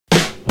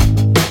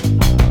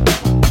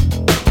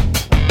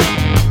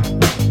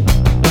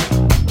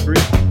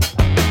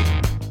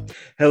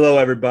Hello,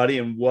 everybody,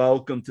 and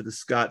welcome to the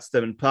Scott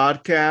Stebbin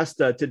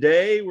podcast.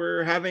 Today,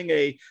 we're having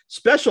a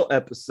special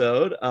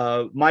episode.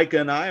 Micah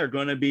and I are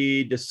going to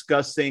be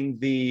discussing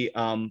the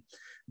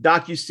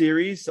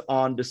docuseries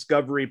on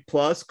Discovery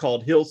Plus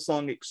called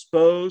Hillsong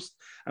Exposed.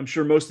 I'm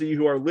sure most of you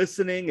who are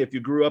listening, if you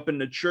grew up in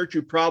the church,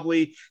 you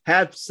probably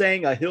have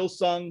sang a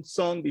Hillsong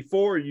song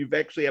before. You've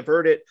actually have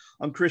heard it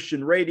on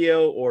Christian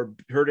radio or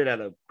heard it at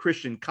a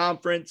Christian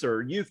conference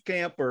or youth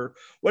camp or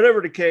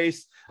whatever the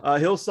case.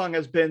 Hillsong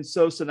has been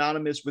so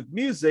synonymous with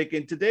music.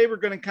 And today we're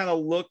going to kind of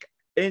look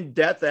in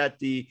depth at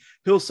the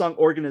Hillsong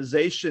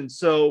organization.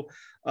 So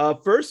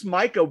first,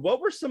 Micah,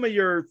 what were some of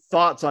your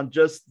thoughts on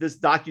just this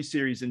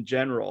docuseries in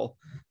general?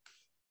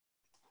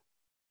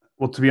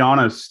 Well, to be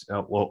honest,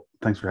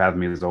 thanks for having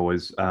me as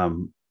always. I've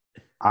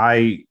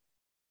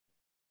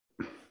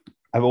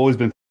always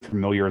been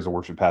familiar as a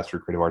worship pastor,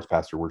 creative arts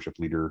pastor, worship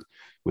leader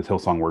with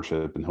Hillsong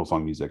Worship and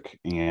Hillsong Music,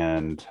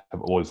 and I've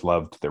always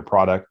loved their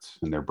product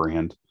and their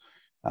brand,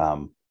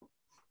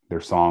 their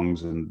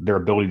songs, and their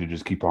ability to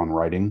just keep on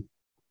writing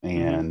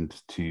and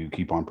to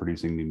keep on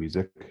producing new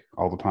music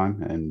all the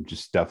time, and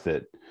just stuff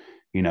that,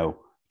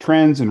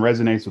 trends and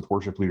resonates with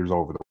worship leaders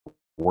all over the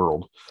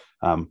world.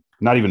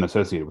 Not even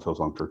associated with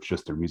Hillsong Church,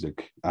 just their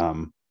music.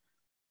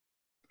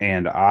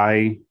 And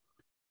I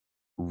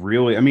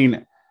really,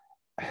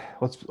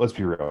 let's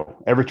be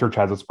real. Every church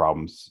has its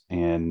problems,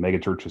 and mega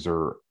churches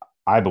are,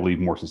 I believe,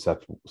 more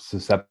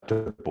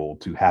susceptible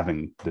to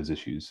having those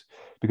issues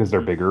because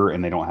they're bigger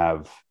and they don't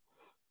have,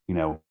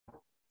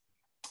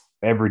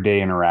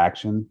 everyday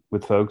interaction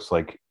with folks.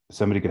 Like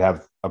somebody could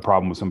have a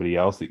problem with somebody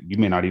else that you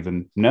may not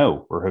even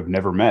know or have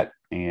never met,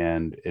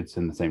 and it's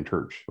in the same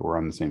church or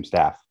on the same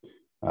staff.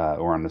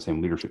 Or on the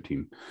same leadership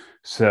team.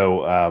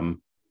 So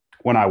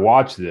when I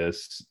watched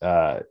this,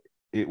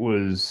 it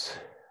was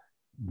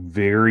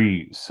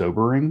very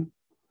sobering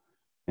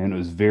and it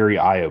was very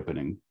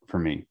eye-opening for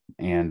me.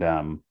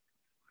 And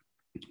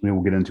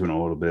we'll get into it in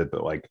a little bit,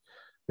 but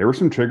there were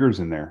some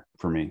triggers in there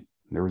for me.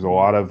 There was a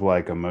lot of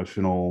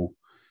emotional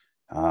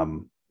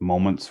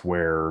moments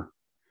where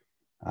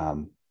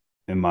in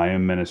my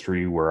own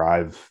ministry where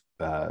I've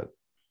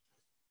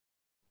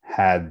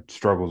had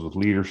struggles with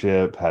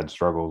leadership, had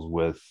struggles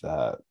with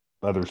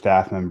other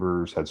staff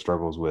members, had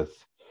struggles with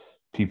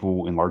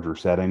people in larger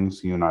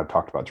settings. You and I have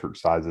talked about church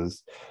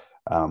sizes.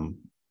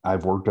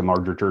 I've worked in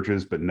larger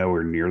churches, but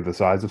nowhere near the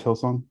size of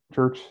Hillsong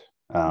Church.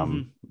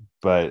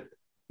 But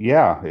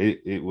yeah,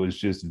 it was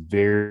just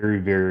very,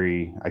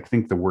 very, I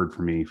think the word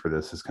for me for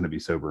this is going to be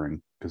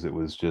sobering, because it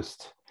was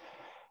just,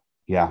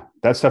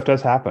 that stuff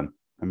does happen.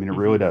 It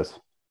really does,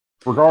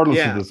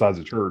 regardless of the size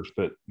of church,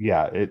 but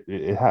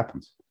it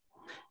happens.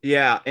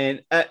 Yeah.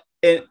 And I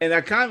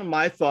kind of,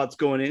 my thoughts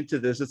going into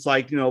this, it's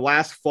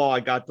last fall, I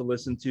got to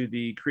listen to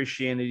the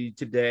Christianity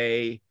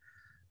Today,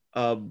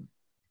 the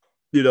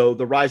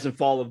rise and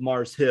fall of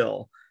Mars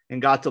Hill,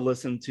 and got to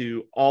listen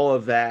to all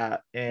of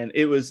that. And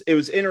it was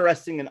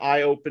interesting and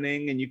eye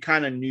opening. And you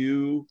kind of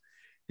knew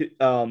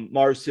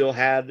Mars Hill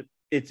had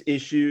its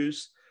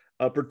issues,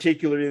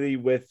 particularly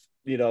with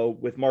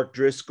Mark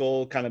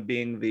Driscoll kind of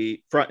being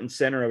the front and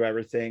center of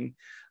everything.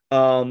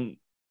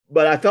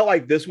 But I felt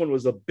like this one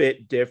was a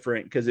bit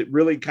different because it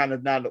really kind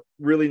of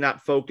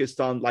not focused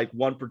on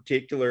one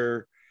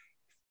particular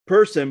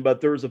person,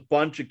 but there was a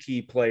bunch of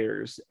key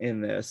players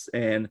in this,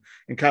 and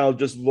kind of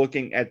just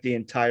looking at the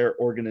entire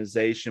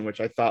organization,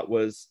 which I thought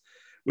was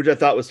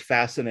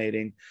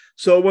fascinating.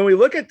 So when we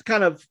look at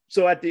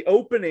at the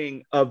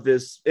opening of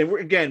this, and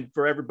again,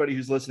 for everybody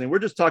who's listening, we're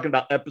just talking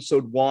about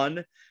episode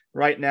 1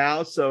 right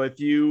now. So if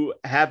you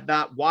have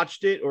not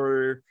watched it,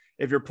 or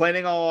if you're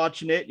planning on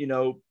watching it,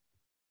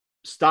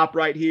 stop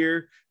right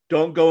here.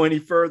 Don't go any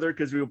further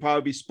because we will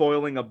probably be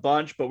spoiling a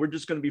bunch, but we're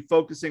just going to be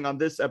focusing on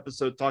this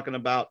episode, talking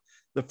about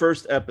the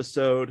first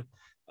episode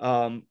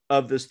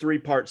of this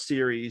 3-part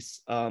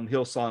series,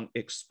 Hillsong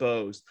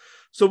Exposed.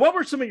 So what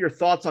were some of your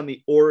thoughts on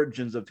the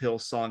origins of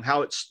Hillsong,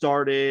 how it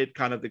started,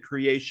 kind of the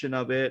creation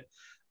of it?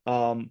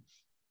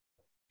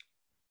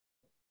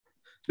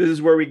 This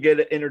is where we get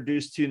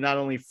introduced to not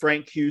only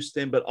Frank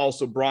Houston, but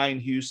also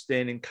Brian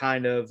Houston, and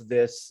kind of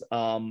this,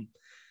 kind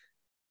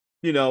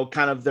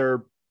of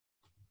their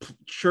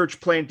church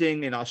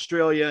planting in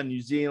Australia and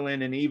New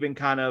Zealand, and even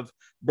kind of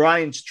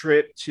Brian's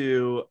trip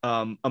to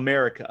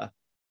America.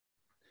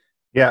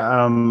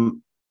 Yeah.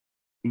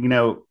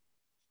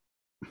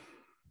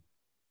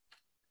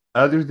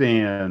 Other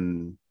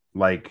than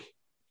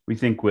we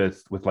think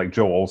with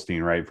Joel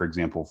Osteen, right? For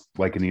example,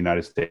 in the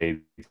United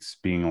States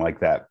being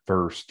that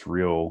first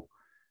real,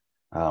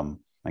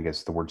 I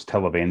guess the word's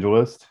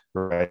televangelist,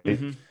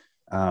 right?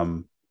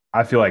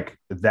 I feel like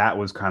that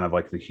was kind of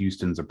the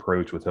Houston's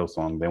approach with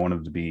Hillsong. They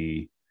wanted to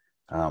be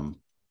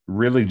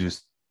really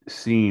just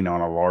seen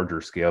on a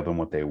larger scale than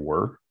what they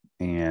were.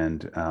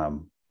 And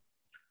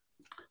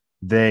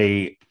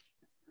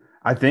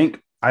I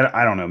think,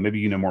 I don't know, maybe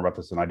you know more about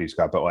this than I do,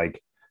 Scott, but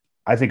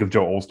I think of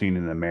Joel Osteen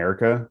in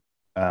America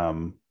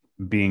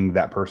being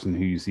that person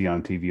who you see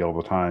on TV all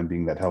the time,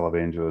 being that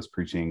televangelist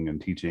preaching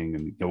and teaching,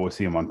 and you'll always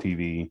see him on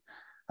TV.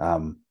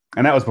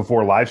 And that was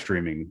before live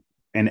streaming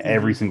and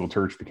every Mhm. single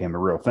church became a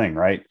real thing,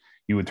 right?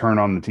 You would turn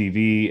on the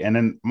TV, and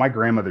then my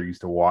grandmother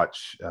used to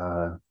watch.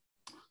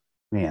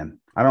 Man,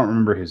 I don't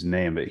remember his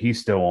name, but he's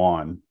still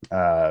on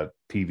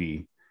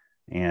TV,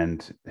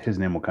 and his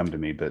name will come to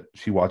me. But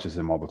she watches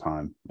him all the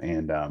time,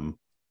 and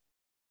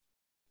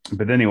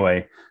but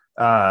anyway,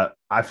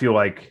 I feel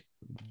like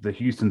the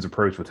Houston's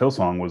approach with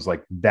Hillsong was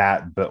like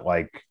that, but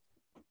like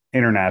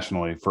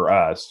internationally for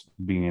us,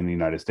 being in the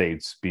United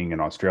States, being in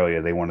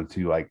Australia, they wanted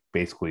to like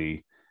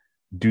basically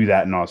do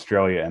that in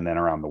Australia and then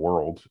around the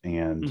world.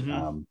 And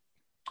Mhm.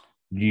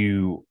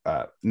 you,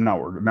 not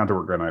that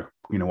we're gonna,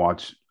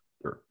 watch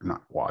or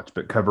not watch,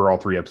 but cover all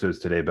 3 episodes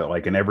today. But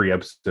like in every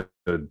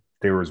episode,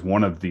 there was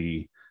one of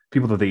the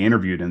people that they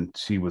interviewed, and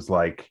she was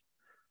like,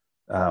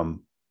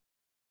 um,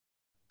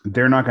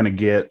 they're not going to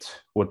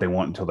get what they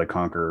want until they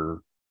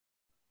conquer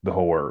the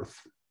whole earth.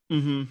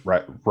 Mhm.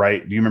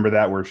 Right. Do you remember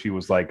that, where she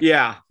was like,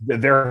 Yeah.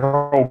 their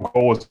whole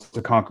goal is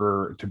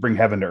to bring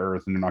heaven to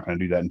earth, and they're not going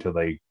to do that until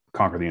they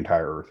conquer the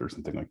entire earth or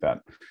something like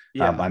that.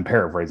 Yeah. I'm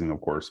paraphrasing,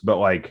 of course, but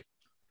like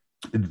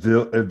it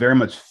very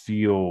much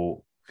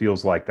feels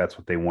like that's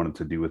what they wanted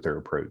to do with their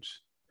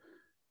approach.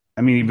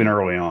 I mean, even Mhm.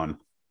 early on.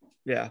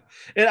 Yeah.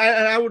 And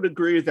I would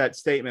agree with that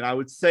statement. I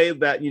would say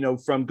that,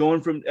 from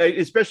going from,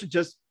 especially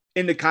just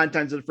in the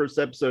contents of the first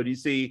episode, you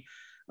see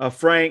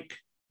Frank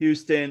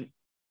Houston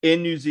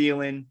in New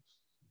Zealand,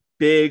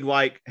 big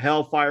like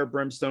hellfire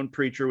brimstone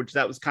preacher, which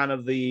that was kind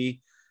of the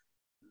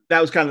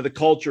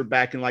culture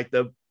back in like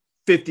the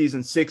 50s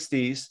and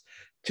 60s,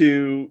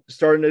 to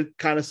starting to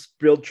kind of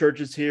build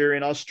churches here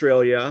in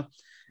Australia.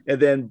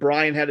 And then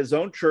Brian had his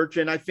own church.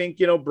 And I think,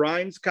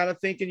 Brian's kind of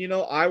thinking,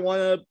 I want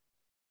to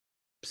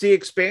see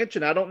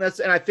expansion. I don't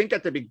necessarily, and I think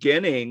at the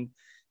beginning,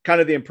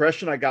 kind of the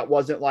impression I got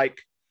wasn't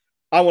like,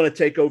 I want to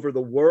take over the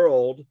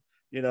world,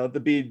 to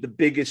be the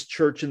biggest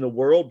church in the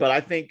world. But I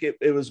think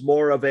it was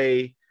more of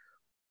a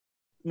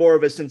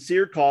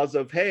sincere cause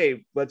of,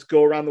 hey, let's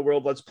go around the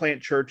world, let's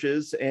plant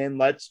churches, and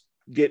let's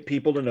get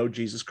people to know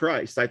Jesus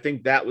Christ. I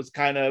think that was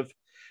kind of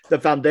the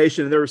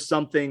foundation. There was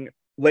something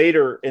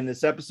later in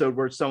this episode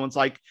where someone's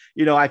like,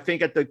 I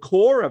think at the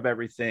core of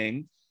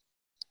everything,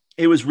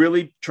 it was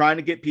really trying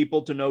to get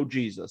people to know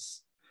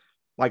Jesus.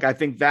 Like, I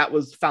think that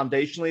was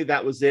foundationally,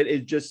 that was it.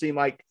 It just seemed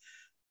like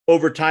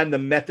over time, the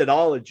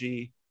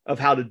methodology of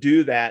how to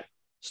do that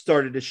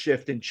started to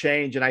shift and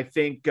change. And I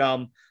think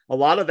a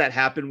lot of that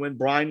happened when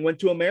Brian went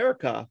to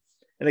America.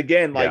 And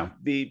again, like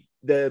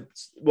Yeah.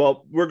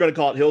 well, we're going to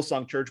call it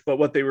Hillsong Church, but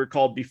what they were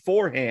called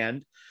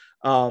beforehand,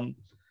 um,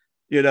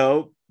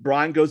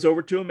 Brian goes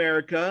over to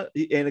America,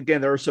 and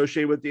again, they're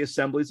associated with the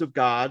Assemblies of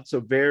God. So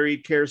very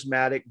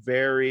charismatic,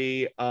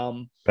 very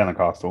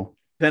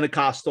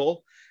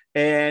Pentecostal.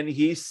 And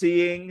he's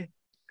seeing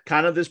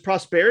kind of this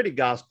prosperity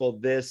gospel,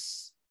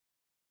 this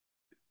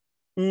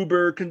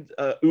uber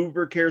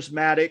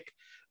charismatic,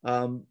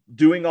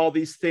 doing all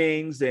these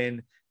things,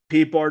 and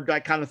people are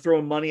like kind of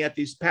throwing money at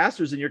these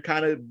pastors, and you're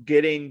kind of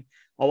getting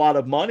a lot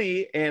of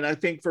money. And I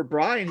think for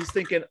Brian, he's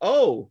thinking,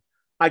 oh,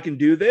 I can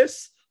do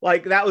this.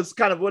 Like, that was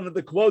kind of one of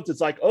the quotes. It's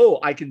like, oh,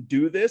 I can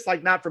do this.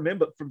 Like, not from him,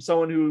 but from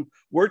someone who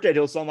worked at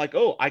Hillsong. Like,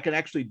 oh, I can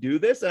actually do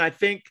this. And I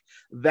think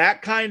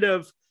that kind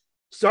of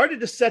started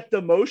to set the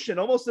motion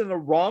almost in the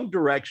wrong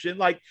direction.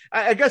 Like,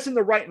 I guess in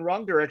the right and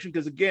wrong direction.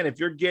 Because again,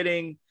 if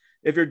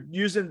you're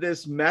using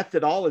this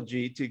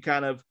methodology to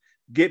kind of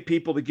get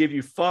people to give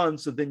you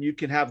funds so then you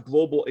can have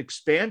global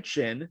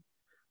expansion,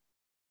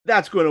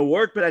 that's going to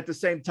work. But at the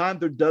same time,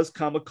 there does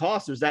come a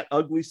cost. There's that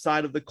ugly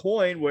side of the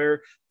coin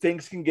where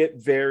things can get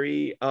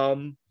very,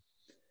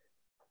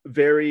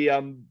 very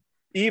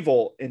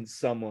evil in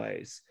some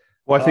ways.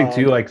 Well, I think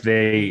too, like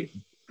I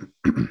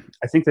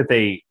think that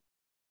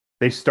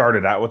they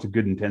started out with the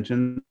good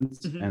intentions,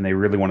 Mhm. and they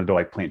really wanted to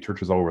like plant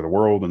churches all over the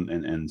world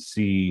and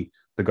see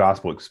the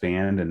gospel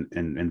expand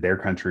in their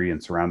country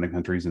and surrounding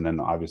countries, and then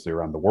obviously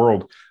around the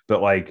world.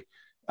 But like,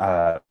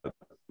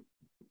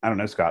 I don't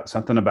know, Scott,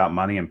 something about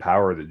money and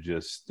power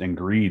and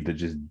greed that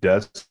just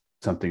does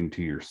something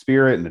to your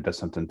spirit, and it does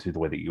something to the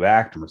way that you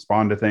act and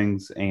respond to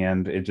things.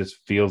 And it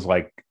just feels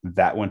like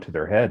that went to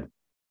their head.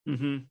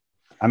 Mm-hmm.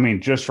 I mean,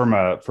 just from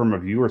a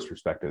viewer's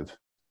perspective.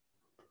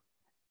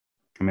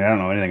 I mean, I don't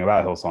know anything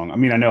about Hillsong. I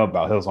mean, I know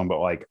about Hillsong,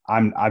 but like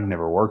I've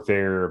never worked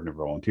there, I've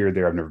never volunteered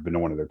there, I've never been to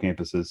one of their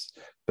campuses.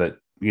 But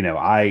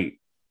I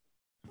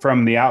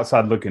from the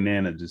outside looking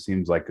in, it just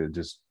seems like it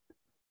just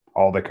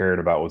all they cared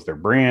about was their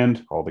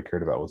brand, all they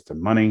cared about was their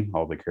money,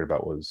 all they cared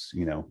about was,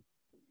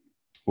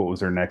 what was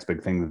their next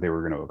big thing that they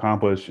were going to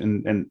accomplish.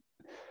 And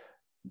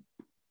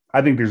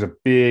I think there's a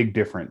big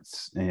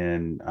difference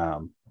in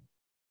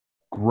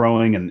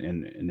growing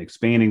and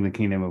expanding the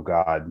kingdom of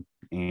God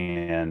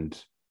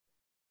and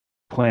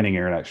planning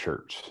your next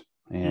church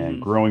and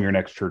Mm-hmm. growing your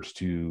next church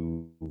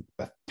to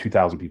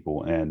 2,000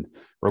 people and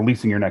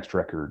releasing your next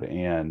record.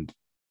 And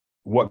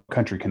what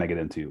country can I get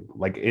into?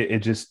 Like it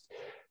just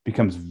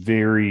becomes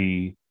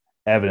very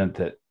evident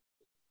that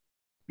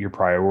your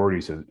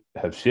priorities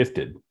have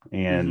shifted.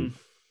 Mm-hmm.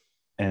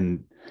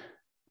 And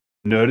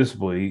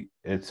noticeably,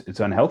 it's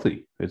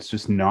unhealthy. It's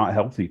just not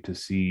healthy to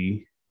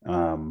see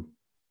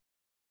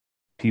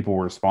people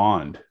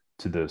respond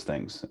to those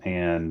things.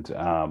 And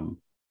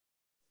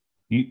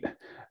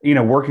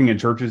working in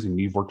churches, and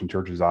you've worked in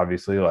churches,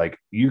 obviously, like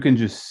you can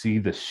just see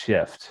the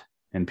shift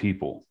in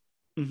people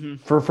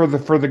for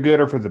the good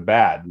or for the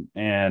bad.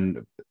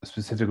 And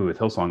specifically with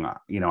Hillsong,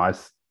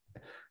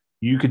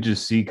 you could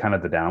just see kind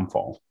of the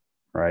downfall,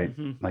 right?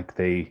 Like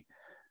the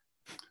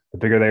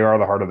bigger they are,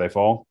 the harder they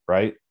fall,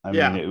 right? I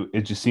mean,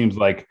 it just seems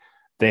like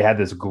they had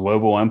this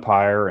global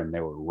empire and they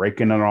were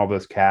raking in all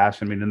this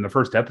cash. I mean, in the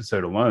first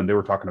episode alone, they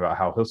were talking about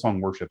how Hillsong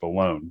worship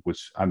alone,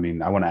 which, I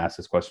mean, I want to ask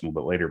this question a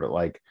little bit later, but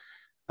like,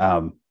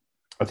 I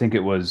think it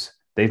was,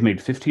 they've made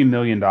 $15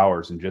 million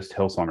in just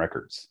Hillsong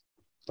records.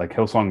 Like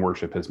Hillsong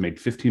worship has made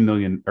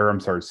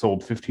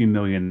sold 15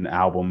 million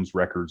albums,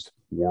 records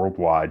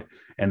worldwide.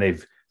 And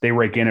they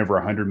rake in over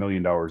 $100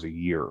 million a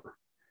year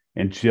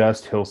in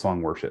just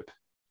Hillsong worship.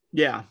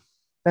 Yeah.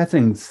 That's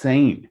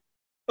insane.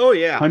 Oh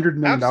yeah. $100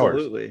 million.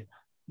 Absolutely.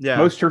 Yeah.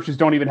 Most churches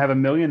don't even have $1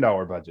 million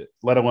budget,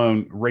 let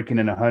alone raking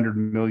in $100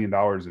 million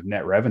of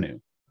net revenue.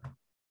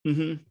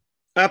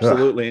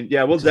 Absolutely. Ugh.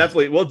 Yeah, we'll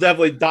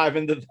definitely dive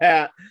into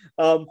that.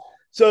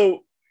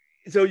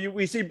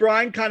 We see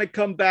Brian kind of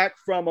come back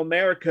from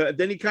America,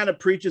 then he kind of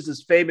preaches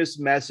his famous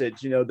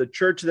message, the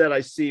church that I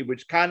see,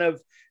 which kind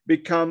of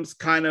becomes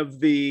kind of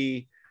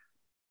the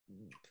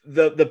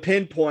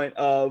pinpoint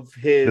of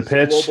his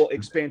global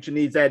expansion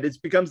needs. That it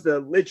becomes the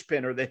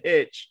linchpin or the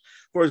hitch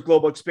for his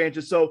global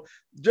expansion. So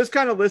just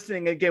kind of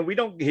listening again, we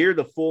don't hear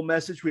the full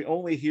message. We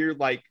only hear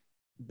like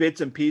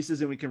bits and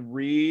pieces, and we can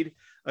read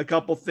a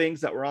couple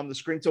things that were on the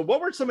screen. So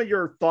what were some of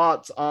your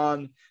thoughts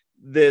on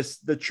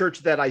the church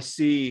that I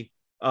see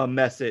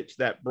message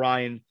that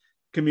Brian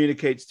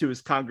communicates to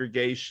his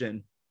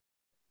congregation?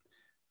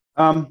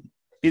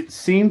 It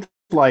seemed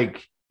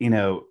like,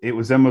 it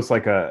was almost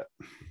like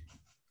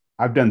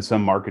I've done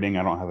some marketing.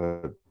 I don't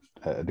have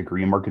a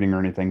degree in marketing or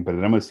anything, but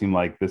it almost seemed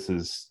like this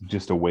is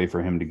just a way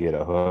for him to get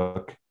a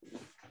hook,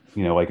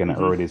 like in the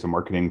early days of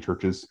marketing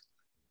churches.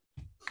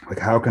 Like,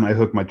 how can I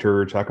hook my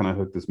church? How can I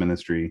hook this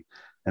ministry?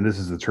 And this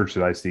is the church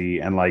that I see.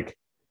 And like,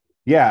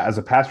 yeah, as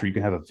a pastor, you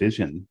can have a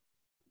vision,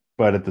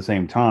 but at the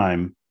same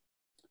time,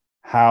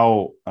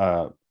 how,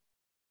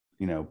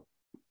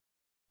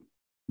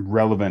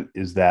 relevant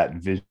is that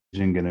vision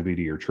going to be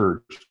to your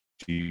church?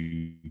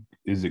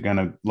 Is it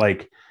going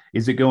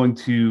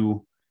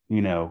to,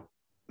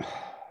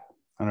 I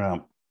don't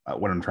know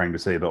what I'm trying to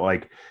say, but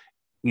like,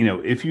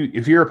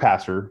 if you're a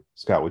pastor,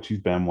 Scott, which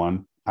you've been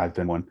one, I've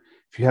been one,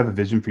 if you have a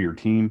vision for your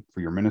team, for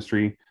your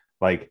ministry,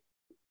 like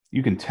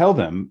you can tell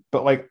them,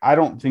 but like, I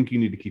don't think you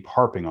need to keep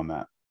harping on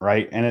that.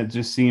 Right. And it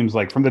just seems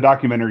like from the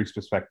documentary's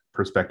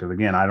perspective,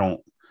 again,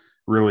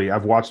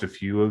 I've watched a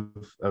few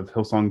of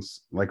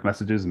Hillsong's like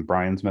messages and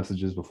Brian's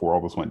messages before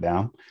all this went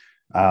down.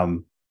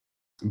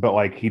 But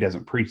like, he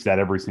doesn't preach that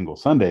every single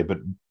Sunday, but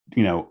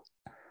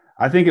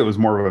I think it was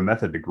more of a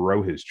method to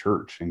grow his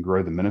church and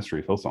grow the ministry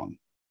of Hillsong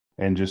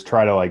and just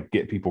try to like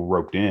get people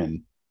roped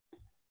in.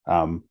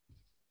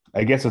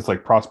 I guess it's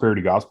like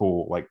prosperity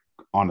gospel, like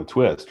on a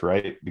twist,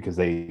 right? Because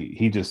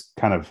he just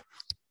kind of,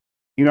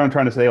 I'm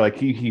trying to say, like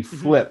he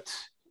flipped,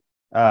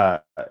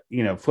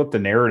 flipped the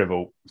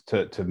narrative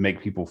to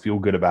make people feel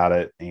good about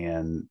it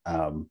and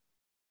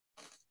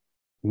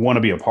want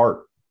to be a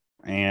part.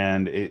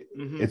 And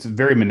it's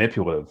very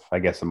manipulative, I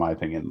guess, in my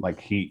opinion.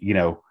 Like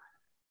we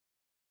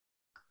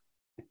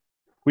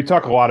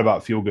talk a lot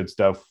about feel good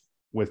stuff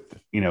with,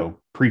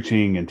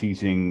 preaching and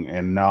teaching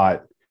and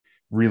not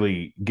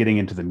really getting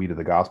into the meat of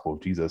the gospel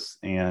of Jesus.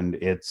 And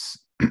it's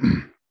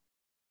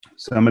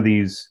some of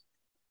these,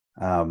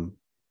 some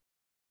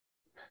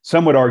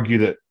would argue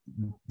that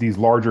these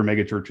larger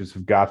mega churches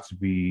have got to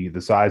be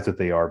the size that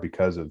they are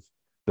because of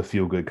the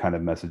feel good kind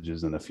of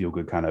messages and the feel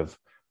good kind of,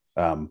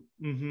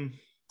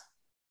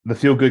 the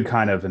feel good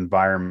kind of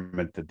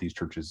environment that these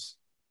churches,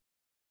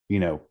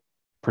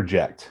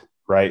 project.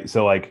 Right.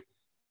 So like,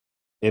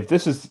 if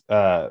this is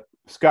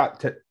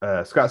Scott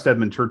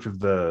Stedman Church of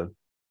the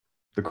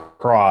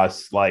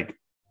Cross, like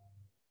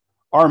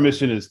our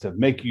mission is to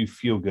make you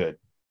feel good.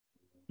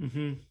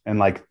 And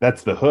like,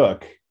 that's the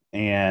hook.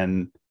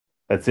 And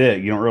that's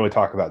it. You don't really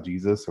talk about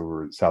Jesus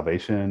or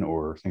salvation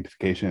or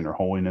sanctification or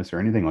holiness or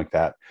anything like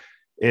that.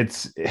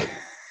 It's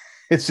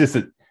just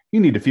that you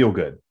need to feel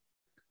good.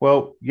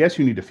 Well, yes,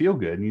 you need to feel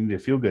good. You need to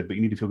feel good, but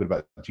you need to feel good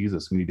about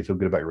Jesus. You need to feel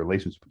good about your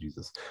relationship with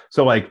Jesus.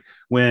 So like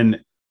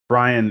when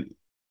Brian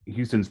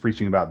Houston's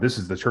preaching about this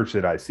is the church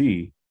that I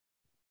see,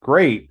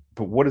 great,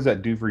 but what does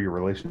that do for your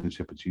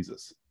relationship with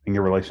Jesus and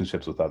your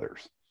relationships with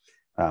others?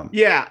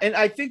 Yeah, and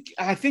I think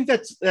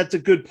that's a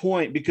good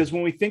point, because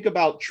when we think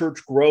about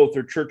church growth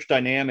or church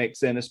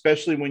dynamics, and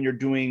especially when you're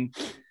doing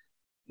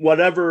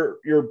whatever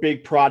your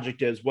big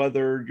project is,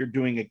 whether you're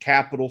doing a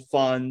capital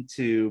fund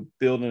to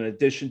build an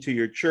addition to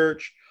your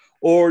church,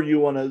 or you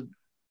want to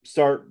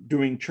start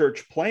doing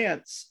church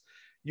plants,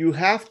 you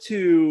have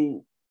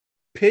to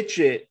pitch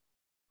it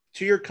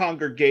to your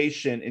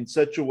congregation in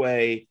such a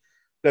way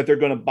that they're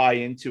going to buy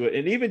into it.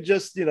 And even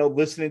just,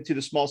 listening to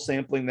the small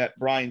sampling that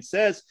Brian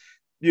says,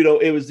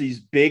 it was these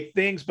big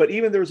things, but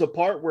even there was a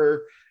part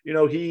where,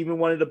 he even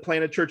wanted to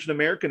plant a church in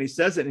America, and he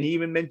says it. And he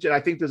even mentioned, I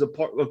think there's a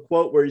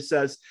quote where he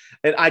says,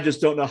 and I just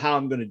don't know how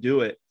I'm going to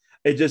do it.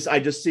 I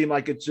just seem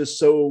like it's just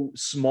so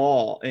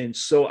small and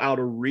so out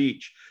of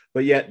reach,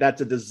 but yet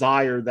that's a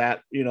desire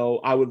that,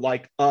 I would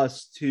like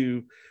us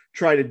to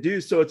try to do.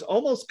 So it's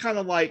almost kind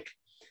of like,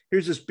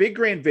 here's this big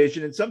grand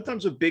vision. And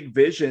sometimes with big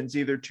visions,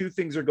 either two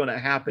things are going to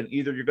happen.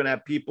 Either you're going to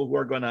have people who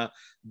are going to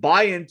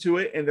buy into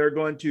it and they're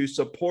going to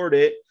support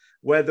it,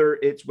 whether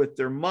it's with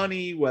their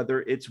money,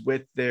 whether it's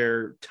with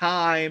their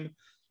time,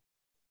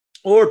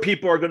 or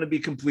people are going to be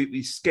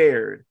completely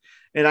scared.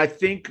 And I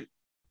think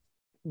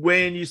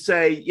when you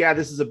say, yeah,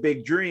 this is a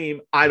big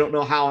dream, I don't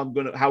know how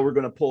we're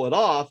going to pull it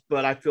off,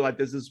 but I feel like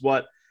this is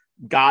what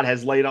God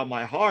has laid on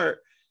my heart.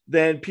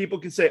 Then people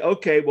can say,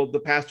 okay, well, the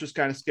pastor's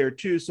kind of scared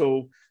too,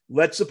 so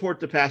let's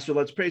support the pastor.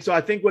 Let's pray. So I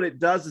think what it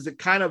does is it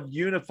kind of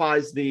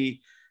unifies the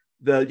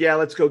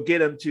let's go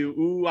get him to,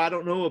 ooh, I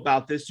don't know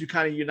about this. You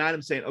kind of unite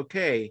them saying,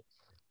 okay,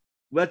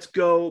 let's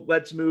go,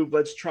 let's move,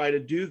 let's try to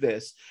do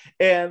this.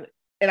 And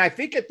I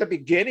think at the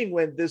beginning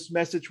when this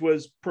message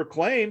was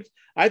proclaimed,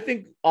 I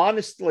think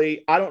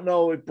honestly, I don't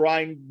know if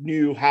Brian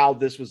knew how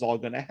this was all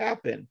going to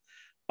happen.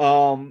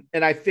 And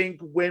I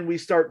think when we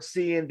start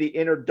seeing the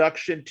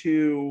introduction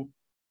to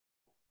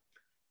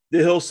the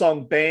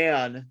Hillsong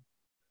band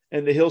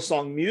and the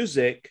Hillsong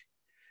music,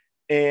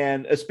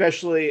 and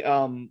especially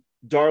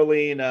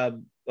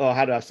Darlene,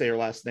 how do I say her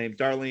last name?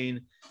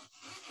 Darlene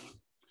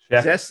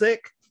Zesek.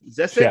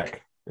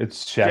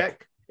 It's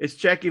Czech. It's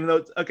Czech, even though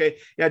it's okay.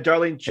 Yeah,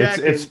 Darlene Czech.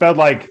 It's spelled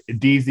like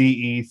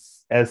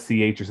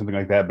DZESCH or something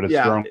like that, but it's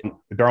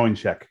Darlene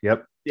Czech.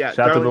 Yep. Yeah.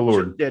 Shout to the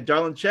Lord. Yeah,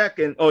 Darlene Czech,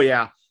 and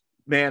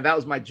man, that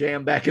was my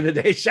jam back in the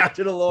day. Shout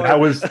to the Lord.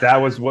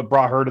 That was what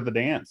brought her to the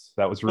dance.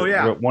 That was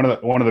one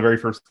of the very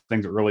first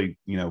things that really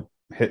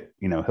hit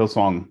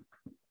Hillsong.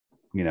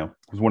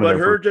 Was one of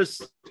their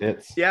first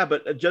hits. Yeah,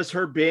 but just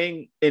her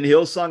being in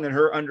Hillsong and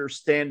her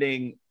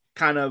understanding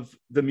kind of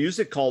the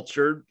music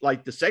culture,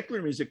 like the secular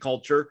music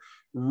culture,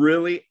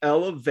 really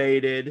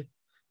elevated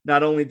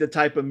not only the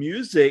type of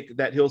music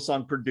that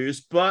Hillsong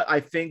produced, but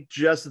I think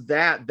just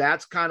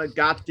that's kind of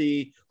got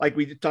the, like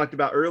we talked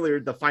about earlier,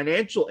 the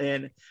financial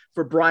end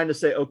for Brian to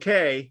say,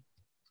 okay,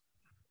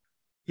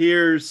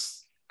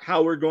 here's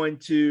how we're going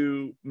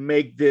to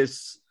make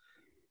this,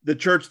 the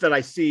church that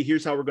I see,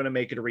 here's how we're going to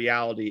make it a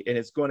reality. And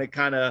it's going to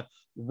kind of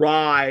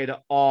ride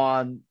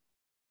on,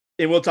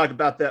 and we'll talk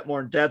about that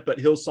more in depth, but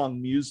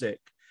Hillsong music.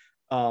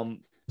 Do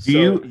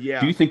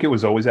you think it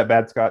was always that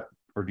bad, Scott?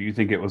 Or do you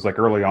think it was like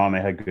early on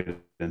they had good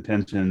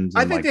intentions?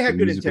 And I think they had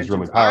good intentions.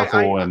 Was really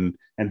powerful, and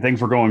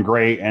things were going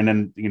great. And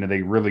then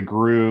they really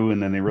grew,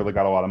 and then they really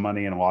got a lot of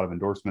money and a lot of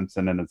endorsements.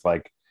 And then it's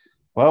like,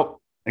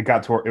 well,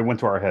 it went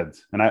to our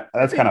heads, and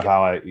that's kind of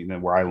how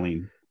where I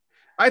lean.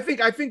 I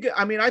think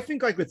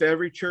like with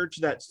every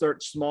church that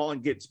starts small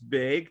and gets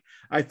big,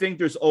 I think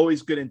there's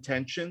always good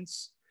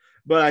intentions,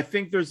 but I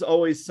think there's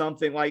always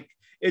something like.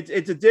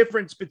 It's a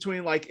difference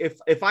between like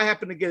if I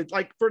happen to get,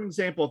 like, for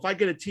example, if I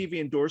get a TV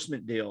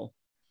endorsement deal,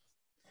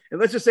 and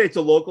let's just say it's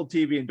a local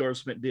TV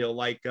endorsement deal,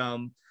 like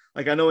I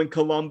know in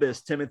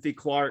Columbus, Timothy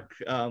Clark's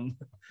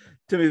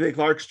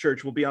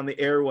church will be on the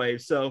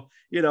airwaves. So,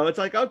 it's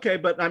like, okay,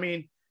 but I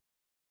mean,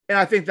 and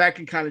I think that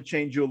can kind of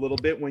change you a little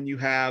bit when you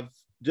have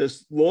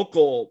just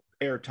local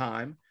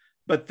airtime,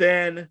 but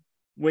then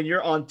when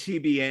you're on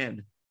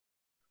TBN,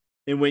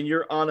 and when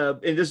you're and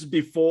this is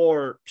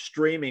before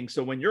streaming.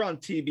 So when you're on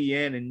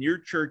TBN and your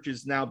church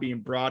is now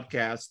being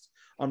broadcast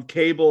on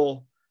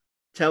cable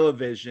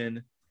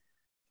television,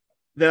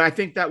 then I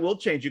think that will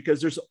change you,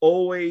 because there's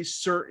always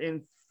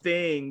certain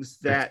things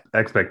that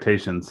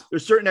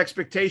there's certain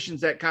expectations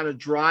that kind of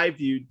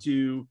drive you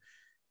to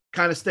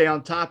kind of stay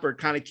on top or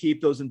kind of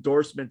keep those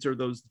endorsements or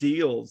those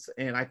deals.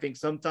 And I think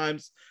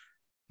sometimes,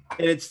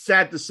 and it's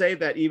sad to say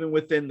that even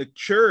within the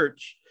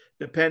church,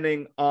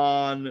 depending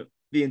on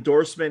the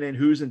endorsement and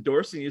who's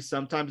endorsing you,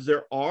 sometimes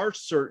there are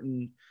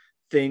certain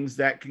things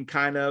that can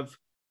kind of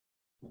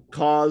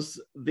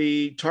cause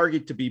the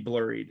target to be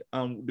blurred,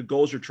 the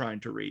goals you're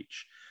trying to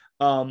reach.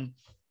 So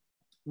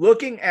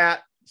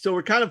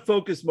we're kind of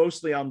focused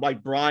mostly on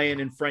like Brian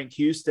and Frank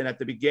Houston at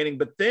the beginning,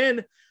 but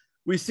then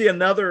we see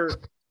another,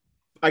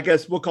 I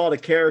guess we'll call it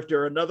a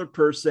character, another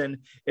person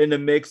in the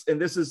mix. And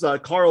this is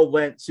Carl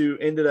Lentz, who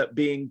ended up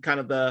being kind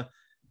of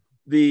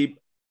the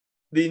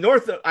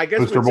North, I guess,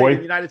 would say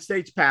the United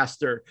States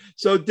pastor.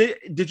 So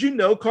did you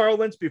know Carl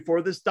Lentz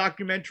before this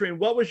documentary? And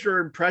what was your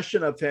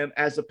impression of him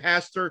as a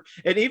pastor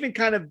and even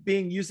kind of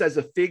being used as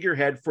a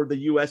figurehead for the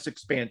U.S.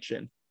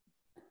 expansion?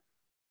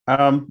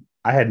 I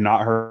had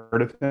not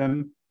heard of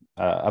him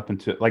up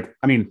until, I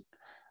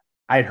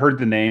had heard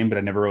the name, but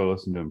I never really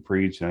listened to him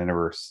preach. And I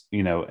never,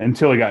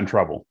 until he got in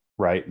trouble,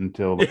 right?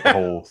 Until the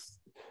whole...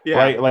 Yeah.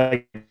 Right.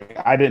 Like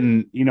I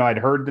didn't, I'd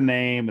heard the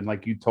name, and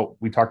like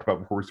we talked about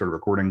before we started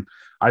recording,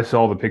 I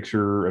saw the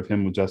picture of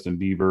him with Justin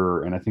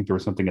Bieber. And I think there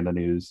was something in the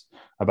news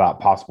about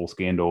possible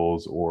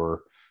scandals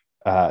or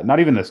not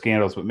even the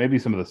scandals, but maybe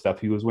some of the stuff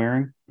he was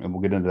wearing, and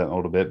we'll get into that in a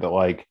little bit. But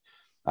like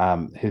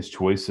his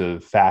choice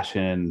of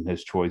fashion,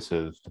 his choice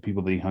of the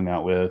people that he hung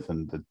out with,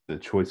 and the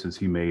choices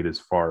he made as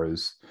far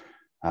as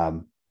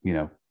you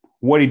know,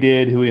 what he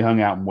did, who he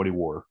hung out, and what he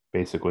wore.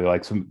 Basically,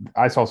 like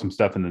I saw some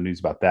stuff in the news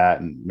about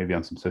that, and maybe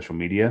on some social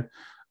media,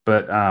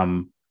 but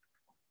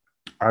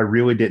I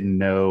really didn't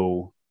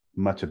know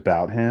much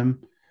about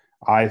him.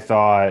 I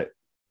thought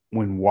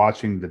when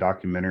watching the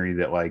documentary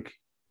that like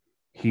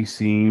he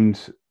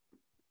seemed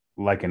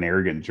like an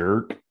arrogant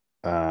jerk.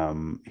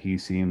 He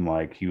seemed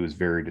like he was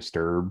very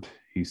disturbed.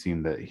 He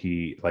seemed that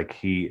he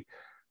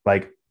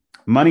like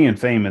money and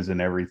fame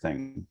isn't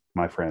everything,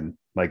 my friend.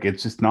 Like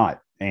it's just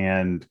not.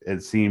 And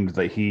it seemed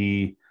that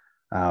he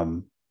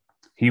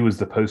was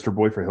the poster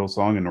boy for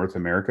Hillsong in North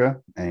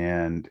America,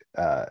 and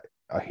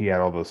he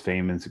had all those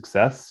fame and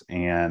success.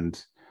 And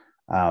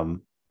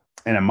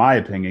in my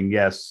opinion,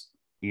 yes,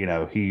 you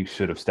know, he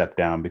should have stepped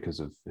down because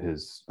of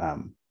his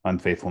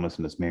unfaithfulness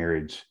in his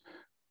marriage,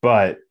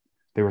 but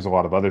there was a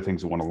lot of other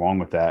things that went along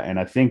with that. And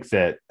I think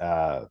that,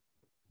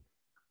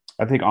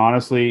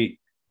 honestly,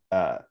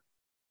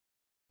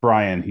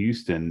 Brian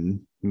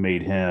Houston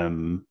made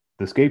him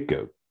the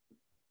scapegoat,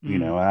 you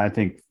know, and I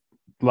think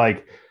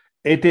like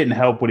it didn't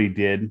help what he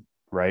did.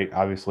 Right.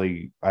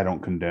 Obviously I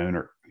don't condone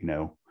or, you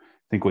know,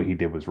 think what he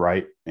did was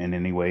right in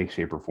any way,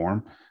 shape or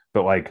form.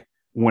 But like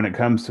when it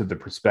comes to the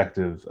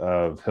perspective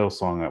of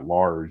Hillsong at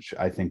large,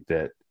 I think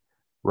that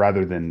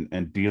rather than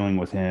dealing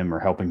with him or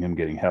helping him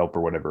getting help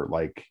or whatever,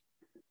 like,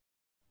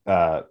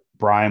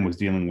 Brian was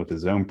dealing with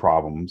his own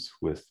problems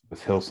with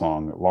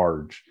Hillsong at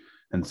large.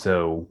 And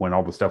so when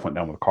all the stuff went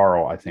down with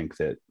Carl, I think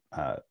that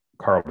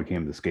Carl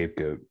became the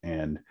scapegoat,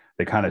 and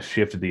they kind of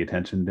shifted the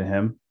attention to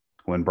him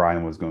when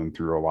Brian was going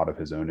through a lot of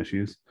his own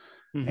issues.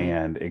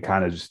 And it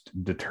kind of just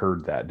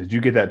deterred that. Did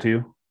you get that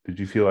too? Did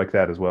you feel like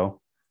that as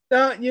well?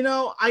 You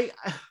know,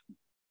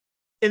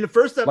 in the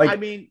first episode, like, I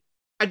mean,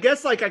 I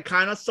guess like I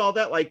kind of saw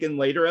that like in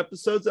later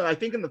episodes. And I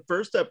think in the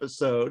first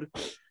episode,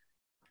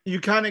 you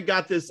kind of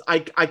got this, I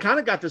kind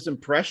of got this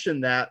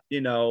impression that,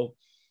 yeah,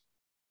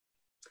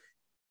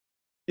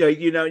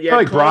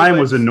 like Brian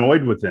was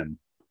annoyed with him.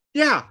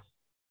 Yeah.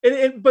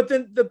 But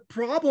then the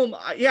problem,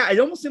 it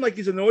almost seemed like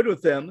he's annoyed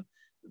with him.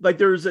 Like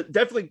there's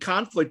definitely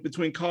conflict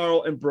between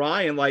Carl and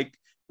Brian, like,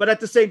 but at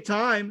the same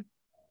time,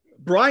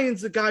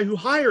 Brian's the guy who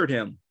hired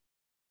him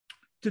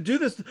to do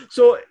this.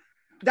 So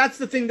that's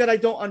the thing that I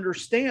don't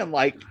understand.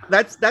 Like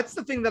that's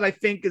the thing that I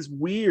think is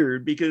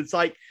weird, because it's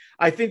like,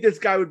 I think this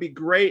guy would be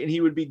great and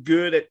he would be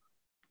good at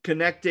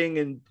connecting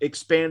and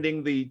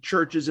expanding the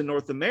churches in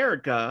North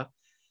America.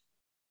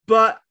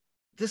 But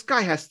this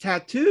guy has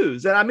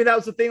tattoos. And I mean, that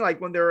was the thing, like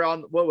when they were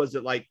on, what was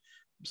it? Like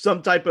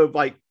some type of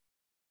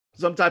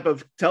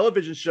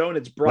television show, and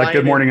it's Brian, like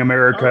Good Morning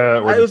America,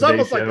 or it was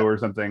almost like or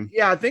something.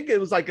 Yeah, I think it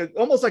was like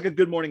almost like a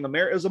Good Morning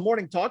America. It was a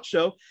morning talk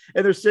show,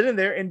 and they're sitting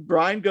there, and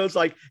Brian goes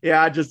like,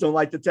 "Yeah, I just don't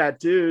like the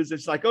tattoos."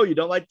 It's like, "Oh, you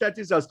don't like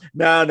tattoos?" I was,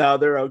 no,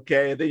 they're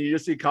okay. And then you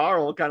just see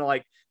Carl kind of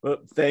like, well,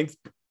 thanks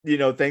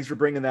for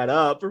bringing that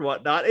up or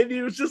whatnot, and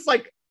he was just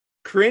like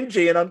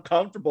cringy and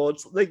uncomfortable.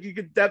 It's like you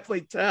could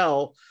definitely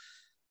tell.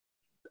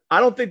 I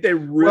don't think they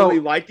really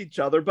liked each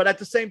other, but at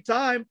the same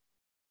time,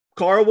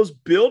 Carl was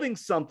building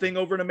something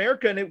over in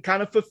America, and it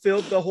kind of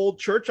fulfilled the whole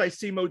church I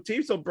see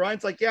motif. So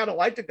Brian's like, yeah, I don't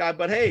like the guy,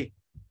 but hey,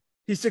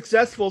 he's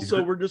successful.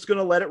 So we're just going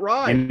to let it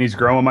ride. And he's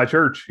growing my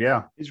church.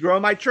 Yeah. He's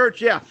growing my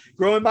church. Yeah.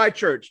 Growing my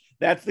church.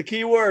 That's the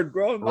key word.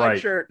 Growing my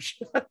church.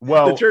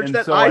 Well, the church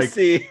that I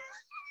see.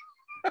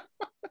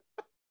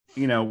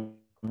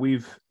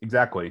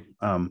 Exactly.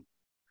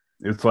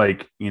 It's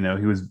like, he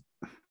was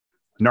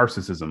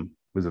narcissism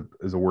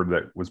is a word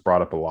that was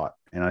brought up a lot.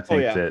 And I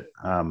think that,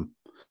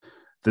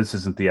 this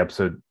isn't the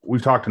episode.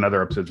 We've talked in other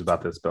episodes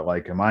about this, but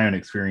like in my own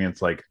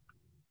experience, like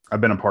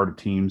I've been a part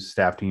of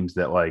staff teams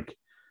that like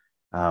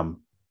the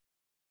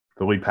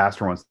lead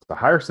pastor wants to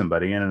hire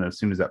somebody, and as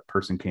soon as that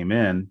person came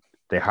in,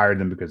 they hired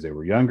them because they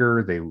were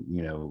younger. They,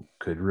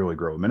 could really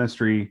grow a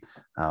ministry,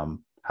 had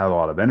a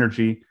lot of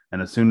energy.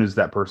 And as soon as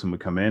that person would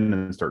come in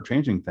and start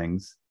changing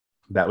things,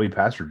 that lead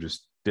pastor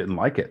just didn't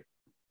like it.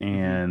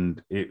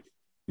 And it,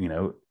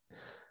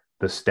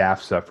 the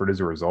staff suffered as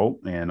a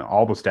result, and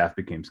all the staff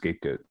became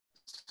scapegoats,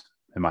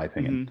 in my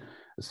opinion.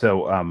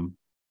 So,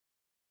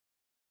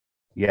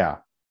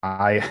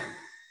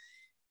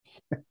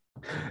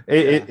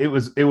 it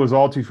was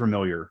all too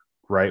familiar,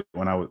 right?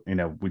 When I was,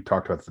 we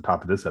talked about at the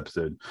top of this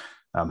episode,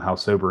 how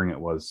sobering it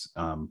was.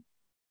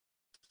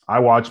 I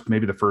watched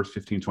maybe the first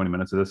 15, 20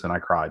 minutes of this, and I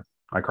cried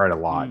a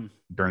lot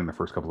during the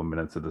first couple of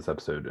minutes of this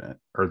episode,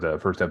 or the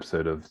first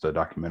episode of the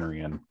documentary.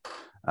 And,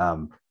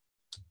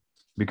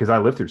 because I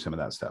lived through some of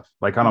that stuff,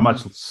 like on a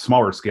much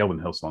smaller scale than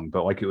Hillsong,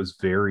 but like it was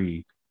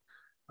very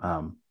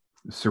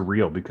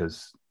surreal,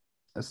 because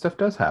that stuff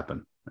does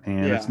happen,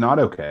 and it's not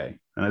okay,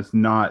 and it's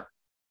not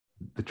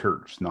the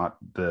church, not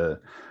the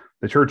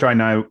church I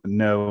know,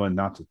 and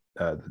not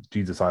the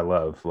Jesus I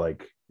love.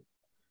 Like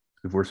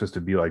if we're supposed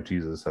to be like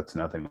Jesus, that's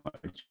nothing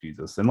like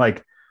Jesus. And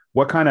like,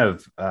 what kind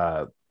of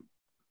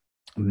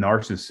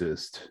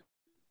narcissist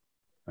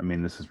I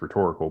mean, this is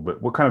rhetorical,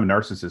 but what kind of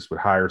narcissist would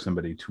hire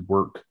somebody to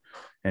work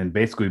and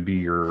basically be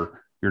your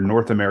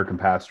North American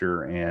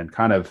pastor and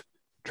kind of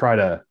try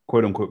to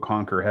quote unquote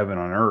conquer heaven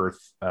on earth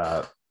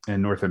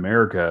in North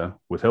America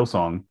with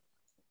Hillsong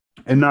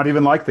and not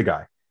even like the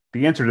guy?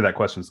 The answer to that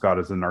question, Scott,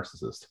 is a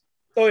narcissist.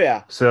 Oh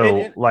yeah.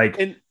 So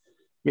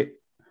yeah,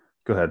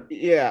 go ahead.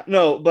 Yeah,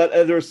 no, but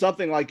there was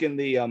something like in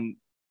the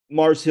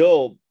Mars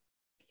Hill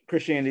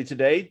Christianity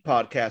Today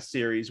podcast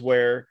series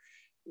where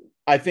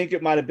I think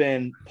it might have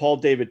been Paul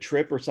David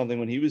Tripp or something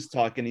when he was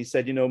talking. He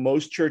said,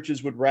 most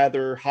churches would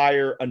rather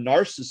hire a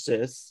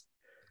narcissist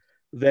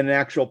than an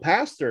actual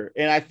pastor.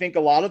 And I think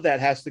a lot of that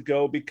has to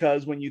go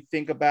because when you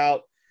think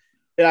about,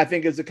 and I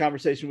think it's a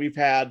conversation we've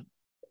had,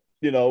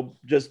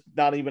 just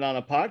not even on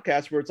a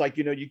podcast where it's like,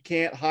 you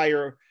can't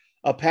hire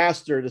a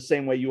pastor the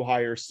same way you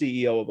hire a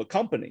CEO of a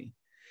company.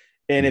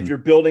 And if you're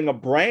building a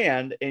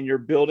brand and you're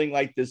building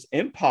like this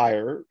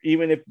empire,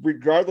 even if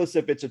regardless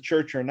if it's a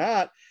church or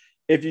not,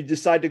 if you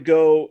decide to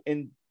go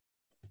and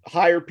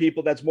hire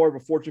people that's more of a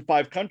Fortune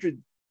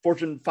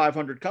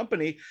 500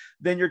 company,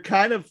 then you're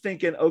kind of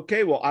thinking,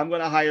 okay, well, I'm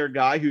going to hire a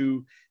guy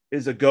who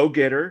is a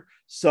go-getter,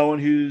 someone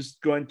who's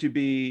going to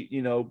be,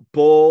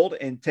 bold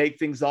and take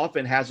things off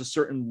and has a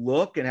certain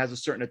look and has a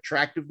certain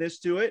attractiveness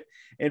to it.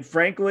 And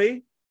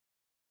frankly,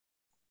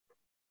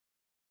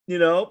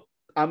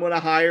 I'm going to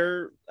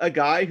hire a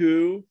guy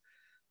who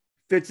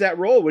fits that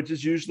role, which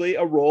is usually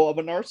a role of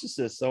a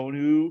narcissist, someone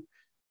who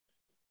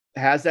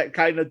has that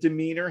kind of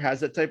demeanor, has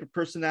that type of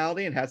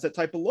personality, and has that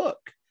type of look.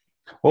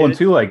 Well, and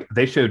too, like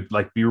they showed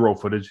like B-roll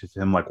footage of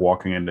him like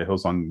walking into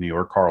Hillsong, New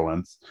York, Carl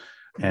Lentz,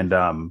 and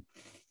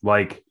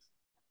like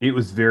it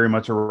was very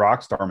much a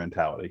rock star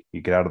mentality.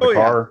 You get out of the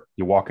car,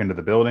 you walk into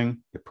the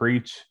building, you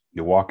preach,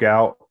 you walk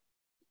out,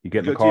 you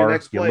get in the car,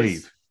 you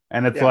leave,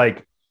 and it's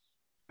like,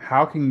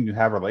 how can you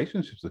have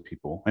relationships with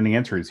people? And the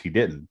answer is he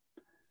didn't.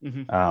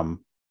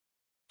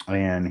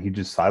 And he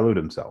just siloed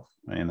himself,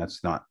 and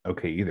that's not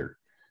okay either.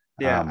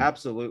 Yeah,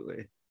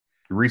 absolutely.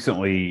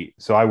 Recently,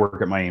 so I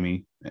work at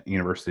Miami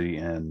University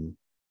in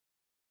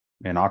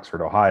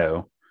Oxford,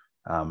 Ohio.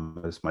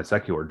 It's my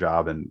secular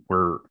job, and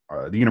we're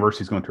the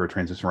university is going through a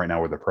transition right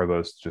now where the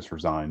provost just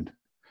resigned.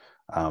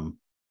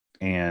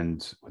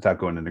 And without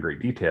going into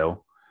great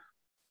detail,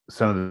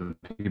 some of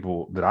the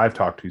people that I've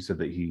talked to said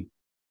that he,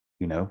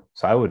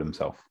 siloed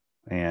himself,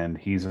 and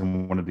he's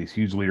in one of these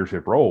huge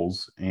leadership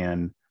roles.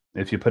 And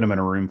if you put him in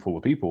a room full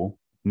of people,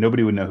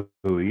 nobody would know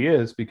who he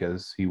is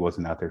because he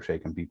wasn't out there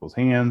shaking people's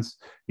hands.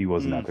 He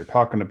wasn't out there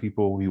talking to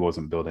people. He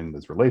wasn't building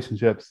those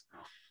relationships.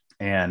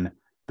 And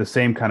the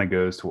same kind of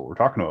goes to what we're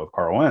talking about with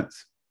Carl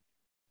Lentz.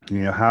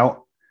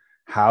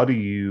 How do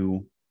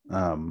you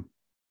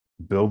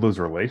build those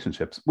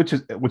relationships?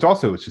 Which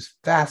also is just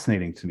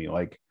fascinating to me.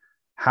 Like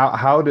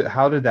how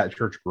did that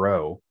church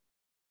grow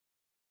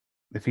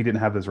if he didn't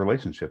have those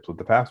relationships with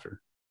the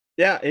pastor?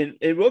 Yeah, and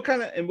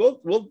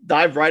we'll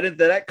dive right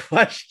into that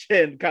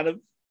question, kind of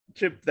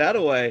chip that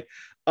away.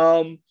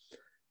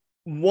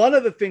 One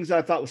of the things that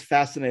I thought was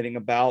fascinating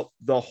about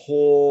the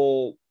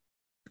whole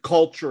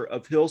culture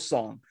of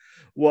Hillsong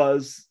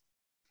was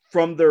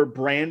from their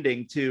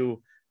branding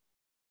to,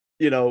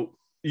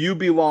 you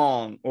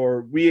belong,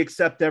 or we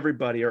accept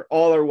everybody, or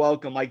all are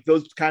welcome, like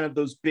those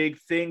big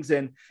things.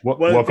 And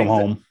welcome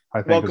home. I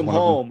think welcome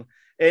home.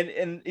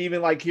 And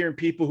even like hearing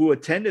people who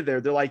attended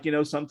there, they're like,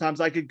 sometimes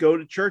I could go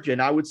to church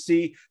and I would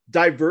see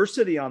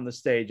diversity on the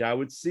stage. I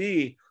would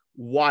see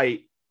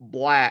white,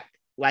 Black,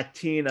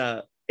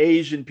 Latina,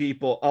 Asian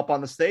people up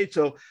on the stage.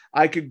 So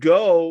I could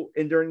go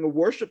and during a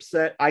worship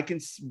set, I can,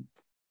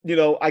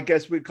 I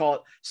guess we'd call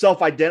it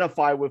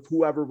self-identify with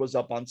whoever was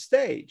up on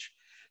stage.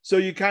 So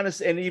you kind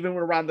of, and even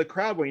around the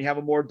crowd, when you have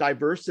a more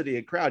diversity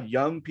of crowd,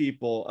 young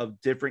people of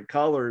different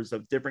colors,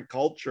 of different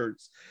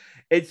cultures.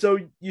 And so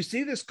you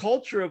see this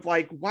culture of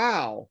like,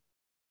 wow,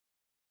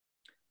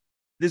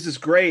 this is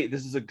great.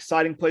 This is an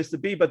exciting place to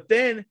be. But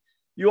then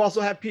you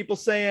also have people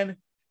saying,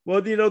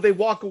 well, they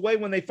walk away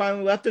when they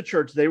finally left the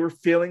church. They were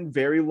feeling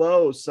very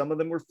low. Some of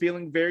them were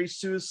feeling very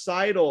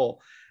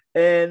suicidal.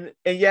 And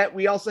yet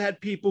we also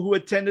had people who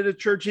attended a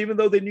church, even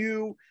though they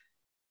knew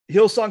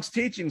Hillsong's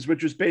teachings,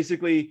 which was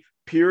basically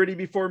purity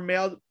before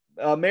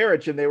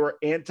marriage, and they were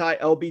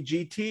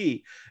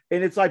anti-LBGT.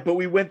 And it's like, but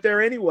we went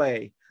there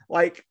anyway,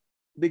 like,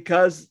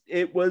 because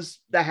it was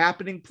the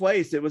happening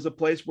place. It was a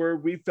place where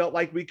we felt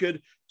like we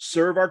could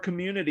serve our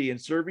community and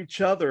serve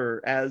each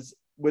other as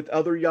with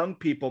other young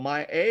people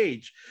my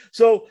age.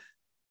 So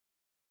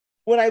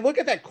when I look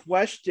at that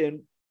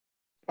question,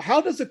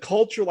 how does a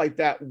culture like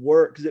that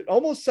work? Because it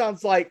almost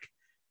sounds like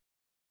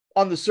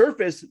on the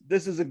surface,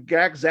 this is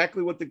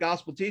exactly what the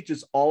gospel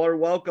teaches. All are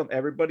welcome.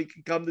 Everybody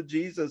can come to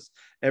Jesus.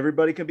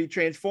 Everybody can be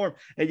transformed.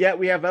 And yet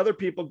we have other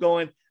people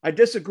going, I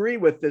disagree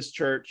with this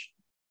church,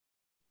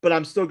 but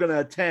I'm still going to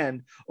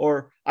attend.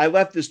 Or I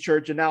left this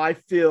church and now I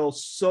feel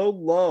so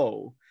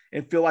low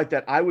and feel like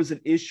that I was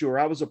an issue or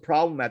I was a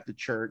problem at the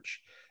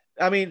church.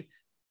 I mean,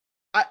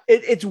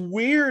 it's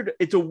weird.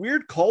 It's a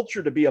weird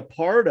culture to be a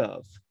part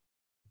of.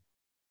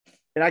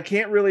 and I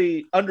can't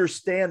really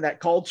understand that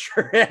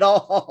culture at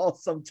all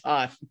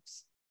sometimes.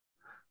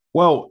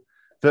 Well,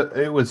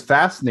 it was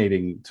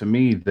fascinating to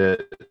me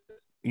that,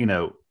 you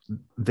know,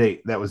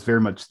 that was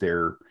very much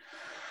their,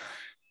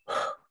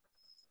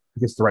 I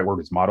guess the right word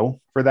is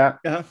model for that.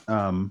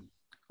 Uh-huh.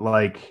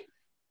 Like,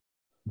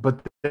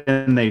 but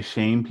then they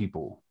shame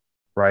people,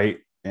 right?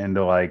 And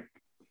like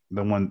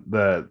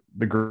the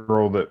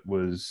girl that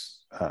was,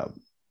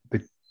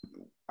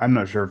 I'm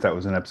not sure if that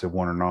was in episode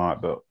 1 or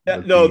not, but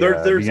No,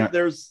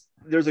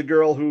 there's a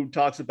girl who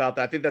talks about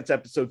that. I think that's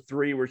episode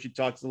 3 where she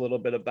talks a little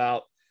bit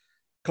about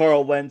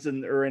Carl Lentz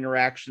and her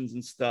interactions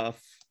and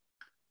stuff.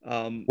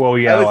 Well,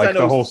 yeah, like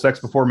the whole sex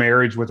before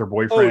marriage with her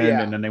boyfriend,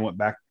 yeah. And then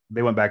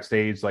they went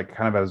backstage, like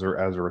kind of as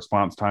a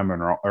response time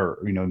or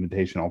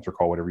invitation, altar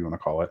call, whatever you want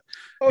to call it.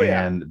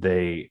 And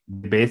they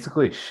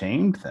basically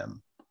shamed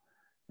them,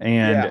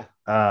 and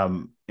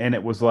and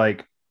it was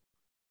like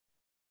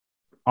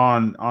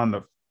on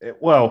the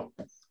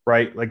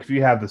right, like if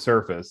you have the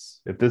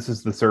surface, if this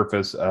is the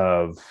surface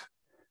of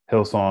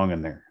Hillsong,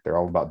 and they're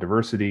all about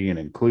diversity and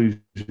inclusion,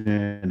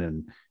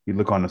 and you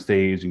look on the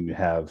stage and you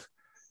have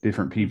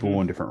different people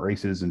and different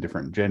races and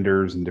different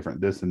genders and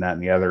different this and that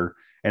and the other,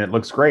 and it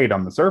looks great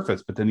on the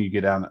surface, but then you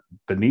get down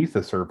beneath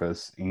the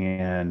surface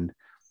and,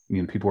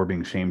 you know, people are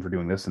being shamed for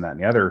doing this and that and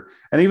the other.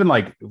 And even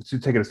like to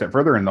take it a step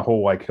further in the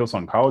whole like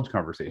Hillsong College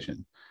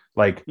conversation,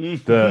 like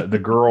the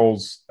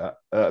girls,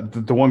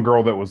 the one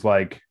girl that was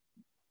like,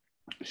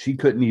 she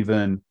couldn't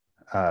even,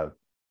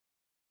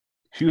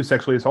 she was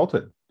sexually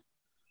assaulted,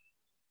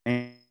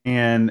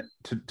 and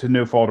to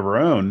no fault of her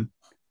own,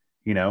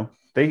 you know,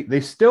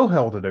 they still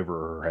held it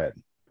over her head.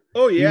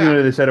 Oh yeah. Even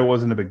though they said it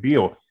wasn't a big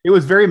deal. It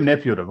was very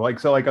manipulative. Like,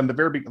 so like on the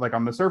very like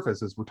on the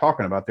surface, as we're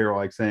talking about, they were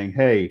like saying,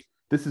 hey,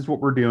 this is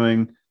what we're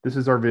doing. This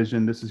is our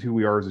vision. This is who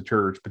we are as a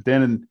church. But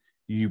then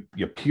you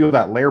peel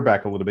that layer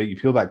back a little bit, you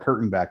peel that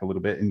curtain back a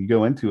little bit, and you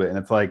go into it, and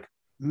it's like,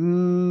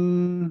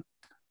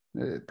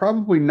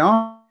 probably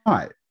not.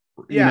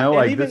 You know,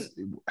 like even, this.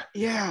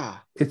 Yeah.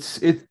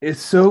 It's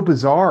so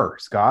bizarre,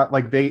 Scott.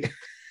 Like they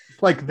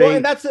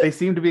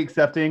seem to be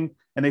accepting,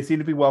 and they seem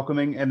to be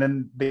welcoming, and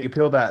then they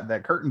peel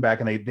that curtain back,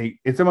 and they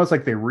it's almost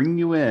like they ring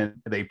you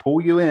in, they pull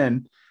you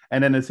in,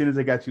 and then as soon as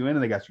they got you in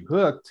and they got you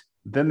hooked,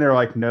 then they're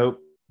like, nope,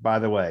 by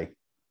the way,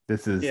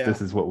 this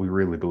is what we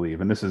really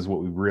believe, and this is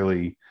what we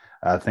really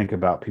think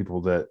about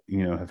people that,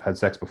 you know, have had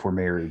sex before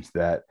marriage,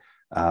 that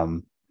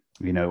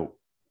you know,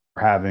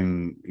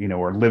 having, you know,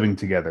 or living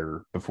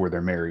together before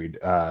they're married,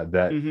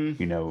 that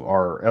you know,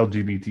 are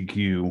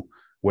LGBTQ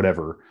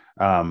whatever.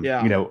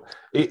 You know,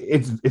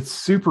 it's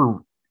super,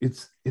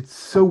 it's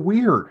so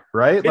weird,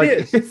 right?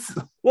 It's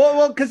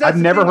well, because I've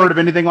never heard of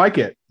anything like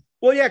it.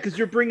 Well, yeah, because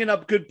you're bringing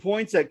up good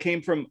points that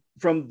came from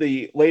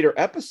the later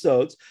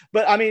episodes.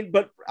 But I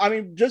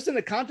mean, just in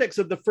the context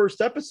of the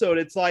first episode,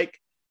 it's like,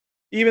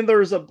 even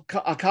there's a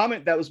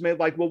comment that was made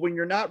like, well, when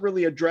you're not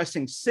really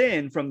addressing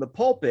sin from the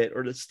pulpit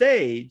or the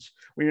stage,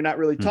 when you're not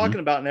really talking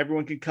about it and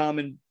everyone can come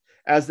and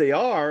as they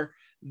are,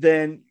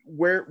 then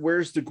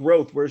where's the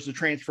growth? Where's the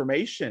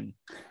transformation?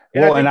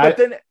 And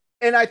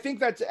I think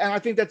that's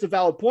a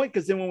valid point,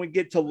 because then when we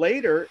get to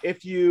later,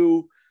 if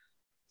you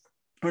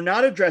are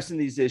not addressing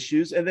these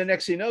issues, and then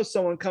next thing you know,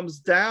 someone comes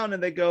down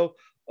and they go,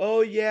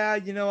 oh yeah,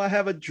 you know, I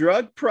have a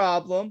drug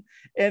problem,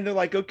 and they're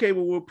like, okay,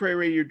 well, we'll pray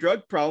rate your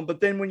drug problem.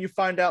 But then when you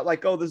find out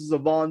like, oh, this is a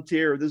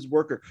volunteer or this is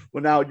worker,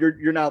 well, now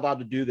you're not allowed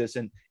to do this,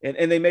 and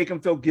they make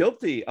them feel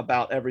guilty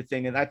about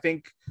everything. And I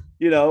think,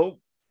 you know,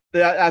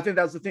 I think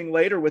that's the thing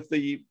later with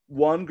the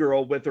one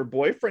girl with her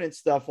boyfriend and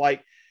stuff,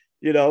 like,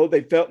 you know,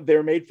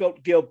 their maid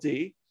felt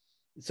guilty.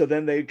 So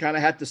then they kind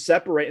of had to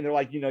separate, and they're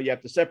like, you know, you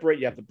have to separate,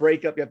 you have to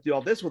break up, you have to do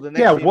all this. Well, the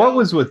next what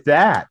was with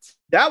that?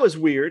 That was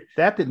weird.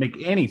 That didn't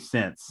make any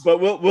sense. But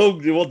we'll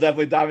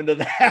definitely dive into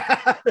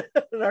that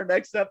in our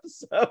next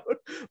episode.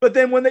 But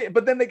then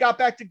they got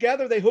back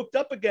together, they hooked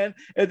up again,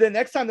 and then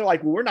next time they're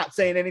like, well, we're not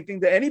saying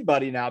anything to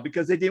anybody now,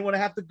 because they didn't want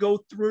to have to go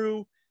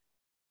through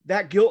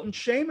that guilt and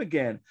shame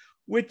again.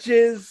 Which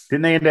is,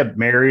 didn't they end up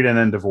married and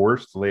then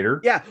divorced later?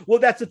 Yeah, well,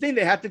 that's the thing.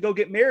 They have to go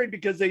get married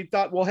because they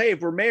thought, well, hey,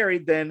 if we're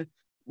married, then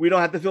we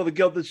don't have to feel the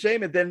guilt and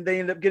shame. And then they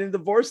end up getting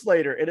divorced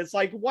later. And it's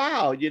like,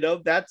 wow, you know,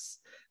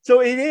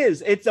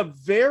 it's a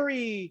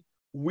very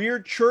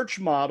weird church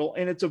model,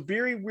 and it's a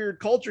very weird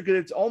culture, because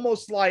it's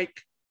almost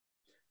like,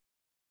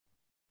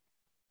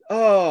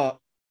 I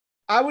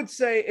would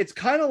say it's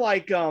kind of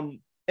like, and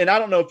I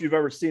don't know if you've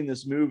ever seen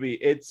this movie.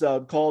 It's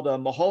called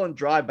Mulholland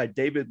Drive by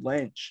David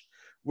Lynch,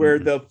 where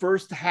the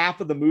first half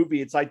of the movie,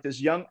 it's like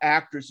this young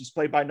actress who's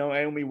played by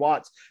Naomi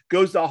Watts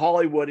goes to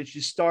Hollywood, and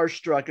she's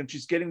starstruck, and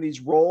she's getting these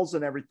roles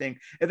and everything.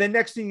 And then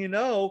next thing you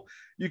know,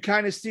 you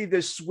kind of see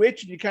this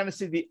switch, and you kind of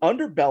see the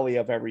underbelly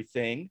of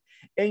everything.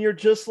 And you're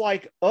just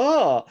like,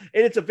 oh,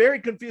 and it's a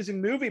very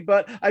confusing movie,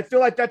 but I feel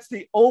like that's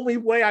the only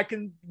way I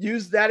can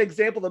use that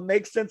example to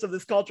make sense of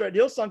this culture at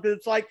Hillsong. Because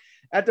it's like,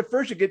 at the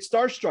first you get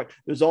starstruck.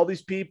 There's all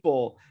these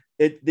people.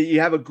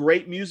 You have a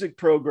great music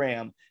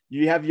program.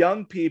 You have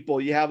young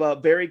people. You have a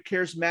very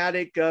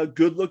charismatic,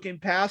 good-looking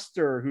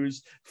pastor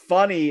who's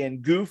funny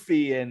and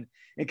goofy, and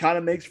and kind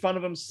of makes fun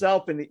of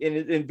himself, and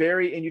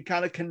you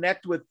kind of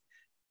connect with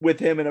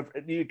him, and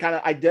you kind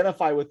of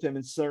identify with him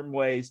in certain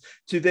ways,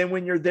 to then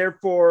when you're there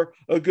for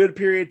a good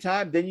period of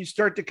time, then you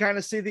start to kind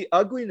of see the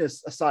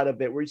ugliness side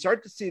of it, where you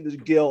start to see the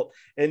guilt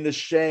and the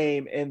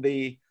shame and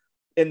the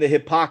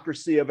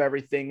hypocrisy of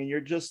everything. And you're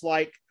just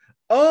like,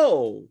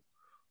 oh,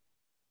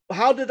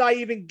 how did I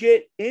even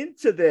get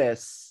into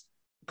this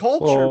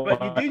culture?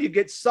 But you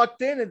get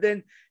sucked in, and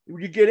then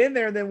you get in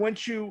there. And then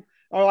once you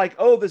are like,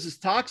 oh, this is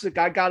toxic,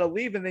 I got to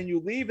leave. And then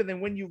you leave. And then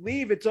when you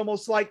leave, it's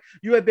almost like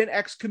you have been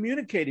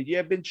excommunicated. You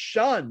have been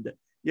shunned.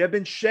 You have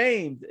been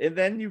shamed. And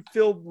then you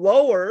feel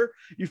lower.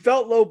 You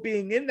felt low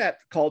being in that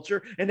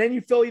culture. And then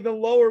you feel even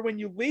lower when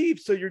you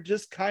leave. So you're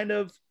just kind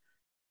of,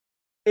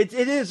 it's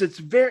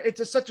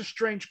such a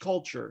strange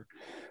culture.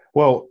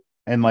 Well,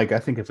 and like, I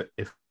think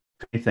if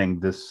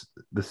anything, this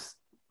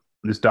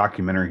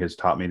documentary has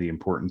taught me the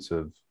importance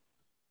of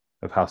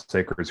how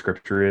sacred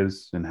scripture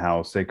is, and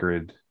how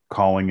sacred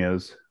calling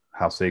is,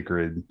 how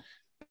sacred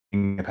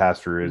being a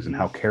pastor is, and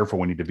how careful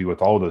we need to be with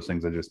all of those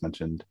things I just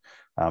mentioned,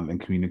 and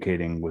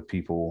communicating with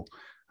people,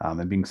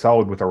 and being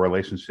solid with our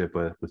relationship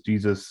with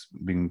Jesus,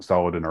 being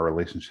solid in our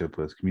relationship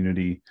with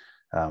community,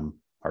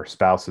 our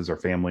spouses, our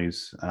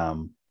families,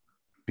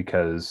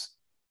 because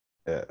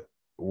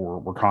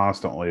we're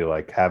constantly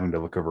like having to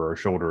look over our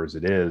shoulder as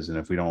it is. And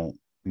if we don't,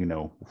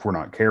 if we're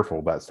not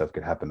careful, that stuff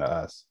could happen to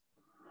us.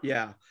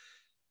 Yeah,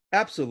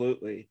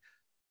 absolutely.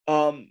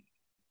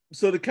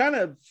 So to kind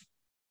of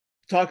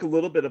talk a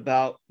little bit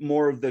about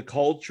more of the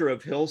culture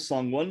of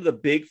Hillsong, one of the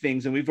big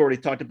things, and we've already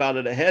talked about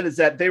it ahead, is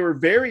that they were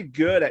very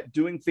good at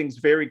doing things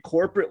very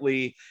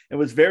corporately, and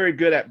was very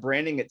good at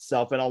branding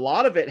itself. And a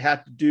lot of it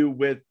had to do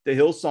with the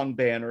Hillsong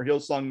band or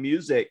Hillsong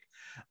music,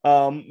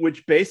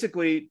 which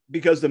basically,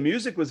 because the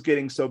music was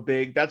getting so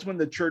big, that's when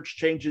the church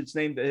changed its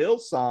name to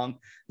Hillsong,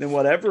 then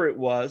whatever it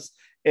was.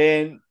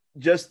 And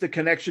just the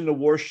connection to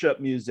worship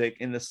music,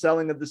 and the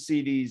selling of the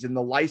CDs, and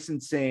the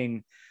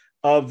licensing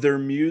of their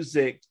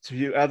music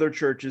to other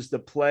churches to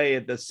play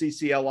at the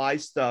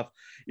CCLI stuff.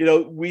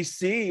 We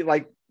see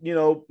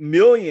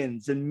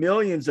millions and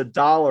millions of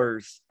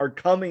dollars are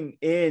coming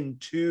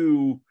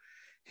into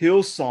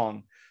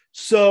Hillsong.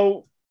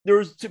 So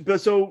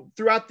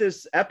throughout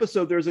this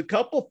episode, there's a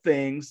couple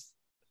things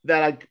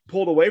that I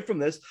pulled away from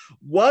this.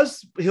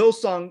 Was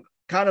Hillsong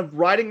kind of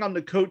riding on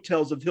the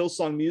coattails of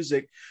Hillsong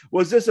music?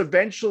 Was this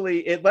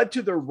eventually, it led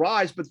to their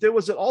rise, but there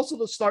was also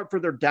the start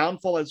for their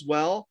downfall as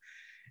well?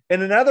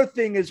 And another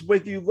thing is,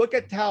 with you look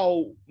at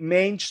how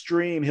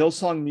mainstream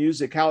Hillsong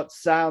music, how it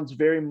sounds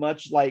very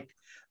much like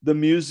the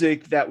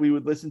music that we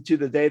would listen to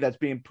today that's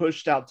being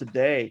pushed out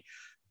today.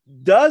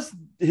 Does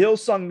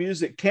Hillsong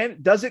music,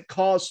 does it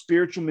cause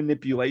spiritual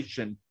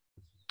manipulation?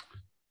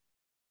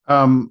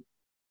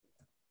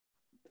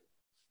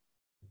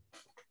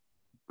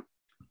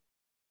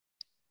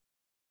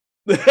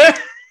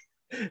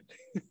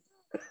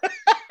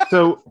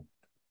 So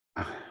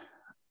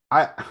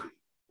I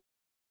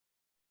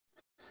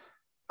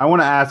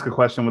want to ask a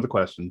question with a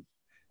question.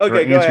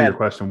 Okay, go answer ahead. Your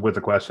question with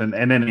a question,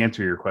 and then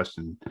answer your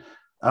question.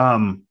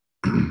 Do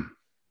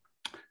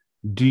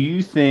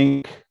you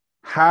think,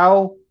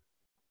 how,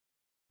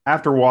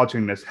 after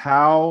watching this,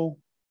 because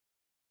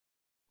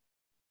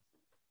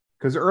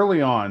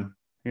early on,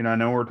 I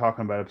know we're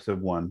talking about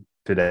episode 1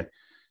 today,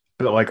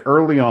 but like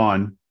early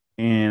on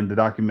in the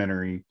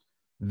documentary,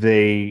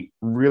 they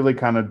really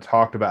kind of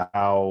talked about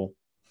how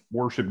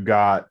worship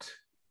got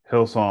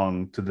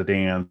Hillsong to the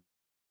dance,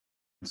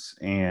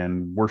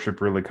 and worship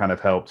really kind of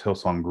helped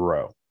Hillsong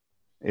grow.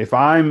 If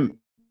I'm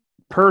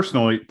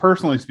personally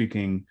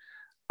speaking,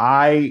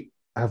 I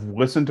have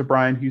listened to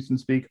Brian Houston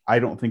speak. I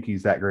don't think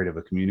he's that great of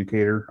a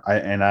communicator.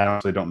 I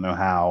honestly don't know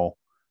how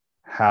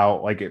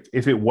like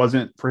if it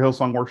wasn't for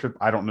Hillsong worship,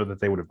 I don't know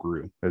that they would have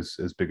grew as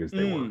big as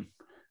they were,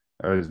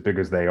 or as big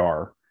as they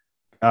are.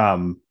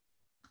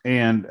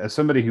 And as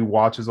somebody who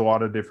watches a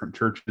lot of different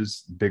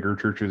churches, bigger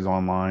churches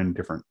online,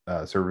 different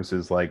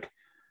services, like,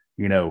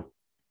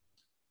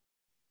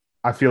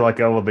 I feel like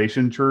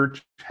Elevation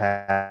Church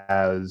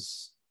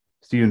has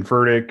Stephen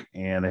Furtick,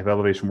 and they have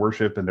Elevation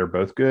Worship, and they're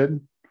both good.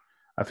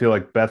 I feel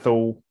like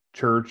Bethel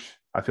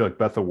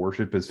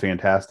Worship is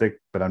fantastic,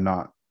 but I'm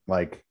not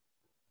like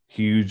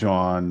huge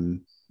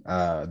on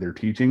their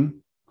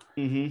teaching.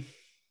 Mm-hmm.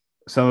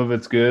 Some of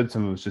it's good,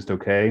 some of it's just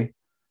okay.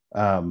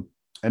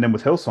 And then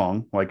with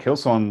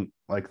Hillsong,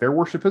 like their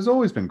worship has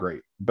always been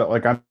great, but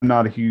like I'm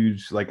not a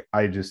huge, like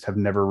I just have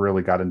never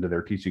really got into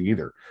their teaching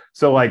either.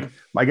 So like,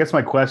 I guess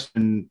my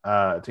question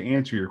to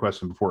answer your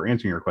question before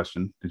answering your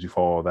question, did you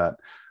follow that?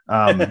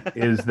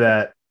 Is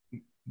that,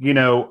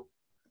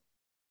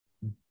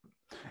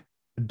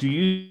 do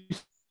you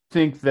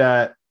think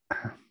that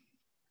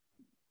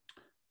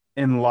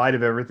in light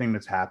of everything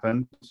that's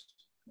happened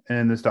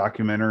in this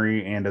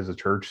documentary and as a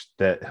church,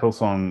 that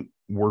Hillsong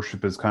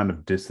worship has kind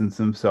of distanced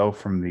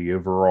themselves from the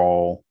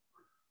overall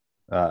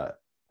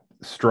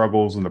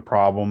struggles and the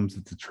problems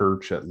that the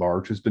church at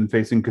large has been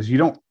facing? Because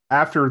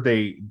after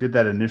they did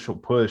that initial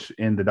push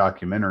in the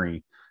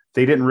documentary,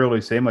 they didn't really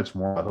say much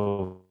more about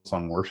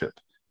Hillsong worship.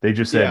 They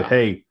just said, Yeah.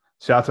 "Hey,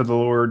 shout to the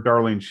Lord,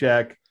 Darlene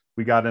Sheck.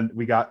 They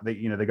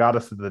got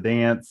us to the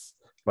dance.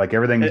 Like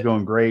everything's And,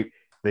 going great.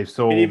 They've and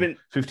sold even,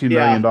 $15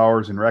 yeah,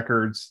 million in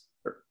records,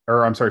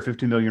 or I'm sorry,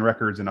 15 million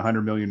records and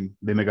 100 million.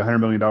 They make $100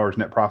 million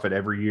net profit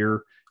every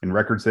year in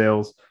record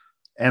sales.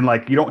 And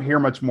like, you don't hear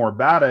much more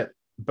about it,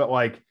 but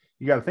like,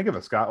 you got to think of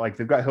it, Scott. Like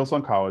they've got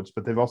Hillsong College,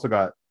 but they've also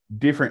got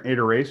different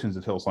iterations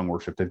of Hillsong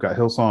worship. They've got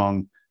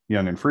Hillsong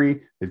Young and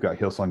Free. They've got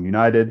Hillsong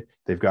United.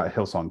 They've got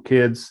Hillsong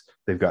Kids.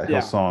 They've got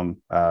yeah,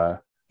 Hillsong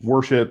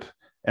Worship.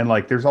 And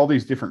like, there's all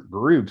these different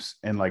groups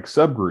and like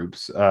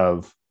subgroups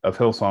of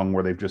Hillsong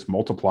where they've just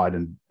multiplied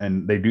and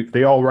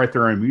they all write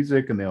their own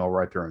music and they all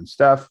write their own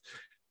stuff.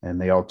 And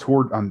they all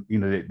toured on,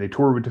 they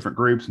tour with different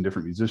groups and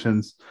different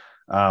musicians.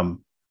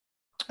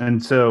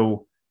 And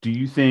so do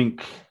you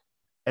think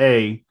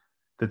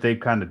that they've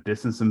kind of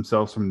distanced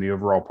themselves from the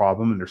overall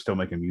problem and they're still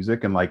making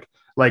music? And at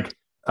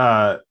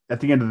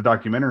the end of the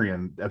documentary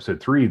in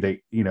episode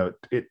 3,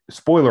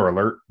 spoiler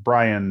alert,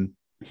 Brian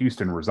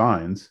Houston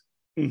resigns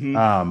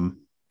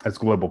as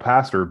global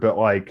pastor. But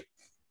like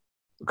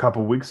a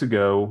couple of weeks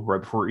ago,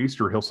 right before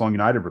Easter, Hillsong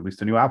United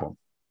released a new album.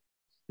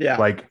 yeah.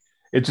 Like,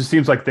 it just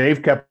seems like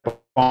they've kept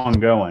on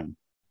going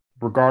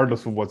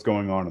regardless of what's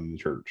going on in the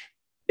church.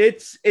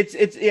 It's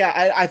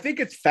yeah. I think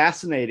it's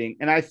fascinating,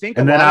 and I think,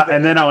 and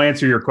then I'll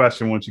answer your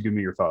question once you give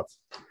me your thoughts.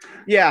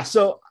 Yeah.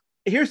 So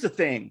here's the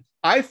thing.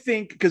 I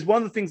think because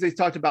one of the things they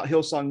talked about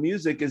Hillsong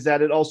music is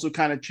that it also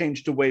kind of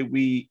changed the way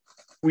we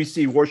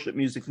see worship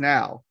music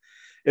now.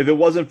 If it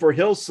wasn't for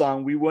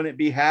Hillsong, we wouldn't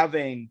be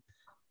having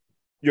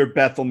your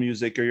Bethel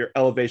music or your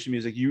Elevation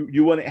music.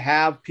 You wouldn't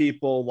have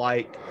people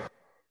like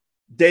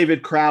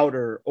David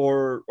Crowder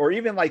or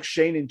even like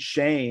Shane and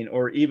Shane,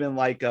 or even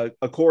like a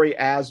Corey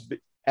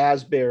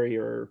Asbury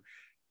or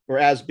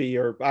Asby,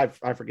 or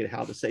I forget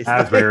how to say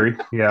Asbury.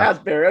 Yeah.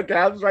 Asbury. Okay,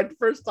 I was right the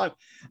first time.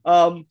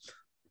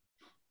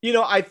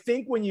 I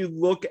think when you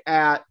look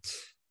at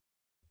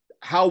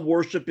how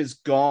worship is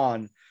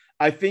gone,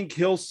 I think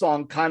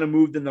Hillsong kind of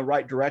moved in the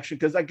right direction.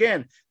 Because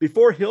again,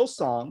 before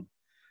Hillsong,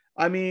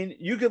 I mean,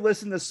 you could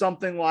listen to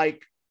something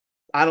like,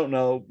 I don't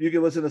know, you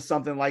could listen to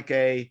something like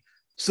a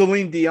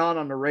Celine Dion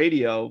on the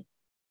radio,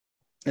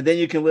 and then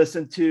you can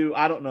listen to,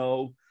 I don't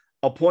know,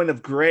 A Point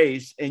of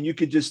Grace, and you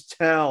could just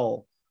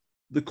tell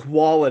the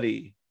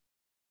quality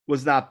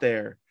was not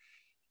there.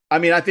 I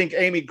mean, I think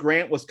Amy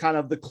Grant was kind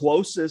of the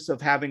closest of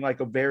having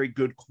like a very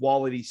good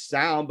quality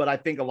sound, but I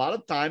think a lot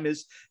of time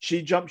is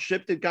she jumped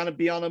ship to kind of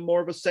be on a more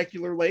of a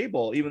secular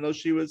label, even though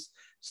she was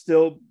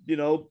still,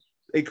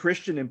 a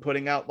Christian and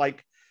putting out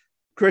like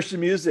Christian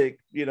music,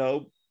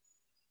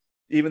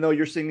 even though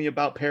you're singing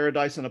about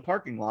paradise in a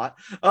parking lot.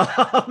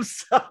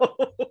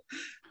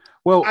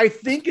 Well, I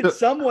think in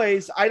some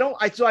ways, I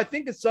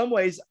think in some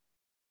ways,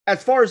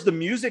 as far as the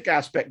music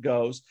aspect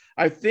goes,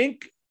 I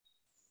think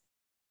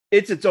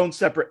it's its own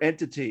separate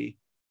entity.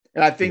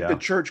 And I think the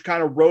church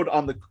kind of rode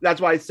on that's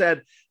why I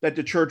said that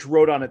the church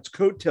rode on its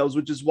coattails,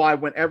 which is why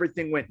when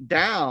everything went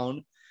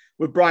down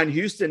with Brian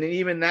Houston, and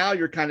even now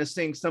you're kind of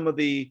seeing some of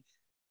the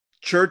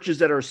churches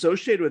that are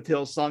associated with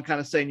Hillsong kind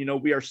of saying,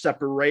 we are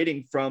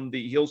separating from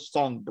the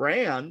Hillsong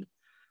brand.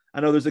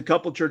 I know there's a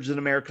couple churches in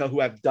America who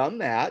have done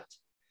that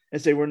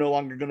and say we're no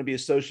longer going to be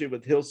associated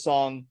with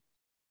Hillsong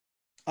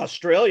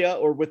Australia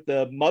or with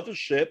the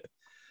mothership.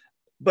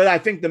 But I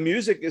think the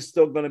music is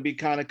still going to be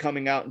kind of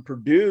coming out and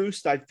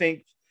produced, I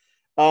think,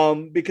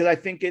 because I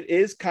think it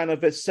is kind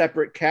of a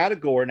separate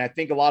category. And I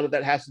think a lot of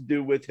that has to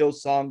do with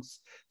Hillsong's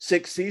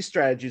 6C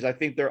strategies. I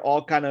think they're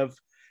all kind of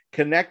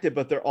connected,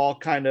 but they're all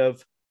kind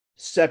of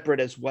separate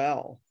as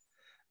well.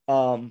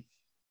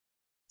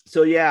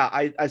 So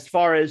yeah, as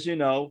far as,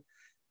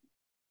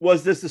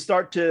 was this the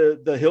start to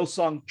the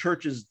Hillsong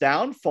Church's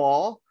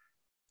downfall?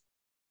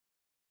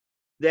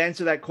 To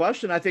answer that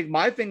question, I think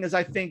my thing is,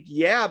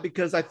 yeah,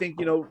 because I think,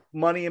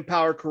 money and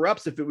power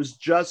corrupts. If it was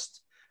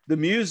just the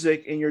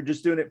music and you're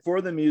just doing it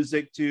for the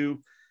music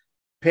to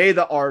pay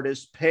the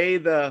artists, pay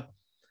the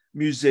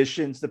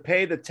musicians, to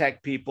pay the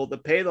tech people, to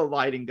pay the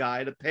lighting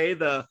guy, to pay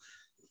the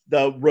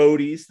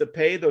roadies, to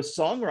pay those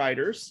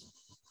songwriters,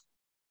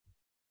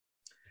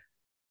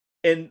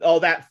 and all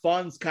that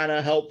funds kind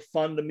of help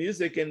fund the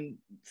music, and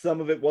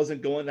some of it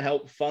wasn't going to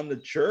help fund the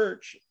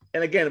church.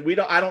 And again,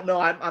 I don't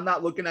know. I'm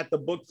not looking at the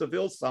books of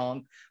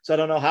Hillsong, so I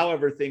don't know how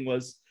everything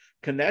was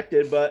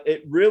connected, but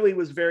it really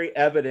was very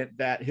evident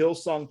that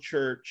Hillsong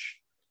Church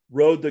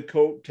rode the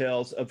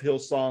coattails of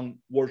Hillsong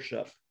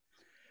worship.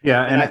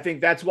 Yeah. And I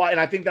think that's why, in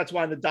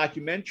the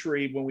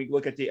documentary, when we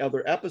look at the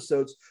other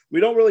episodes, we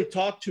don't really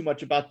talk too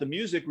much about the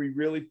music. We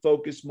really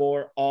focus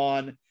more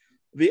on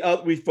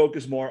we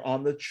focus more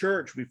on the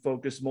church. We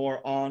focus more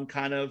on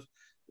kind of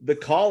the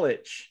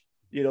college.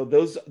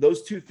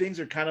 Those two things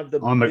are kind of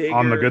on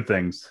the good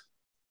things.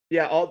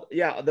 Yeah.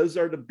 Those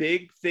are the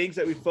big things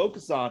that we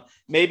focus on.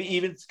 Maybe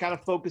even kind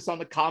of focus on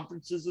the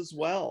conferences as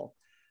well.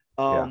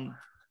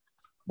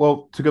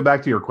 Well, to go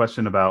back to your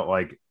question about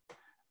like,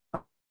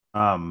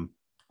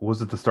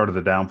 was it the start of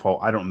the downfall?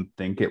 I don't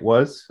think it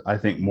was. I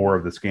think more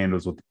of the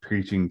scandals with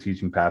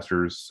teaching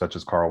pastors such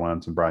as Carl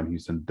Lentz and Brian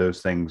Houston,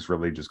 those things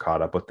really just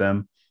caught up with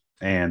them.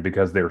 And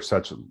because they're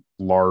such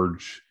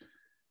larger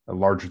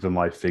than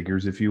life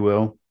figures, if you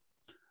will,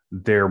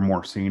 they're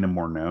more seen and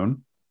more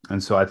known.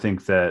 And so I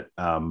think that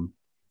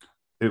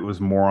it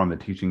was more on the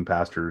teaching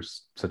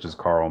pastors such as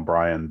Carl and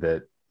Brian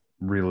that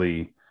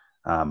really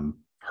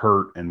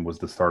hurt and was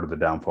the start of the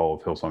downfall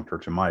of Hillsong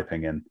Church, in my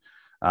opinion.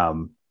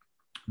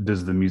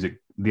 Does the music,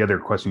 the other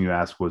question you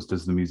asked was,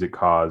 does the music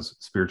cause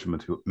spiritual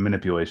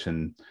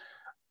manipulation?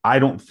 I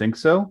don't think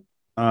so.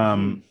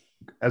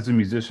 As a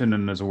musician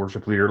and as a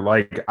worship leader,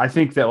 like, I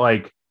think that,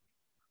 like,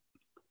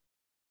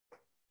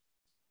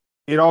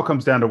 it all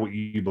comes down to what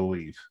you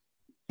believe.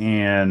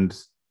 And,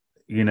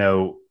 you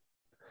know,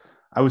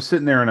 I was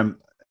sitting there and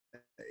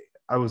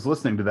I was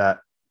listening to that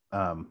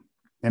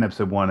in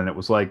episode 1, and it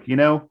was like, you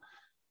know,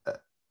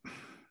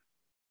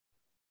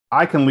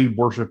 I can lead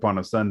worship on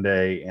a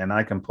Sunday and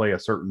I can play a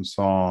certain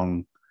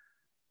song,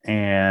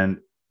 and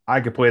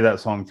I could play that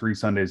song 3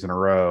 Sundays in a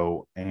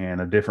row and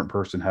a different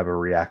person have a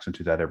reaction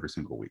to that every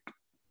single week.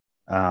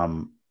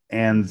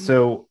 And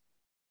so,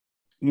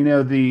 you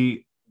know,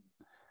 the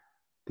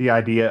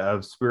idea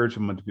of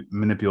spiritual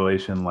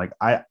manipulation, like,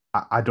 I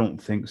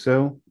don't think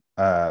so.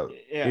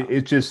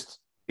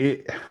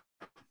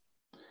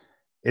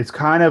 It's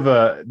kind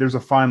of there's a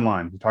fine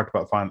line. We talked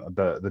about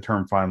the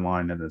term fine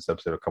line in this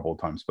episode a couple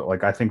of times, but,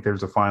 like, I think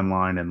there's a fine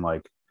line, and,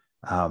 like,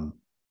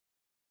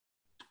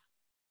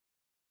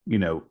 you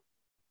know,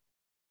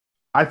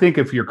 I think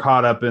if you're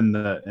caught up in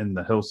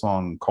the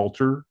Hillsong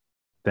culture,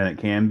 then it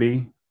can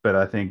be. But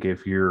I think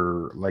if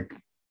you're like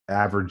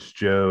average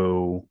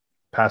Joe,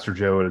 Pastor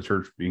Joe at a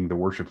church being the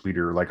worship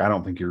leader, like, I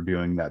don't think you're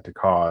doing that to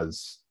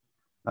cause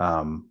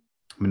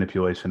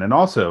manipulation. And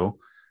also,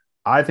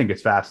 I think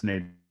it's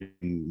fascinating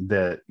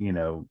that, you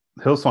know,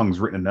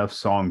 Hillsong's written enough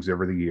songs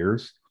over the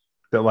years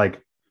that,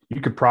 like, you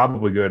could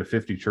probably go to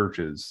 50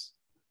 churches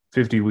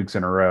 50 weeks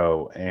in a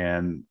row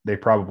and they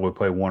probably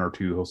play 1 or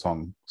 2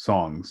 Hillsong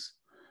songs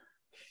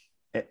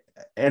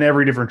and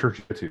every different church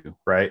you go to,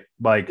 right?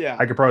 Like,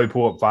 I could probably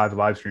pull up 5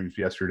 live streams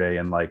yesterday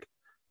and, like,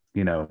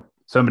 you know,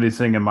 somebody's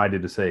singing Mighty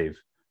to Save,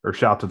 or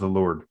Shout to the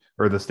Lord,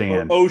 or The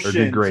Stand, or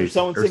Good Grace,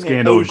 or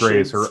Scandal of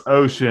Grace, or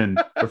Ocean,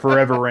 or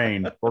Forever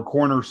Rain, or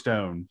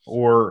Cornerstone,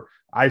 or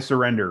I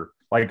Surrender.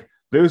 Like,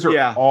 those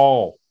are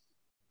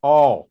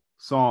all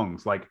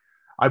songs. Like,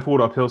 I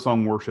pulled up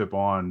Hillsong Worship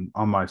on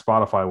my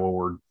Spotify while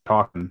we're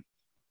talking.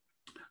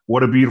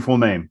 What a Beautiful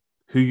Name.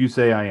 Who You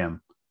Say I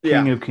Am.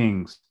 King of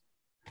Kings.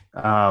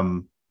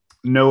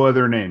 No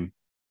Other Name.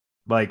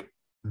 Like,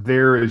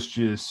 there is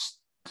just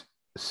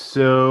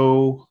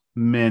so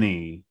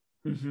many.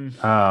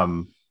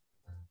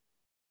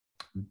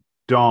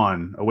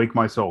 Dawn, Awake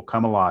My Soul,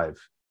 Come Alive,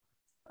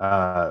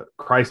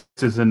 Christ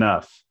Is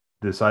Enough,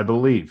 This I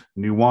Believe,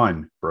 New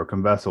Wine,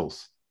 Broken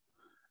Vessels,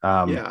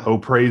 Oh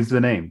Praise the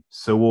Name,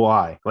 So Will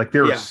I. Like,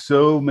 there are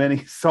so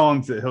many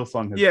songs that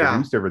Hillsong has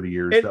produced over the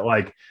years that,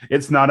 like,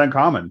 it's not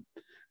uncommon.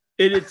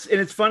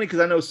 It's funny because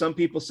I know some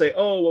people say,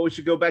 oh, well, we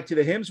should go back to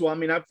the hymns. Well, I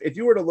mean, if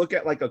you were to look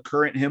at, like, a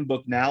current hymn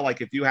book now,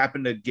 like, if you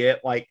happen to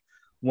get, like,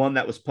 one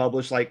that was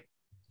published, like,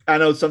 I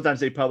know sometimes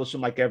they publish them,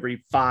 like,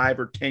 every 5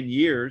 or 10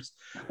 years.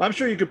 I'm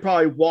sure you could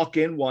probably walk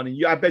in one,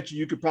 and I bet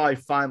you could probably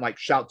find, like,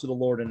 Shout to the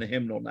Lord in the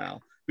hymnal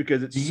now,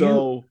 because it's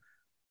so.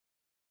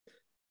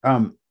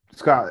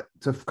 Scott,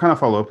 to kind of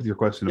follow up with your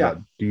question about,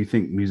 do you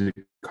think music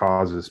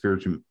causes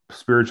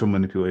spiritual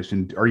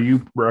manipulation? Are you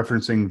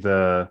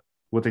referencing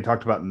what they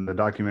talked about in the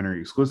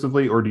documentary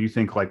exclusively, or do you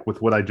think, like,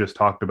 with what I just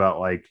talked about,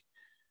 like,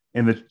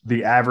 in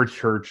the average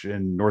church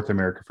in North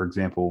America, for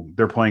example,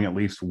 they're playing at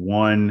least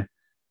one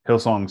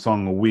Hillsong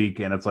song a week,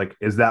 and it's like,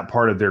 is that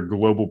part of their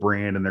global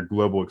brand and their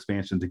global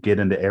expansion to get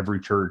into every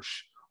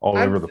church all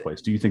over the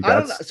place? Do you think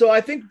that's so? I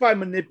think by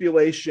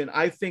manipulation,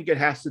 I think it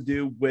has to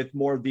do with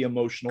more of the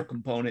emotional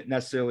component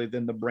necessarily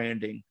than the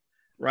branding,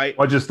 right?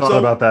 I just thought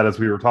about that as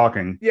we were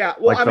talking. Yeah,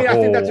 well, like, I mean, I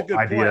think that's a good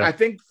point. I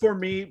think for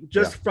me,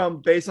 just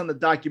from based on the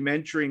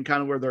documentary and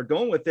kind of where they're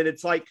going with it,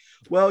 it's like,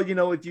 well, you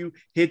know, if you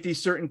hit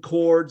these certain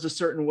chords a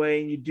certain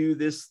way and you do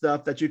this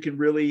stuff, that you can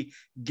really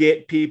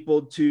get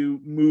people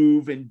to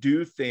move and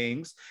do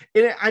things.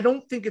 And I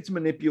don't think it's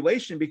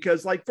manipulation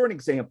because, like, for an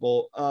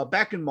example,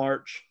 back in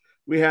March,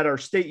 we had our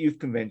state youth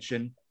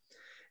convention,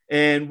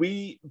 and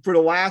for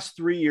the last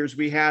 3 years,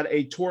 we had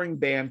a touring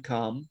band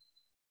come.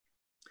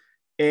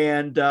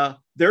 And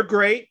they're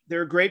great.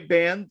 They're a great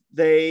band.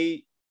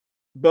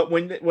 But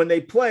when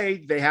they play,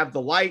 they have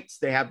the lights,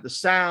 they have the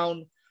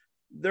sound.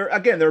 They're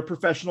a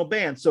professional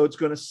band, so it's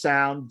going to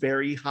sound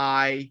very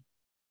high.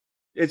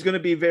 It's going to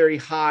be very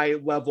high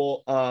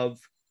level of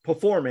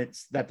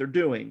performance that they're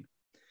doing.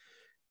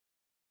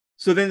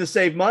 So then, to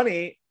save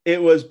money, it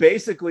was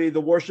basically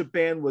the worship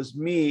band was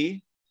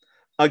me,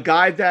 a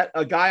guy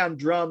on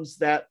drums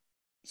that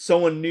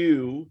someone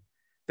knew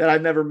that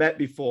I've never met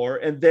before,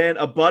 and then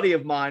a buddy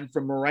of mine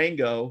from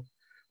Marengo,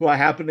 who I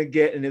happened to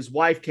get, and his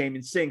wife came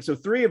and sing. So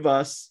 3 of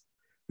us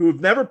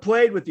who've never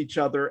played with each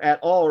other at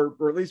all,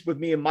 or at least with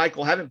me and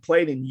Michael, haven't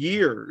played in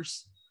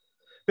years,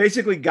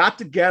 basically got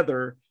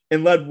together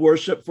and led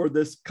worship for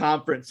this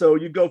conference. So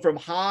you go from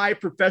high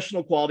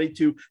professional quality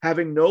to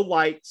having no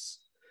lights,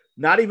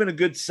 not even a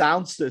good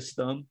sound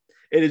system.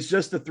 It is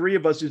just the three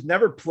of us who's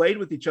never played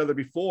with each other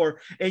before.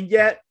 And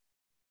yet,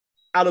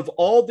 out of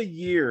all the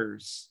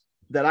years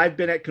that I've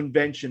been at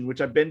convention,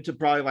 which I've been to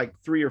probably like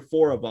 3 or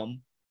 4 of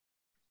them,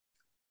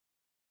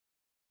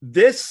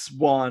 this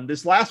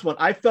last one,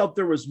 I felt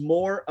there was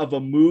more of a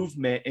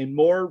movement and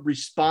more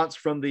response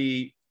from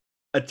the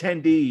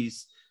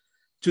attendees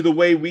to the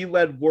way we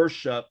led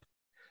worship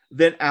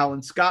than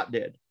Alan Scott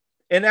did.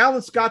 And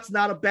Alan Scott's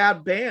not a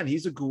bad band.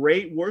 He's a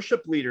great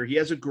worship leader. He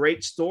has a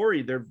great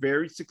story. They're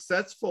very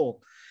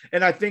successful.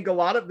 And I think a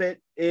lot of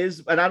it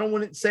is, and I don't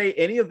want to say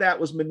any of that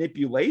was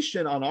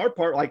manipulation on our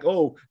part, like,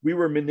 oh, we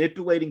were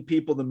manipulating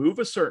people to move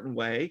a certain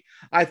way.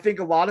 I think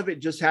a lot of it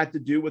just had to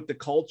do with the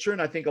culture.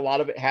 And I think a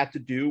lot of it had to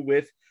do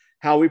with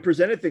how we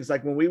presented things.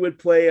 Like when we would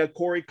play a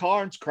Corey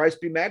Carnes, Christ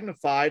Be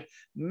Magnified,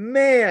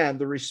 man,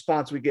 the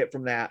response we get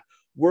from that.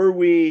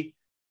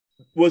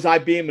 Was I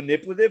being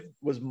manipulative?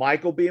 Was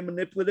Michael being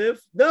manipulative?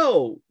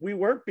 No, we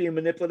weren't being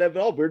manipulative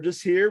at all. We're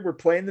just here. We're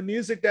playing the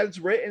music that's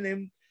written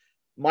and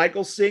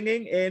Michael's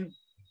singing, and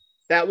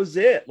that was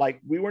it.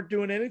 Like, we weren't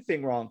doing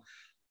anything wrong.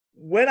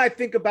 When I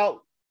think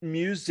about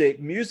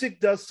music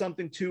does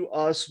something to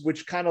us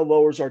which kind of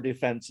lowers our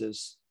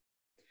defenses.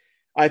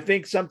 I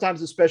think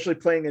sometimes, especially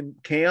playing in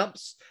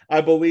camps,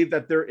 I believe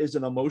that there is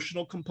an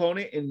emotional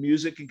component, and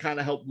music can kind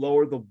of help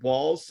lower the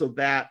walls so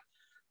that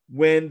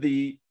when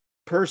the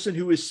person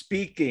who is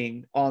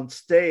speaking on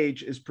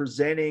stage is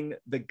presenting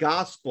the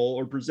gospel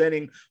or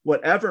presenting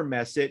whatever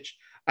message,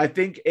 I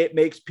think it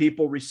makes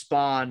people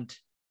respond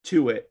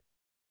to it.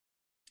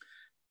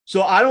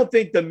 So I don't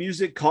think the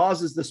music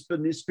causes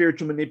the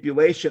spiritual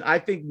manipulation. I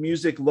think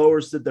music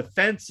lowers the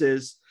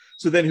defenses.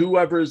 So then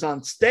whoever is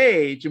on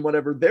stage and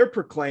whatever they're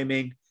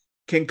proclaiming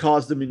can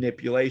cause the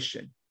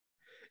manipulation.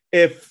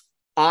 If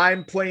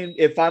I'm playing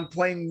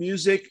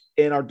music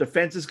and our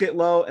defenses get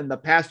low and the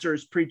pastor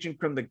is preaching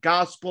from the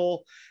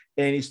gospel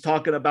and he's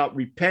talking about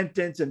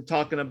repentance and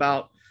talking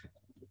about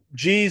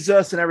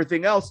Jesus and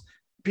everything else,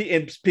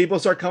 and people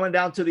start coming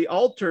down to the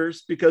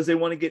altars because they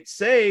want to get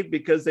saved,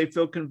 because they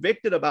feel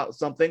convicted about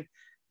something,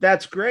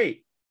 that's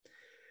great.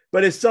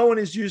 But if someone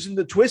is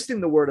twisting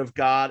the word of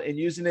God and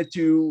using it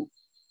to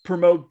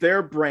promote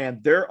their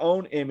brand, their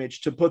own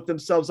image, to put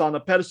themselves on a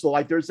pedestal,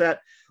 like there's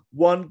that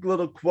one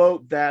little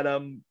quote that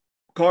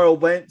Carl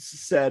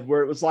Lentz said,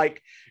 where it was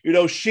like,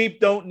 sheep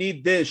don't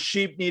need this,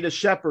 sheep need a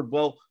shepherd.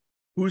 Well,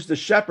 who's the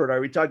shepherd?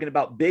 Are we talking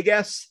about big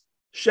S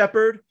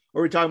shepherd, or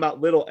are we talking about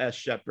little s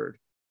shepherd?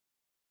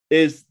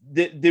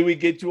 Did we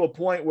get to a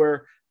point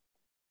where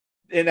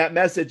in that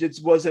message, it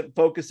wasn't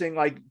focusing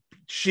like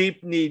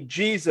sheep need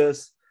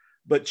Jesus,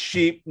 but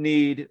sheep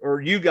need,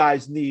 or you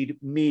guys need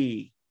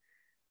me.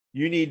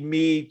 You need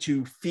me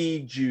to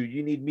feed you.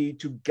 You need me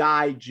to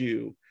guide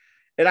you.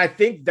 And I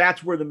think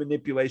that's where the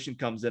manipulation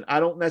comes in. I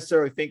don't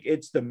necessarily think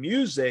it's the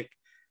music.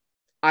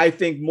 I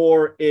think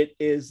more it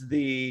is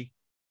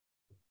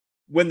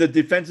when the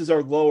defenses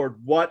are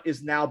lowered, what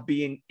is now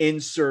being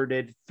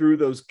inserted through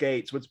those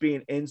gates, what's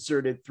being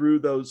inserted through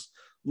those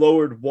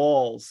lowered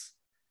walls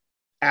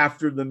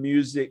after the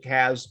music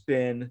has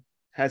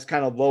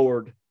kind of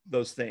lowered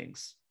those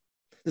things.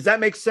 Does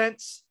that make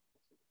sense?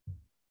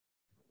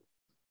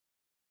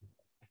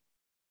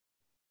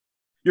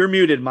 You're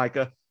muted,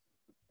 Micah.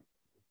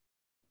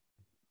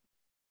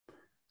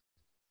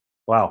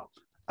 Wow.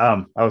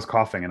 I was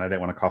coughing and I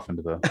didn't want to cough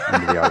into the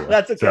audio.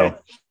 That's okay.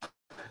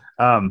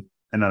 So,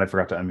 and then I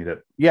forgot to unmute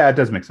it. Yeah, it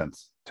does make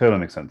sense. Totally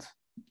makes sense.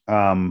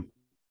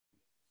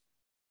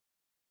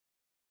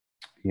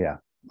 Yeah,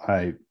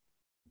 I'm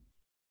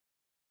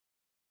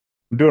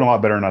doing a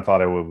lot better than I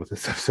thought I would with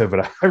this episode,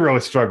 but I really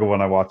struggled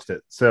when I watched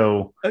it.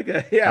 So,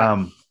 okay,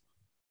 yeah.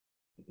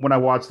 When I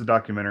watched the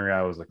documentary,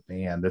 I was like,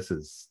 man, it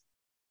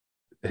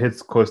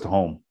hits close to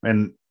home.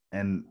 And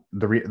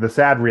the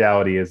sad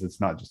reality is it's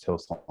not just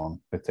Hillsong,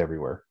 it's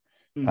everywhere.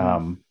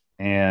 Mm-hmm.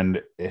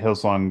 And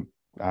Hillsong,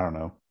 I don't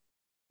know,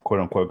 quote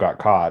unquote, got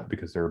caught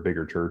because they're a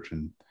bigger church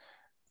and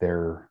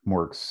they're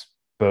more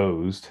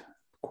exposed,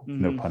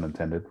 mm-hmm. No pun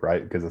intended,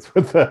 right? Because that's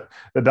what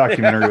the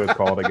documentary was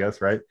called, I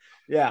guess, right?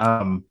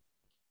 Yeah.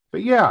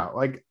 But yeah,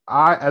 like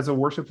as a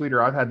worship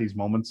leader, I've had these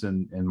moments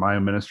in my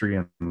own ministry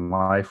and in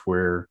life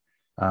where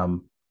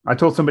I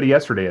told somebody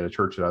yesterday at a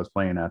church that I was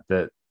playing at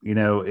that,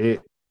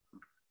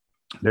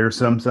 there are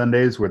some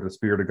Sundays where the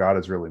Spirit of God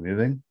is really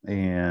moving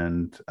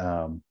and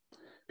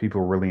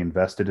people are really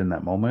invested in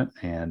that moment,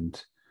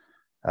 and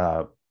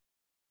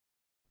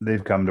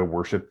they've come to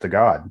worship the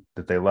God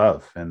that they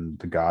love and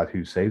the God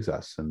who saves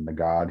us and the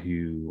God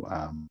who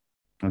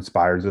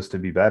inspires us to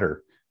be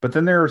better. But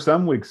then there are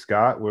some weeks,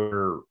 Scott,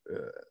 where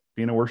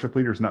being a worship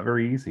leader is not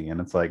very easy, and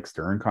it's like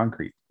stirring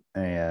concrete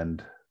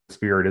and the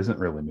Spirit isn't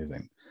really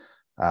moving.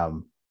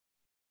 But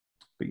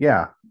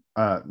yeah,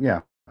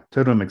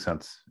 totally makes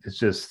sense. It's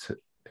just,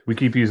 we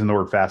keep using the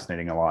word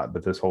fascinating a lot,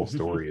 but this whole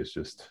story is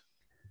just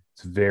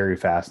It's very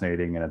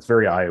fascinating, and it's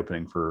very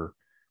eye-opening for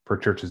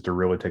churches to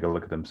really take a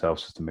look at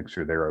themselves just to make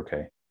sure they're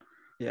okay.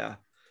 Yeah.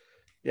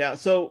 Yeah.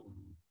 So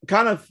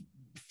kind of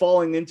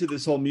falling into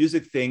this whole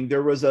music thing,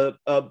 there was a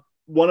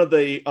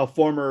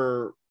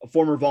former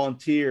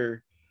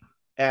volunteer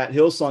at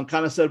Hillsong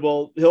kind of said,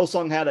 well,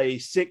 Hillsong had a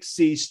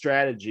 6C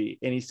strategy.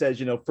 And he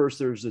says, first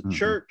there's the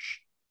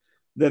church,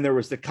 then there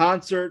was the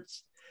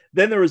concerts,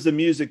 then there was the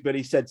music, but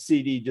he said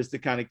CD just to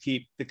kind of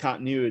keep the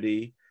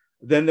continuity.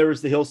 Then there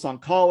was the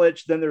Hillsong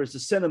College, then there was the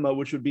cinema,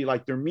 which would be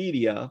like their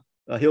media,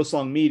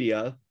 Hillsong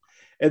Media.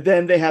 And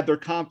then they had their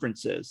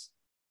conferences.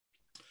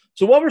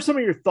 So what were some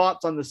of your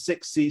thoughts on the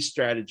 6C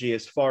strategy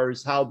as far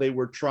as how they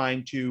were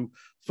trying to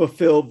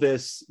fulfill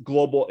this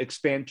global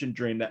expansion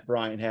dream that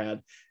Brian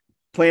had?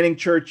 Planning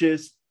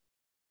churches,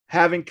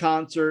 having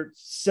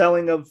concerts,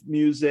 selling of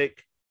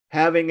music,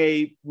 having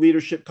a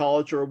leadership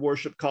college or a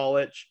worship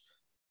college,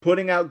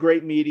 putting out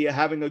great media,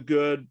 having a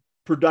good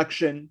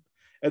production,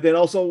 and then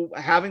also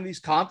having these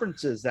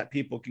conferences that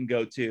people can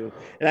go to.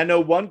 And I know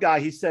one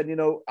guy, he said,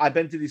 I've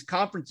been to these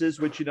conferences,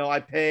 which, I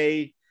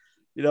pay,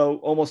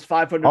 almost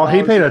 $500. Oh,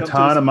 he paid a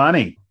ton of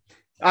money.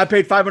 I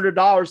paid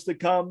 $500 to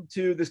come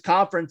to this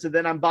conference, and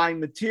then I'm buying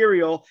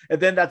material,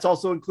 and then that's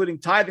also including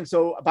tithing.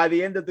 So by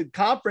the end of the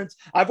conference,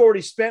 I've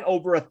already spent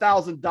over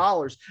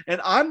 $1,000,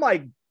 and I'm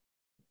like,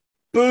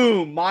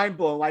 boom, mind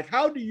blown. Like,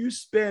 how do you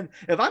spend?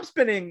 If I'm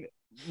spending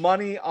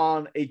money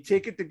on a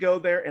ticket to go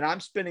there, and I'm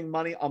spending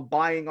money on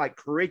buying like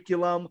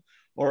curriculum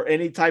or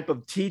any type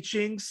of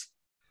teachings,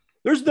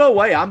 there's no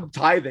way I'm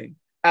tithing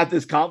at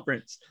this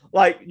conference.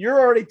 Like, you're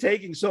already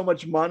taking so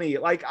much money.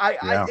 Like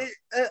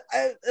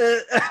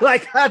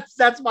like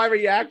that's my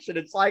reaction.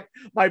 It's like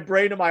my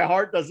brain and my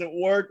heart doesn't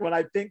work when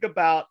I think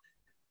about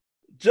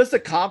just a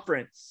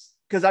conference.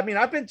 Cause I mean,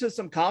 I've been to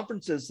some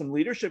conferences, some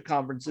leadership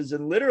conferences,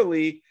 and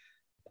literally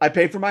I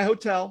pay for my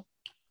hotel.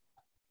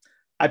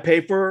 I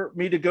pay for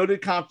me to go to the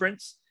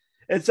conference.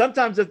 And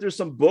sometimes if there's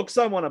some books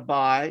I want to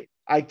buy,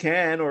 I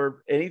can,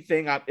 or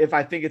anything. If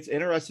I think it's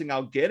interesting,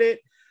 I'll get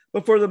it.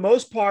 But for the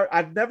most part,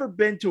 I've never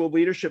been to a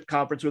leadership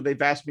conference where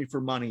they've asked me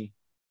for money,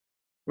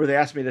 where they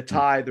asked me to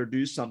tithe or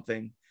do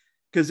something,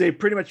 because they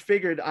pretty much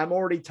figured I'm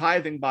already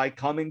tithing by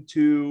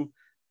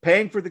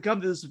paying for the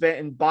come to this event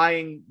and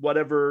buying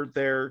whatever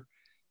their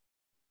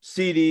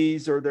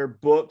CDs or their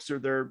books or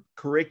their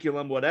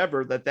curriculum,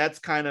 whatever, that's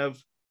kind of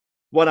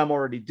what I'm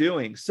already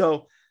doing.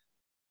 So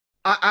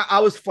I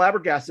was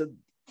flabbergasted.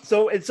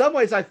 So in some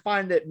ways I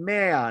find that,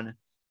 man,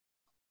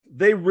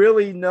 they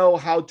really know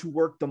how to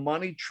work the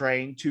money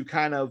train to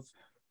kind of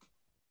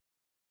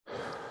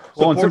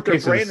support their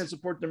brand and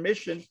support their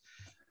mission.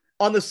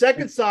 On the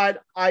second side,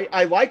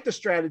 I like the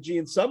strategy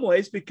in some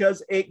ways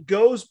because it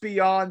goes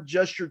beyond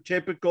just your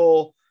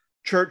typical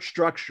church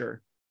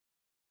structure.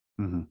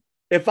 Mm-hmm.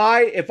 If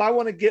I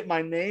want to get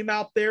my name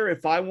out there,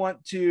 if I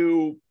want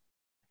to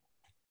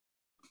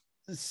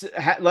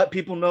let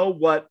people know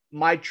what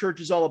my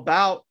church is all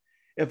about,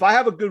 if I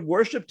have a good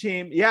worship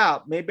team, yeah,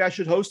 maybe I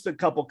should host a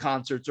couple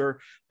concerts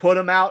or put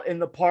them out in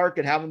the park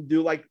and have them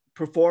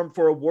perform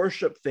for a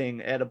worship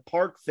thing at a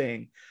park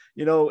thing.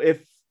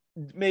 If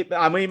maybe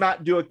I may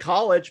not do a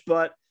college,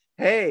 but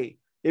hey,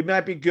 it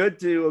might be good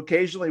to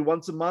occasionally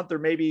once a month or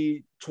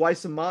maybe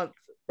twice a month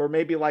or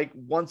maybe like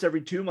once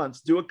every 2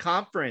 months, do a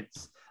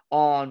conference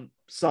on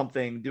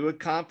something, do a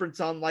conference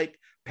on like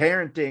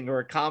parenting or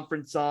a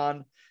conference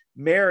on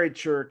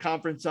marriage or a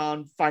conference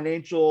on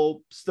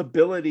financial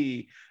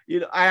stability.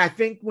 I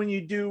think when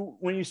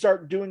you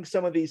start doing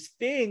some of these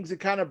things, it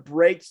kind of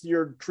breaks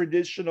your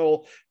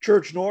traditional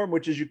church norm,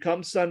 which is you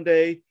come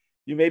Sunday,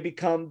 you maybe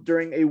come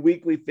during a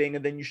weekly thing,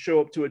 and then you show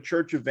up to a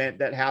church event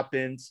that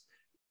happens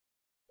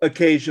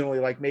occasionally,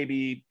 like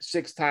maybe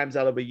 6 times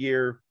out of a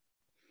year.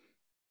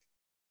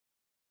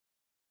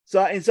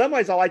 So in some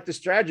ways I like the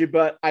strategy,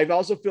 but I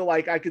also feel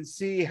like I can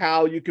see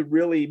how you could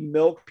really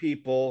milk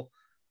people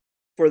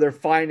for their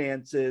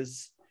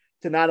finances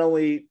to not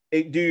only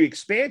do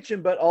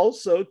expansion, but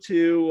also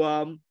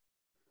to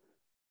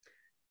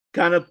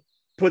kind of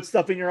put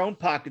stuff in your own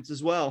pockets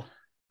as well.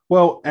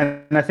 Well,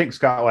 and I think,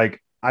 Scott,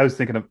 like I was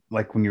thinking of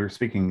like when you were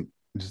speaking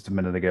just a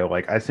minute ago,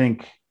 like I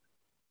think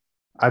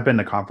I've been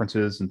to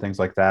conferences and things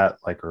like that,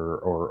 like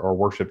or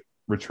worship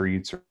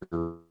retreats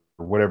or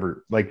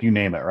whatever, like you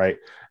name it, right?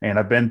 And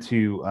I've been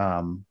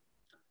to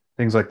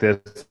things like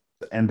this,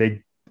 and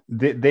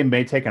they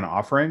may take an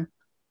offering,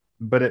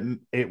 but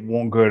it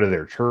won't go to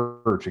their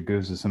church. It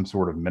goes to some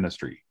sort of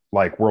ministry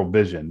like World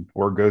Vision,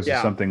 or it goes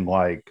to something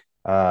like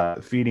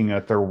feeding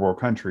a third world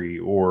country,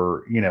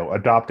 or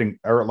adopting,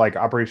 or like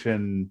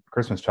Operation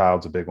Christmas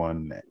Child's a big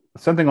one,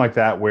 something like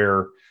that,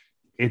 where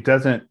it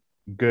doesn't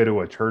go to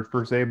a church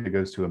per se, but it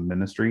goes to a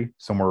ministry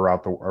somewhere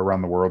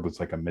around the world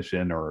that's like a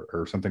mission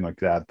or something like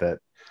that.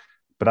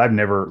 But I've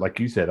never, like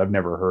you said, I've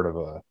never heard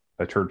of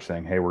a church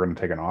saying, hey, we're going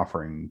to take an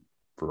offering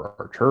for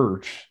our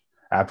church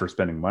after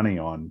spending money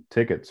on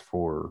tickets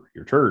for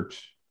your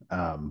church.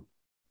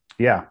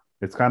 Yeah,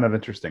 it's kind of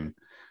interesting.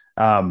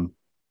 It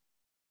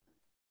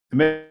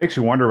makes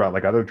you wonder about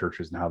like other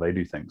churches and how they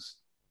do things.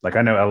 Like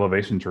I know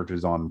Elevation Church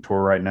is on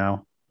tour right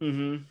now.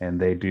 and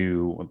they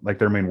do like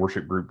their main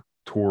worship group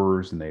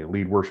tours, and they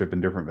lead worship in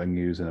different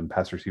venues. And then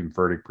Pastor Stephen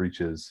Furtick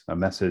preaches a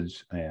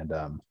message,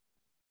 and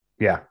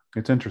yeah,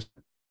 it's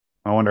interesting.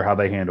 I wonder how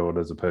they handle it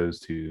as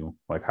opposed to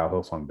like how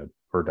Hillsong did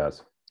or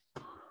does.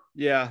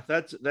 Yeah,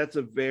 that's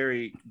a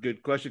very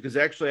good question, because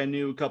actually I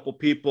knew a couple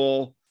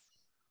people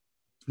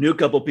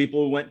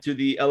who went to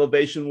the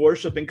Elevation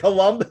Worship in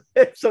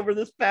Columbus over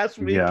this past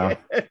weekend.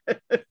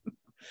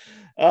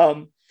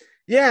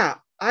 Yeah.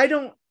 I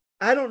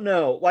don't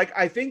know. Like,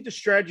 I think the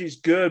strategy is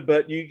good,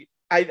 but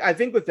I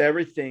think with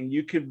everything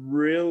you could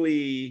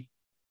really,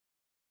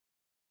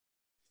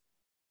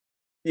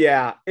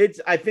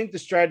 I think the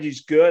strategy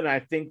is good. And I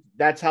think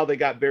that's how they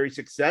got very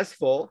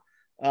successful.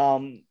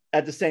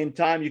 At the same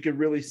time, you could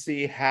really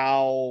see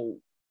how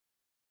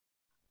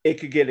it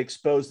could get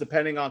exposed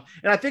depending on,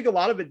 and I think a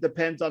lot of it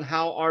depends on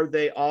how are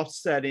they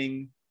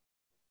offsetting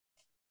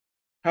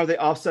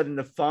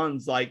the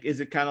funds. Like, is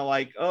it kind of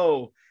like,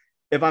 oh,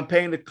 if I'm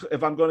going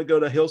to go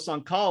to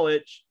Hillsong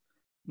College,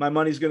 my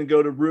money's going to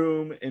go to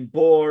room and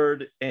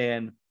board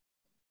and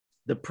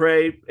the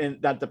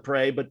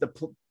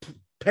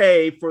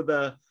pay for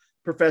the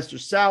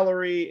professor's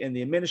salary and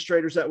the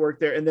administrators that work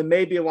there. And then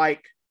maybe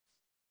like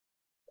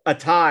a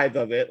tithe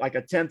of it, like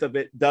a tenth of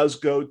it does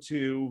go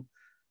to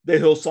the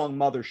Hillsong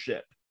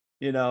mothership,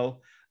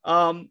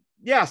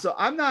 So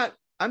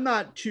I'm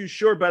not too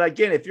sure. But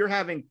again, if you're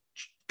having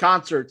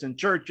concerts and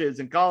churches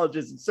and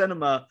colleges and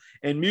cinema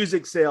and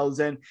music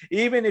sales, and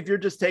even if you're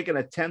just taking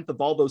a tenth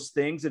of all those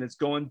things and it's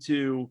going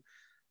to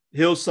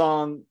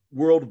Hillsong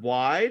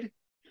worldwide,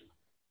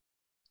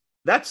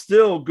 that's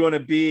still going to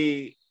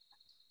be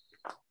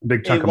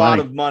big chunk a lot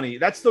of money.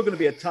 That's still going to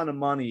be a ton of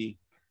money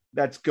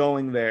that's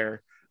going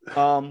there.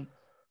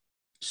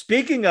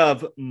 Speaking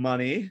of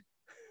money,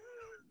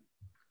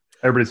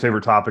 everybody's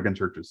favorite topic in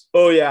churches.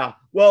 Oh yeah.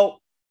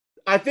 Well,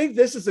 I think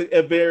this is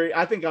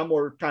I think I'm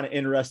more kind of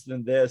interested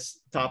in this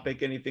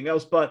topic, anything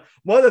else. But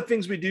one of the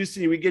things we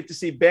get to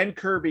see Ben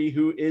Kirby,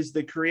 who is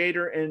the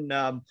creator and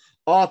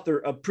author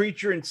of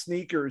Preacher in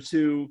Sneakers,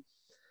 who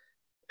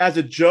as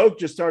a joke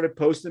just started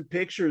posting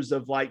pictures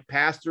of like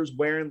pastors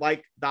wearing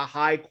like the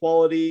high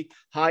quality,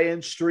 high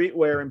end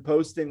streetwear and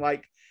posting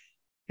like,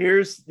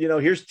 here's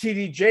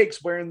TD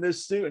Jakes wearing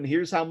this suit and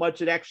here's how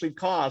much it actually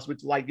costs,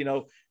 which like,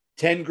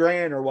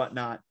 $10,000 or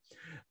whatnot.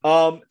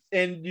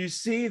 And you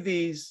see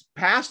these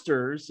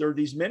pastors or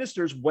these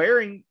ministers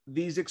wearing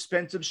these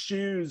expensive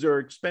shoes or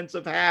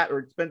expensive hat or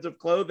expensive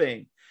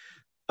clothing.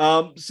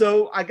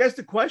 So I guess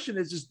the question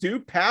is do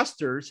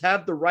pastors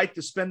have the right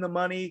to spend the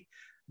money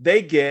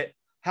they get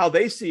how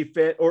they see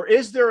fit? Or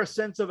is there a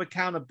sense of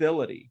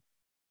accountability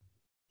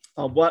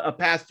on what a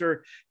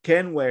pastor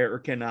can wear or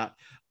cannot?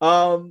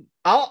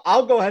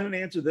 I'll go ahead and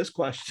answer this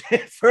question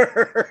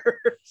first,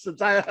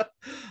 since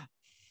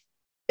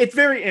it's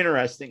very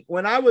interesting.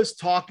 When I was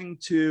talking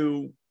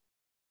to,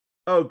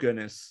 I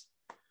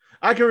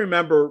can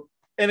remember,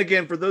 and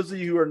again, for those of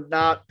you who are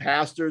not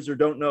pastors or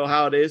don't know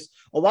how it is,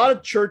 a lot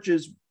of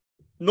churches,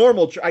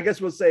 normal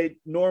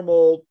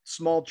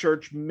small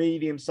church,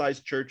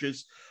 medium-sized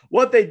churches,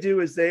 what they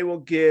do is they will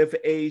give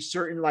a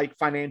certain like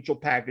financial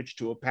package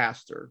to a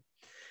pastor.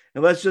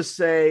 And let's just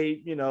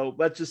say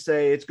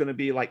it's going to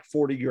be like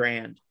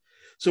 $40,000.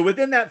 So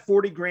within that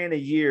 $40,000 a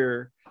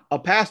year, a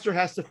pastor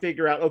has to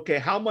figure out, okay,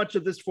 how much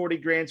of this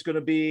 $40,000 is going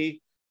to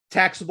be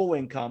taxable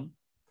income?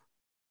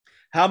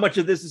 How much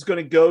of this is going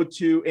to go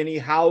to any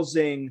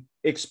housing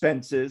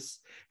expenses?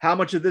 How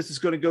much of this is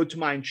going to go to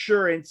my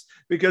insurance?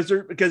 Because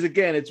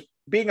again, it's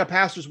being a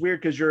pastor is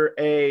weird because you're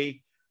a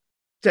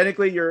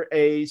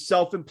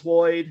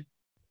self-employed.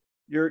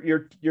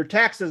 You're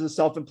taxed as a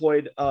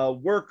self-employed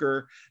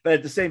worker, but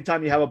at the same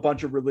time, you have a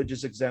bunch of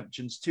religious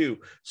exemptions too.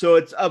 So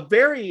it's a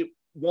very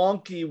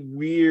wonky,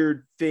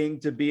 weird thing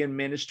to be in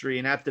ministry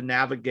and have to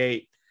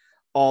navigate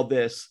all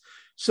this.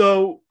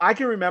 So I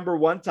can remember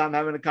one time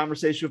having a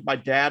conversation with my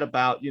dad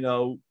about,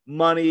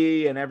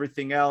 money and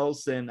everything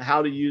else and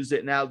how to use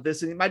it. Now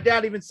this, and my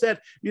dad even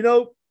said,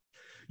 you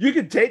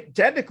could take,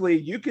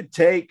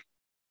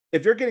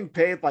 if you're getting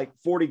paid like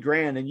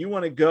 $40,000 and you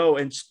want to go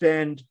and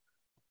spend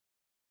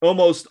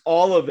almost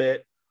all of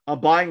it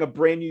on buying a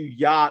brand new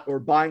yacht or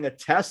buying a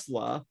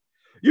Tesla,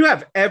 you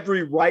have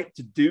every right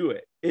to do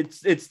it.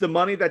 It's the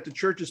money that the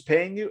church is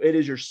paying you. It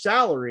is your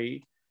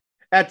salary.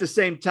 At the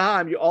same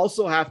time, you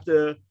also have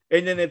to,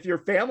 and then if your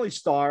family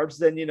starves,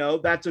 then,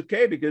 that's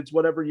okay because it's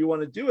whatever you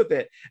want to do with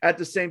it. At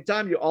the same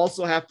time, you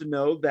also have to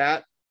know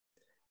that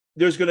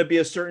there's going to be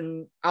a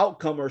certain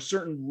outcome or a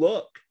certain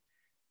look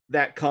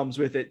that comes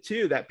with it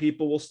too, that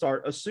people will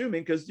start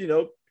assuming because,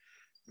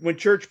 when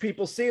church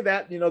people see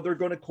that, they're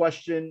going to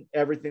question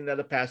everything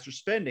that a pastor's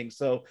spending.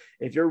 So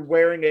if you're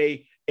wearing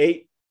a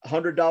 $800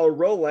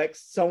 Rolex,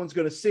 someone's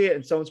going to see it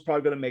and someone's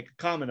probably going to make a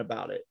comment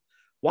about it.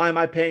 Why am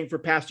I paying for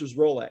pastor's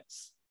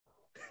Rolex?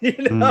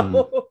 And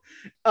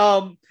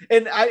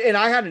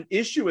I had an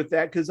issue with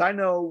that because I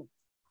know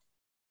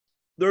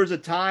there was a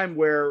time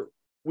where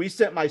we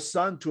sent my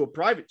son to a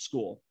private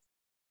school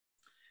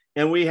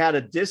and we had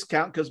a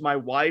discount because my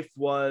wife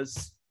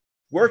was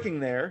working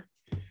there.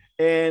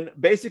 And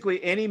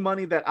basically any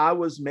money that I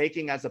was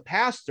making as a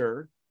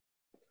pastor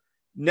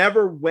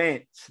never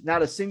went,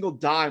 not a single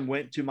dime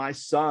went to my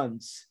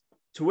son's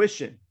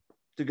tuition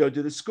to go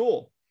to the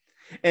school.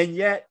 And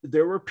yet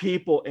there were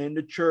people in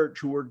the church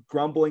who were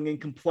grumbling and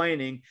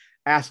complaining,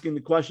 asking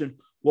the question,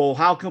 well,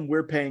 how come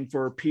we're paying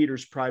for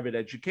Peter's private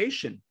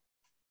education?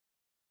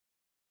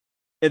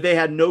 And they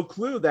had no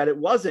clue that it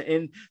wasn't.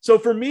 And so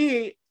for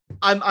me,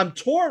 I'm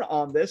torn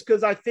on this,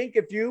 because I think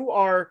if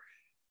you're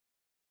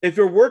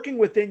working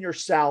within your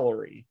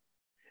salary,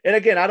 and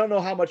again, I don't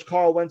know how much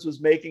Carl Lentz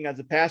was making as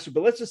a pastor,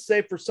 but let's just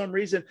say for some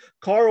reason,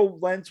 Carl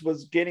Lentz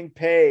was getting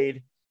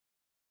paid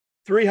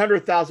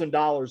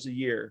 $300,000 a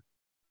year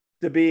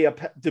to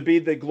be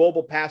the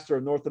global pastor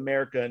of North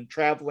America and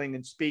traveling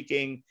and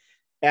speaking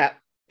at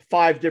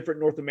 5 different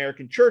North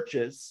American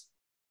churches.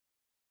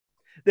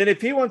 Then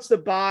if he wants to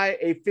buy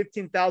a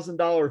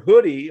 $15,000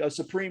 hoodie, a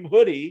Supreme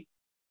hoodie,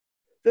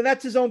 then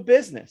that's his own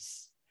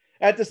business.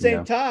 At the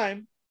same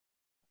time,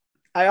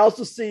 I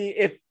also see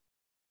if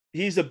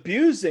he's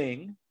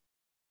abusing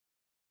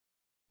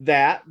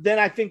that, then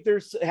I think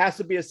has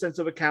to be a sense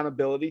of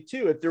accountability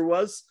too. If there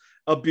was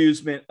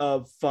abusement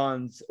of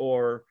funds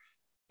or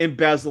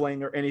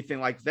embezzling or anything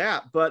like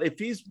that. But if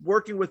he's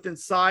working with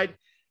inside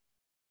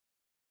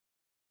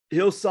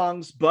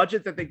Hillsong's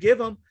budget that they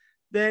give him,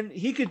 then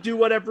he could do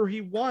whatever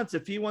he wants.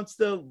 If he wants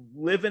to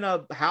live in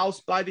a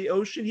house by the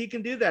ocean, he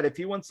can do that. If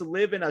he wants to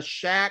live in a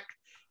shack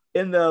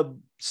in the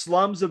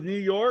slums of New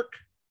York,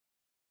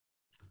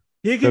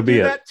 he can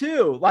do that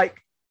too.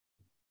 Like,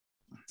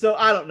 so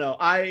I don't know.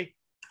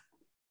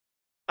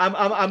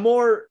 I'm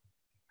more,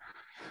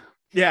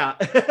 yeah.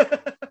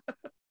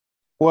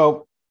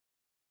 Well,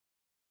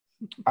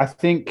 I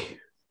think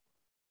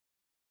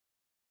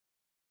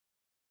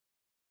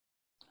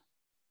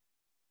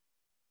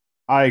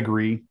I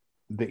agree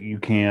that you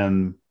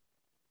can,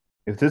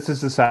 if this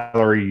is the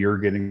salary you're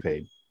getting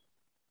paid,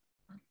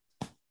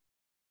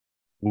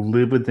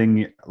 live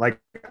within, like,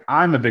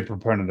 I'm a big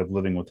proponent of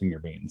living within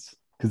your means,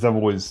 because I've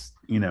always,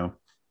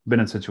 been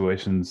in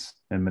situations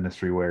in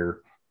ministry where,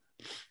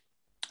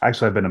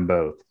 actually I've been in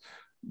both.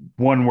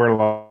 One where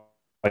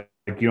like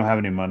you don't have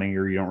any money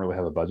or you don't really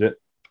have a budget,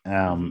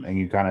 and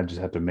you kind of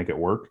just have to make it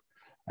work.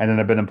 And then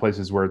I've been in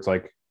places where it's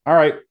like, all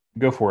right,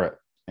 go for it,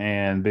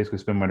 and basically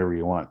spend whatever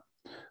you want.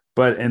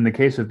 But in the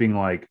case of being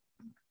like,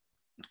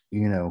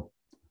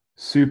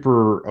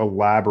 super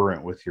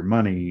elaborate with your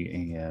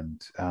money, and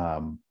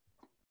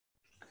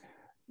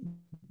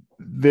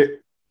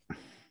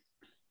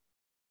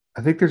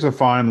I think there's a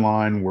fine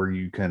line where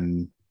you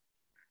can,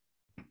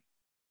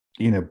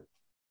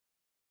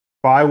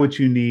 buy what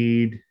you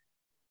need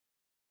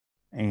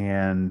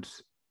and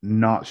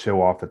not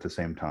show off at the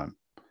same time.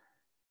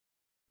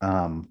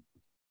 I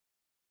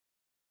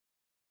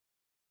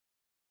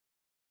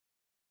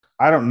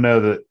don't know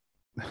that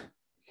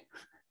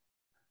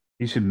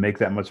you should make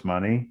that much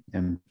money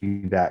and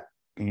be that,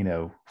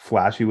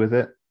 flashy with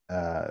it.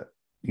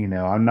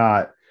 I'm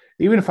not,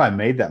 even if I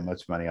made that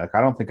much money, like,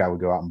 I don't think I would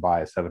go out and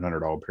buy a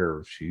 $700 pair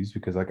of shoes,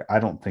 because, like, I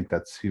don't think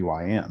that's who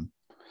I am.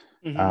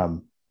 Mm-hmm.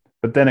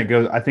 But then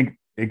I think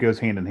it goes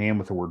hand in hand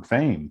with the word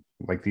fame.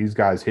 Like, these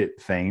guys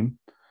hit fame,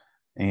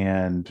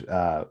 and,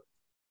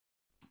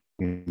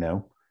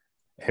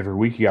 every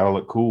week you got to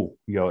look cool.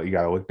 You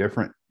got to look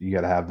different. You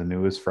got to have the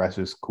newest,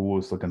 freshest,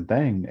 coolest looking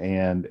thing.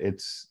 And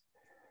it's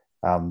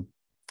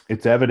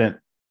evident,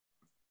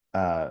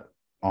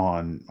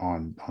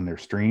 on their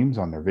streams,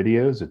 on their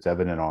videos. It's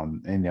evident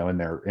on, in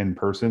their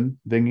in-person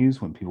venues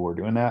when people are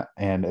doing that.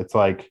 And it's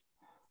like,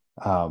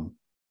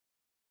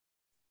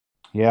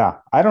 yeah,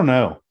 I don't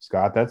know,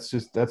 Scott, that's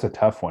a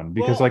tough one,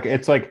 because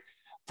it's like,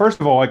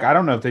 first of all, like, I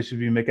don't know if they should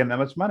be making that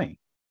much money.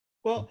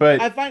 Well, but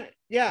I find,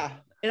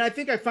 and I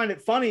think I find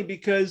it funny,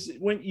 because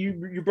when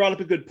you brought up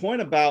a good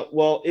point about,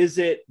 well, does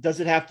it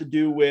have to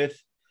do with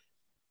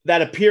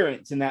that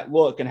appearance and that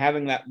look, and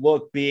having that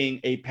look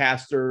being a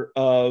pastor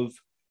of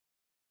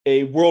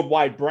a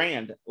worldwide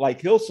brand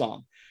like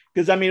Hillsong?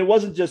 Because, I mean, it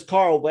wasn't just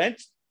Carl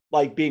Lentz,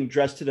 like, being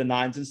dressed to the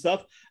nines and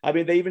stuff. I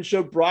mean, they even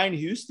showed Brian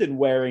Houston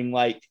wearing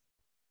like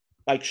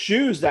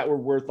shoes that were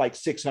worth like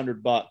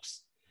 $600.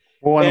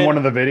 Well, in one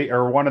of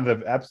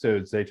the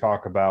episodes, they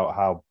talk about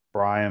how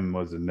Brian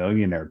was a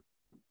millionaire,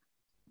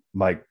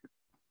 like,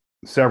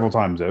 several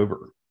times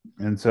over.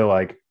 And so,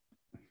 like,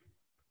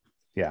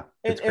 yeah.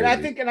 And I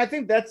think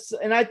that's,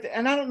 and I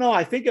don't know,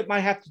 I think it might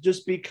have to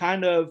just be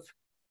kind of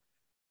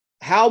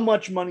how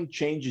much money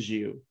changes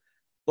you.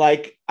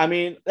 Like, I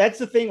mean, that's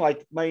the thing.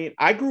 Like,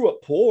 I grew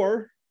up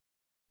poor,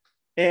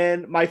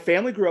 and my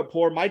family grew up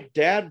poor. My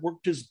dad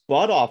worked his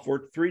butt off,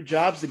 worked 3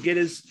 jobs to get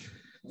his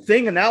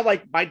thing. And now,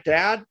 like, my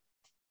dad,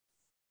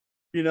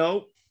 they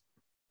don't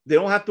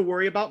have to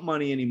worry about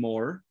money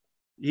anymore.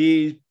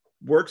 He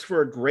works for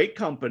a great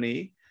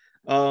company.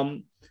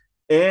 And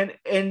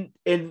I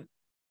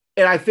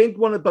think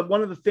one of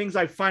the things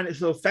I find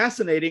so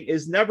fascinating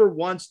is never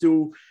once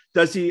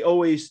does he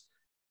always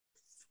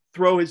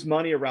throw his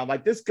money around.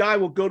 Like, this guy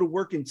will go to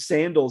work in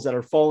sandals that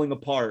are falling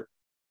apart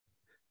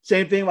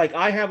Same thing. Like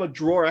I have a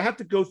drawer. I have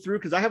to go through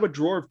because I have a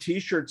drawer of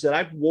t-shirts that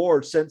I've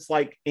wore since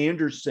like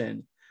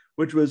Anderson,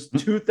 which was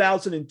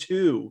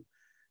 2002,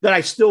 that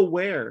I still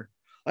wear.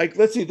 Like,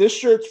 let's see, this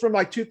shirt's from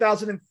like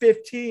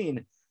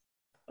 2015.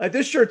 Like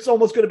this shirt's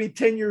almost going to be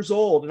 10 years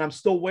old and I'm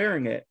still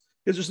wearing it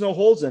because there's no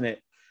holes in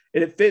it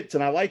and it fits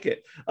and I like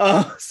it.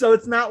 So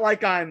it's not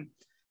like I'm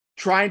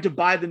trying to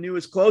buy the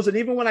newest clothes. And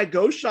even when I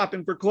go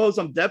shopping for clothes,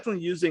 I'm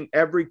definitely using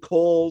every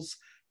Kohl's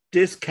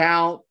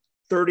discount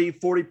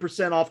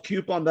 30-40% off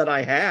coupon that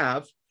I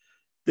have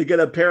to get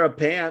a pair of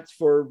pants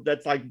for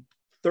that's like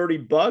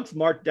 $30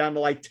 marked down to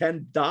like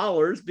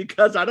 $10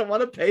 because I don't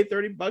want to pay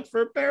 $30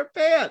 for a pair of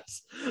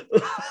pants.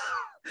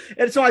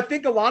 And so I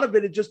think a lot of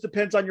it just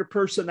depends on your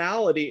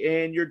personality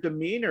and your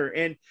demeanor.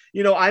 And,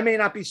 you know, I may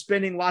not be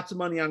spending lots of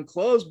money on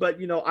clothes, but,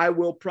 you know, I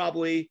will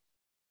probably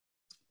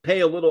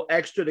pay a little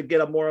extra to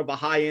get a more of a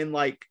high end,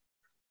 like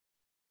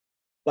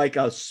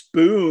a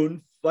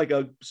spoon, like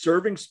a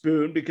serving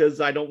spoon,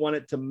 because I don't want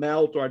it to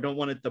melt or I don't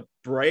want it to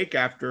break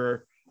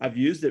after I've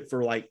used it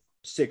for like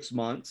 6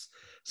 months.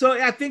 So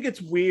I think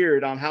it's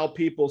weird on how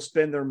people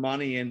spend their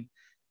money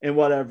and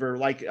whatever.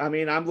 Like, I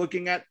mean, I'm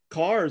looking at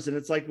cars and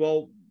it's like,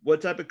 well, what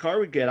type of car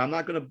we get? I'm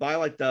not going to buy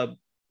like a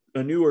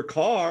newer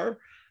car.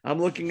 I'm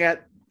looking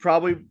at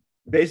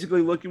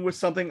basically looking with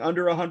something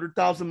under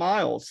 100,000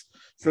 miles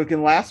so it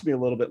can last me a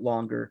little bit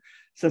longer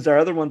since our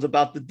other one's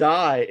about to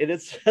die. And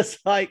it's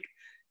just like,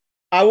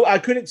 I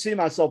couldn't see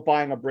myself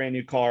buying a brand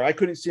new car. I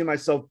couldn't see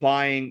myself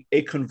buying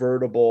a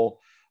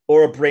convertible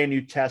or a brand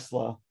new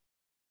Tesla.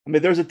 I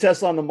mean, there's a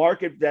Tesla on the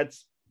market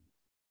that's,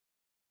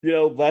 you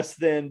know, less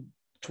than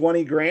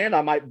 20 grand.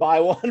 I might buy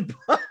one,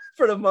 but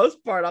for the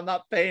most part, I'm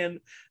not paying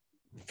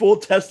full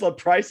Tesla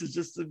prices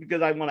just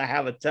because I want to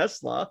have a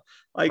Tesla.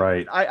 Like,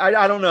 right.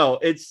 I don't know.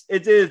 It's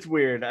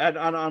weird. I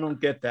don't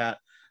get that.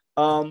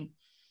 I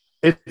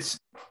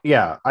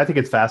think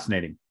it's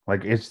fascinating.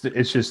 Like, it's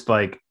just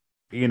like,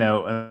 you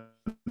know,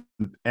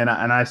 and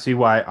I see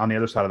why on the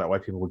other side of that, why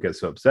people would get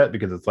so upset,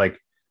 because it's like,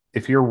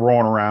 if you're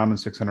rolling around in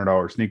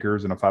 $600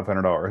 sneakers and a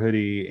 $500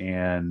 hoodie,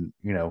 and,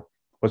 you know,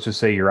 let's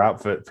just say your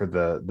outfit for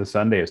the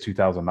Sunday is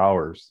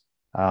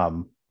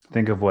 $2,000.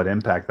 Think of what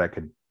impact that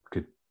could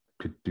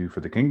do for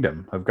the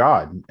kingdom of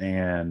God.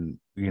 And,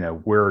 you know,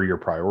 where are your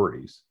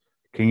priorities?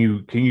 Can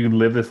you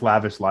live this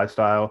lavish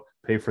lifestyle,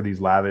 pay for these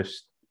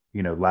lavish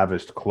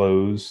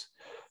clothes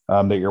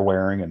that you're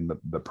wearing and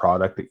the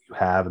product that you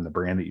have and the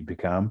brand that you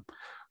become?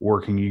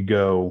 Or can you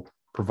go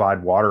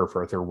provide water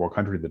for a third world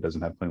country that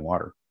doesn't have clean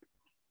water?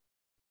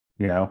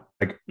 You know,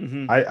 like,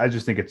 I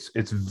just think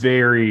it's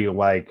very,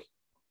 like,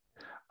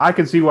 I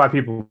can see why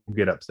people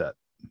get upset.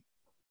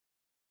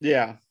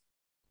 Yeah.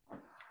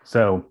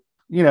 So,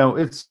 you know,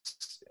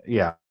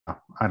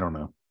 I don't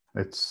know.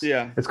 It's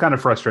kind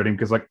of frustrating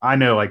because, like, I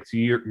know, like, to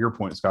your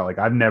point, Scott, like,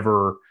 I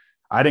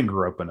didn't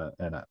grow up in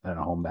a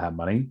home that had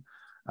money.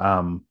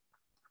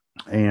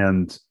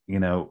 And, you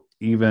know,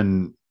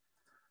 even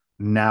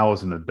now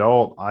as an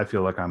adult, I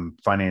feel like I'm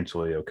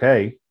financially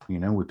okay. You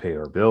know, we pay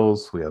our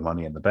bills, we have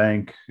money in the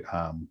bank,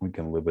 we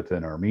can live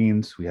within our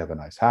means, we have a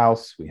nice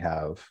house, we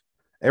have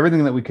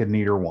everything that we could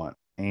need or want.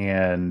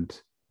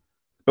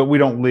 But we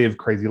don't live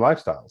crazy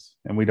lifestyles,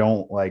 and we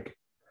don't, like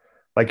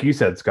you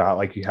said, Scott,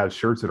 like, you have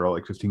shirts that are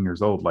like 15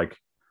 years old. Like,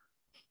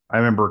 I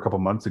remember a couple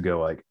months ago,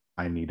 like,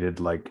 I needed,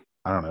 like,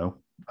 I don't know,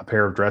 a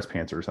pair of dress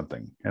pants or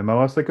something. And my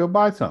wife's like, go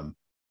buy some.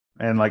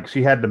 And, like,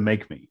 she had to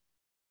make me,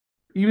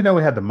 even though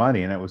we had the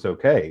money and it was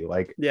okay.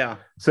 Like, yeah.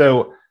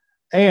 So,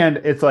 and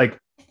it's like,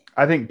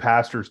 I think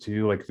pastors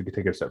too, like, if we could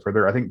take it a step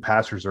further, I think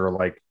pastors are,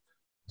 like,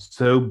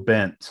 so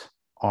bent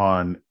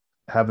on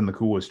having the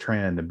coolest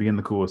trend and being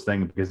the coolest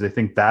thing because they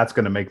think that's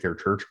going to make their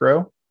church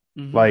grow.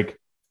 Mm-hmm. Like,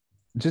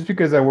 just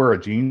because I wear a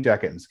jean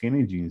jacket and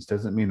skinny jeans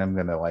doesn't mean I'm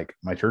going to, like,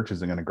 my church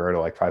isn't going to grow to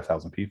like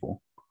 5,000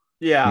 people.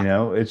 Yeah. You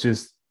know, it's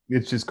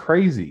just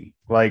crazy.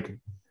 Like,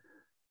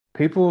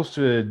 people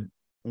should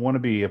want to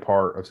be a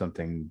part of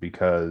something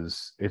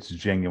because it's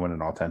genuine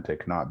and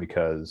authentic, not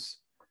because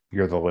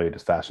you're the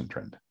latest fashion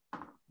trend.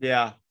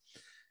 Yeah.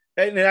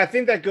 And I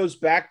think that goes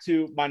back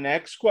to my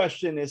next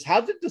question is,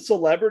 how did the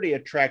celebrity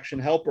attraction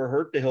help or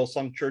hurt the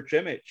Hillsong Church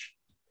image?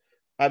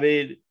 I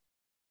mean,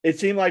 it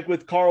seemed like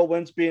with Carl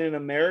Lentz being in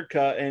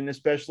America, and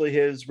especially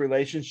his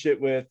relationship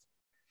with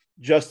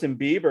Justin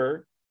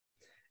Bieber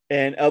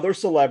and other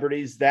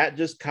celebrities, that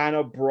just kind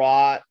of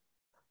brought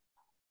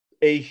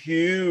a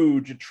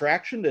huge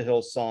attraction to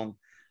Hillsong.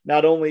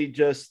 Not only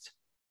just,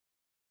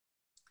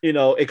 you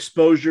know,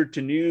 exposure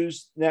to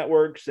news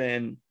networks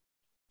and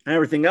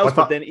everything else,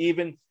 but then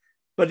even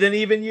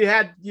you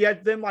had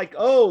them like,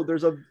 oh,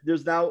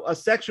 there's now a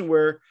section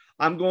where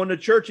I'm going to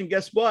church, and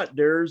guess what?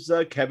 There's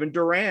Kevin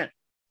Durant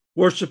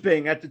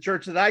worshiping at the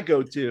church that I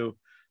go to.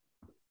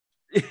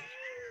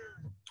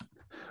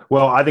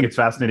 Well, I think it's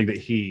fascinating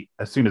that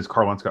as soon as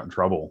Carl Lentz got in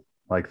trouble,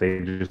 like,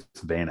 they just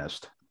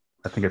vanished.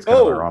 I think it's kind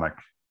of ironic.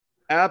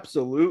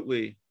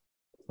 Absolutely.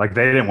 Like,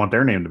 they didn't want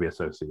their name to be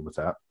associated with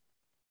that.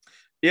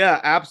 Yeah,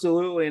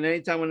 absolutely. And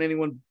anytime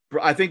when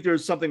I think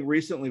there's something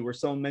recently where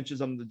someone mentions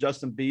something to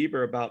Justin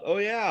Bieber about, oh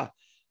yeah,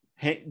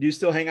 do you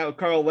still hang out with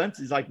Carl Lentz?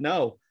 He's like,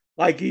 no.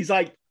 Like, he's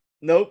like,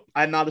 nope,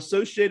 I'm not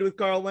associated with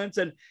Carl Lentz.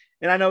 And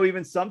I know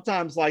even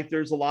sometimes, like,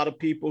 there's a lot of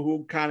people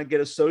who kind of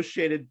get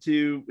associated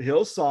to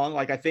Hillsong.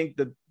 Like, I think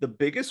the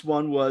biggest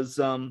one was,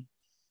 I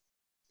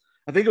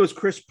think it was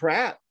Chris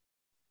Pratt.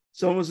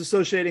 Someone was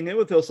associating him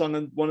with Hillsong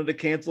and wanted to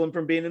cancel him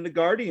from being in the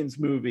Guardians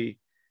movie.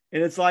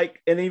 And it's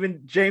like, and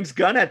even James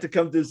Gunn had to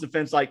come to his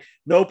defense, like,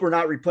 nope, we're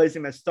not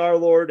replacing that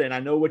Star-Lord. And I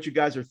know what you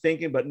guys are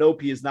thinking, but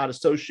nope, he is not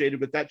associated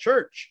with that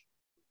church.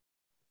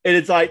 And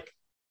it's like,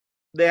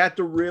 they have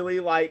to really,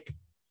 like,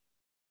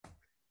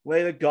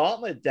 lay the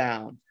gauntlet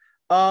down.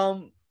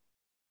 And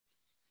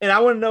I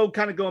want to know,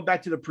 kind of going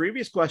back to the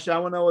previous question, I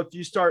want to know if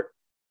you start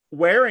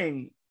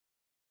wearing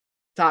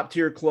top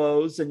tier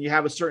clothes and you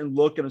have a certain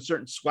look and a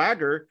certain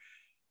swagger,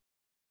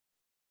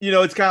 you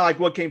know, it's kind of like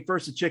what came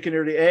first, the chicken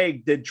or the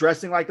egg. Did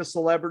dressing like a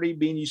celebrity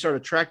mean you start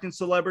attracting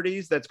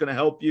celebrities that's going to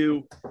help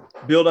you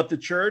build up the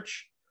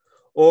church?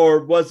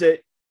 Or was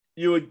it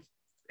you would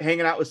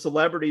hanging out with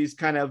celebrities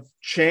kind of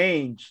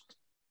changed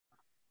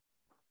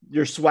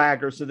your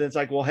swagger? So then it's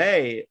like, well,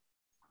 hey,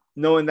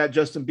 knowing that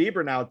Justin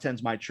Bieber now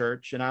attends my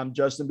church and I'm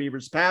Justin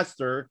Bieber's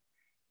pastor,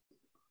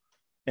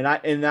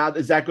 and now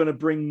is that going to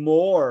bring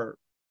more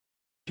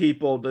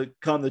people to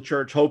come to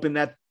church, hoping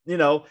that, you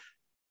know,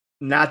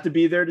 not to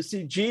be there to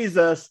see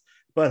Jesus,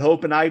 but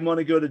hoping I want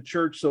to go to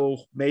church, so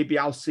maybe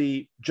I'll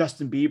see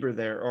Justin Bieber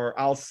there, or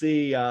I'll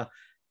see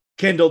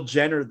Kendall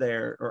Jenner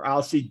there, or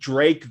I'll see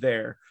Drake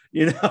there,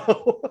 you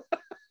know?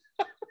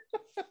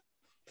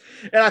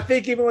 And I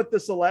think even with the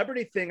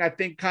celebrity thing, I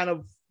think kind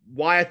of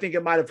why I think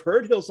it might have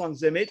hurt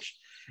Hillsong's image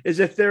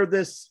is if they're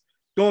this,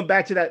 going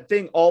back to that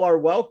thing, all are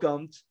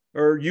welcomed,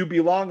 or you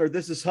belong, or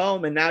this is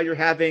home, and now you're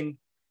having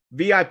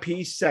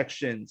VIP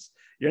sections.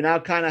 You're now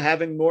kind of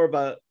having more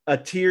of a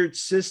tiered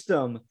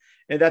system,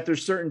 and that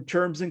there's certain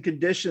terms and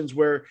conditions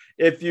where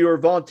if you're a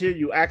volunteer,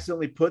 you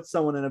accidentally put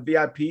someone in a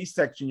VIP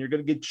section, you're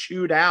going to get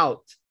chewed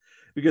out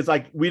because,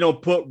 like, we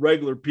don't put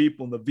regular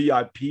people in the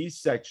VIP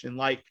section.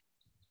 Like,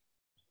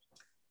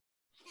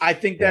 I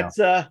think that's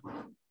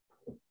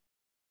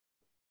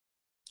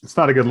it's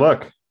not a good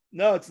look.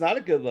 No, it's not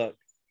a good look.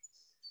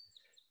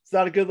 It's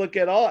not a good look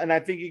at all. And I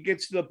think it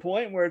gets to the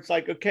point where it's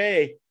like,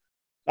 okay,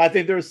 I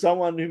think there was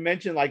someone who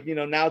mentioned, like, you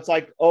know, now it's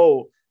like,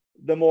 oh,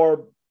 the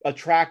more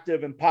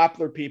attractive and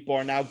popular people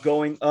are now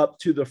going up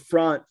to the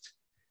front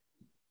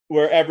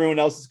where everyone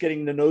else is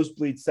getting the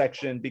nosebleed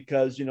section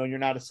because, you know, you're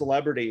not a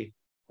celebrity.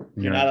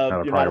 You're not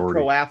a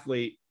pro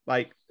athlete.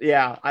 Like,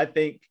 yeah, I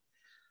think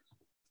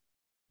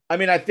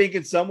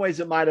in some ways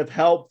it might have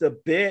helped a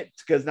bit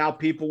because now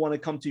people want to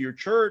come to your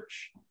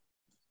church.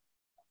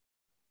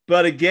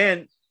 But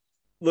again,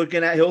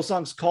 looking at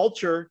Hillsong's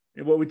culture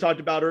and what we talked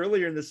about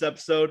earlier in this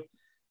episode,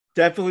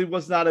 definitely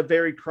was not a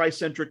very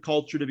Christ-centric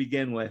culture to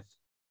begin with.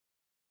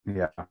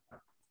 Yeah.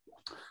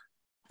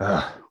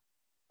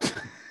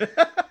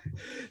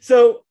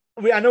 So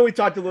I know we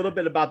talked a little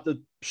bit about the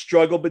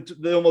struggle, but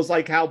almost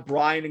like how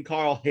Brian and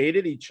Carl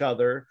hated each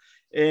other.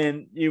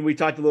 And we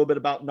talked a little bit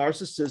about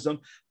narcissism.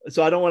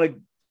 So I don't want to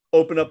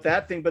open up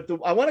that thing, but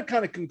I want to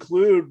kind of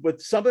conclude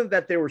with something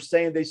that they were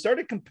saying. They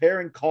started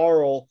comparing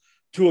Carl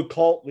to a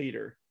cult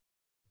leader.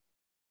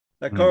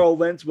 That Carl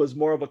Lentz was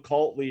more of a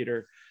cult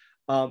leader,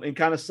 and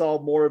kind of saw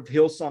more of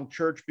Hillsong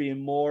Church being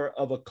more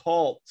of a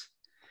cult.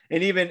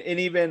 And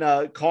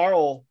even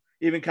Carl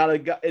even kind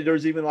of got,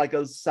 there's even like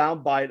a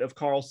soundbite of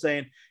Carl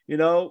saying, you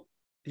know,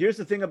 here's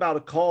the thing about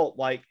a cult.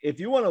 Like, if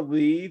you want to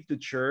leave the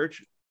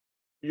church,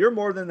 you're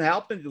more than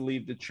helping to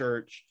leave the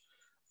church.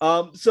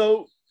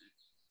 So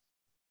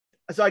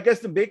I guess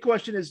the big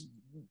question is,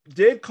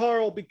 did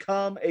Carl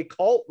become a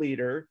cult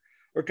leader,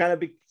 or kind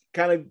of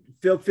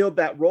filled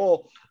that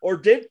role, or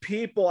did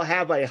people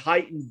have a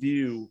heightened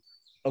view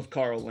of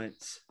Carl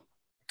Lentz?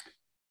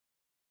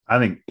 I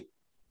think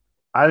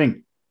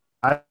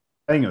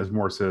it was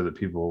more so that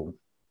people.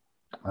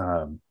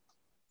 What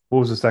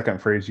was the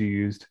second phrase you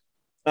used?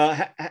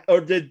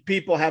 Or did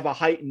people have a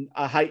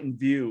heightened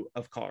view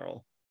of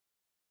Carl?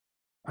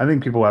 I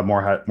think people had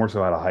more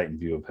so had a heightened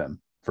view of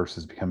him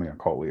versus becoming a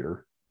cult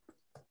leader,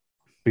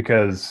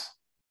 because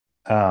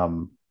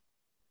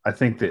I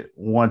think that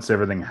once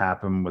everything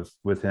happened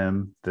with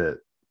him, that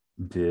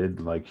did,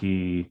 like,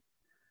 he,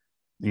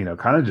 you know,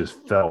 kind of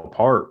just fell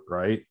apart,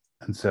 right?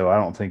 And so I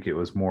don't think it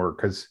was more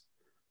because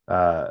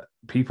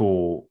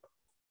people.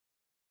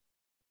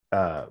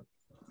 That's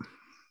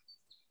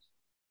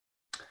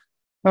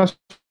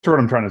what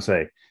I'm trying to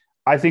say.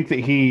 I think that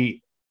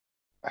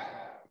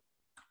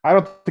I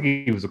don't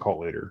think he was a cult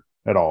leader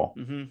at all.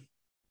 Mm-hmm.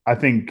 I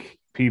think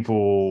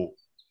people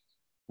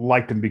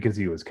liked him because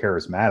he was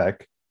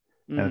charismatic.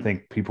 And I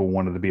think people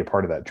wanted to be a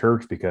part of that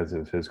church because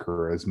of his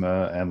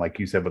charisma. And like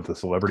you said, with the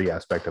celebrity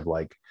aspect of,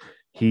 like,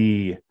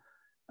 he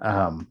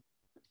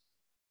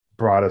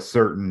brought a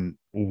certain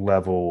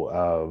level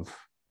of,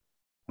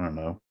 I don't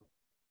know,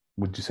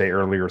 would you say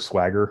earlier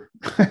swagger?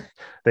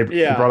 He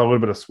brought a little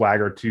bit of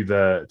swagger to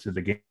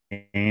the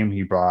game.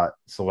 He brought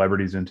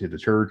celebrities into the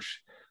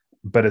church,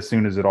 but as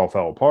soon as it all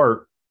fell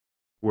apart,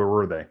 where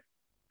were they?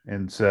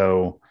 And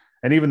so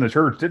And even the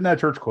church, didn't that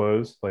church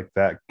close, like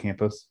that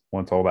campus,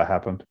 once all that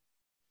happened?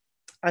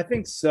 I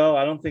think so.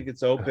 I don't think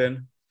it's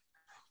open.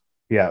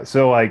 Yeah.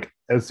 So like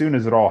as soon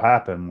as it all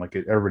happened, like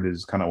everybody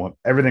just kind of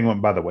everything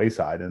went by the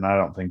wayside. And I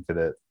don't think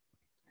that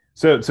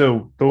so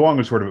the long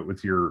and short of it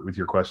with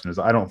your question is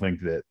I don't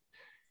think that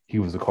he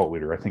was a cult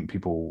leader. I think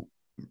people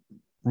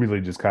really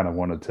just kind of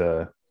wanted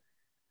to,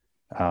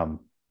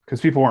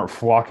 because people weren't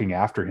flocking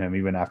after him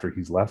even after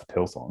he's left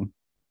Hillsong.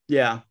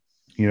 Yeah.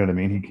 You know what I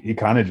mean? He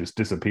kind of just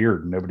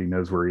disappeared and nobody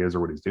knows where he is or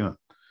what he's doing.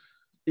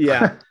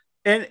 Yeah.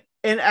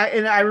 And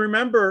I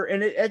remember,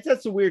 and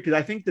that's weird because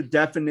I think the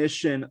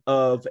definition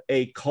of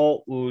a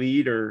cult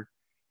leader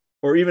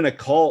or even a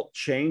cult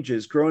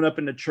changes. Growing up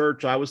in the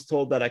church, I was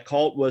told that a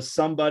cult was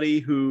somebody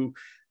who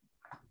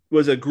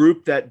was a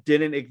group that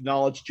didn't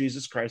acknowledge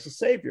Jesus Christ as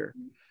Savior.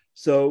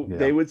 So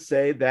they would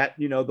say that,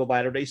 the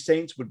Latter-day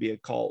Saints would be a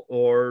cult,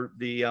 or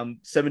the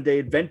Seventh-day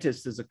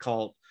Adventist is a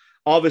cult.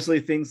 Obviously,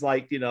 things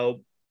like,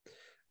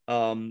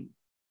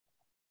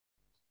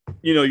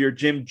 your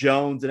Jim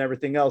Jones and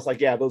everything else, like,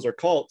 yeah, those are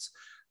cults.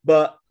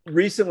 But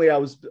recently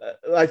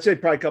I'd say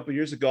probably a couple of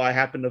years ago, I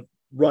happened to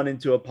run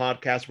into a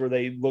podcast where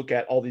they look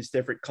at all these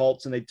different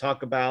cults and they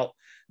talk about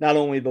not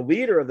only the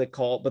leader of the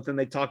cult, but then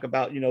they talk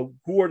about,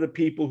 who are the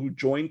people who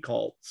join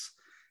cults.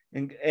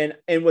 And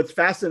what's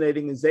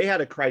fascinating is they had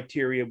a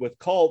criteria with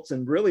cults,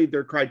 and really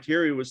their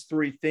criteria was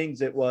three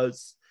things. It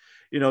was,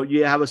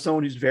 you have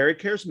someone who's very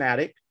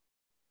charismatic,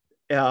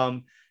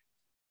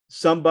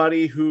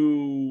 somebody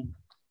who,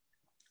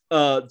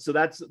 so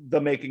that's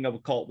the making of a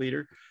cult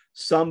leader,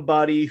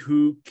 somebody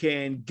who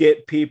can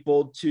get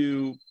people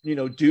to,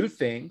 do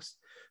things.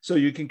 So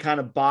you can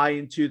kind of buy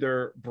into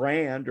their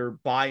brand or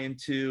buy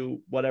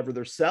into whatever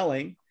they're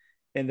selling,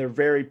 and they're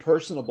very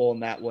personable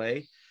in that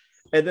way.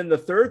 And then the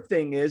third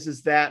thing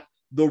is that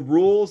the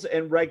rules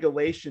and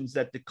regulations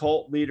that the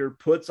cult leader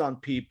puts on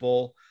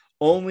people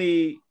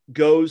only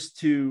goes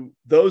to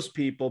those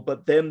people,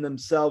 but them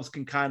themselves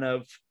can kind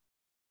of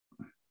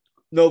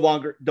no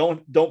longer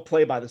don't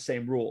play by the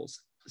same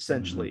rules,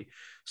 essentially. Mm-hmm.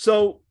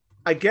 So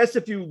I guess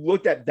if you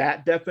looked at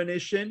that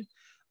definition,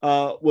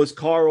 was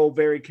Carl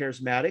very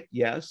charismatic?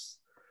 Yes.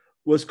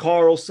 Was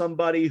Carl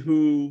somebody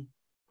who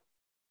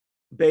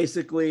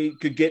basically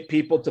could get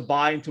people to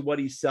buy into what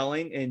he's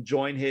selling and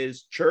join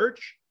his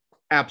church?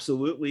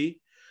 Absolutely.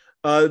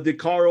 Did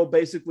Carl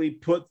basically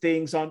put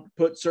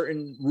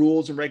certain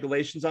rules and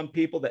regulations on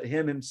people that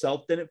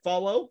himself didn't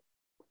follow?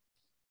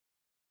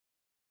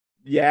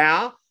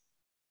 Yeah.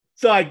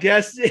 So I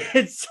guess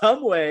in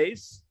some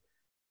ways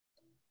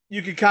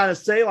you could kind of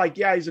say, like,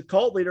 yeah, he's a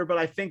cult leader, but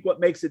I think what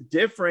makes it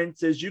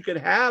different is you could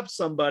have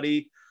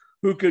somebody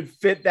who could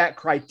fit that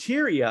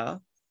criteria.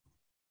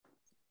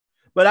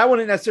 But I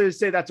wouldn't necessarily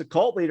say that's a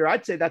cult leader.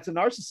 I'd say that's a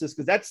narcissist,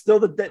 because that's still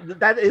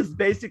that is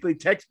basically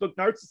textbook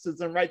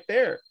narcissism right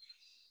there.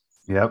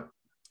 Yep.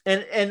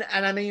 And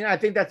I mean, I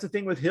think that's the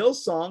thing with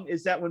Hillsong,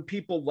 is that when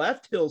people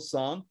left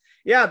Hillsong,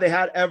 yeah, they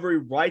had every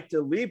right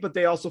to leave, but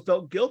they also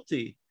felt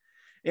guilty.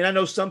 And I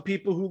know some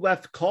people who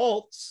left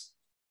cults,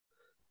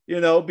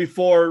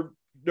 before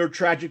their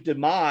tragic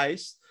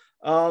demise,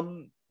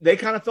 they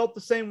kind of felt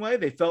the same way.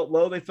 They felt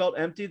low. They felt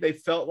empty. They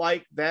felt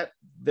like that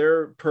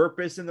their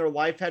purpose in their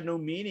life had no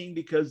meaning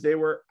because they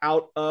were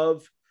out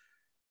of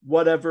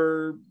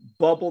whatever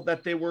bubble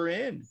that they were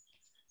in.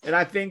 And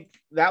I think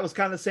that was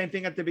kind of the same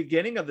thing at the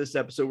beginning of this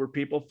episode, where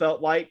people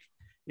felt like,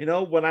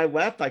 when I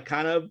left, I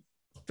kind of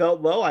felt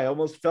low. I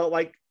almost felt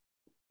like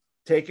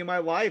taking my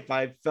life.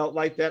 I felt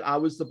like that I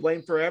was to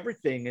blame for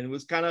everything. And it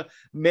was kind of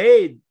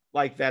made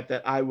like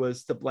that I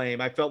was to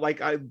blame. I felt like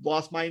I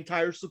lost my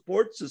entire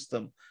support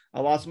system.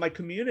 I lost my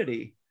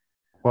community.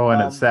 Well, and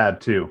it's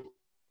sad too.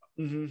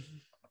 Mm-hmm.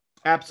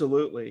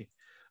 Absolutely.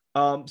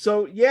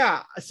 So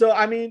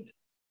I mean,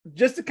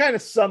 just to kind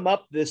of sum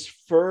up this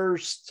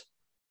first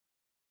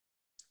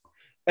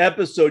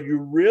episode, you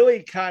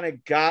really kind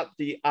of got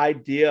the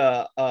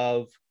idea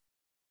of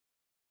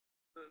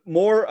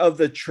more of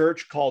the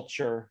church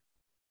culture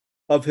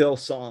of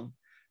Hillsong,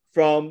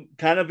 from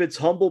kind of its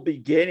humble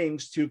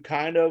beginnings to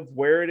kind of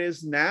where it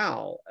is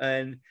now.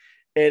 And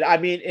I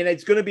mean, and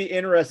it's going to be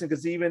interesting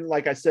because, even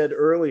like I said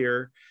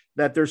earlier,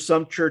 that there's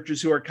some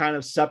churches who are kind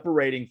of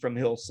separating from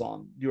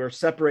Hillsong. You are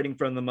separating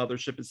from the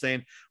mothership and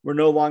saying, we're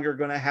no longer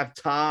going to have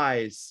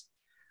ties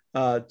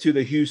to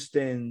the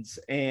Houstons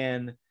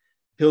and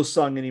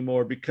Hillsong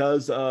anymore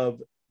because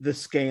of the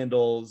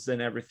scandals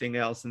and everything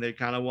else. And they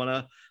kind of want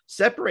to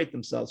separate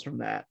themselves from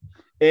that.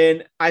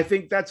 And I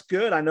think that's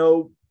good. I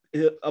know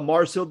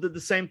Mars Hill did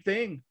the same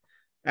thing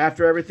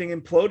after everything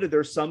imploded.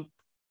 There's some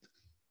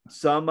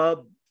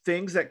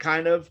things that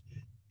kind of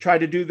tried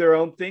to do their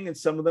own thing, and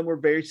some of them were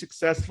very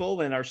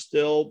successful and are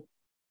still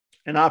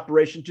in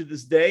operation to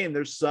this day. And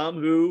there's some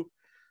who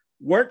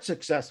weren't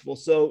successful.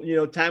 So,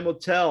 time will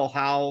tell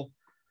how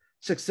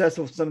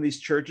successful some of these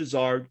churches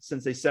are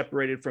since they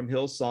separated from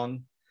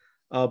Hillsong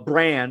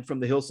brand, from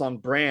the Hillsong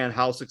brand,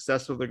 how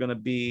successful they're going to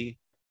be,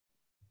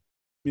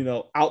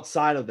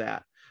 outside of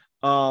that.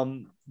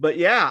 But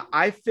yeah,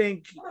 I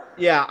think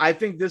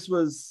this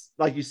was,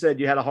 like you said,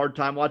 you had a hard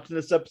time watching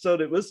this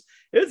episode. It was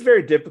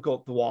very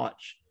difficult to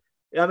watch.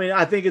 I mean,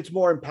 I think it's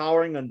more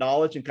empowering on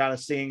knowledge and kind of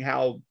seeing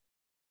how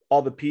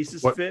all the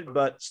pieces fit,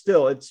 but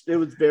still it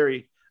was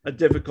very a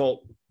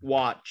difficult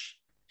watch.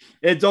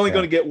 It's only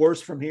going to get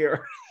worse from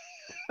here.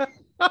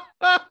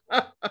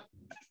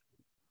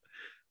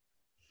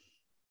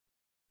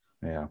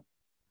 Yeah.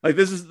 Like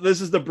this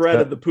is the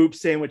bread of the poop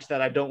sandwich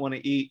that I don't want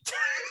to eat.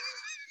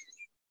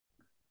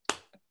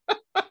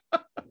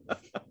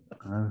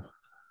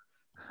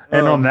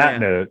 And on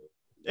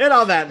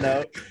that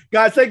note,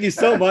 guys, thank you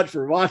so much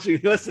for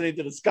listening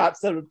to the Scott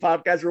Stedman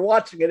podcast. We're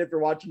watching it if you're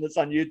watching this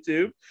on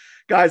YouTube.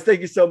 Guys,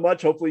 thank you so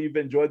much. Hopefully you've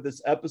enjoyed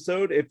this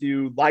episode. If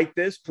you like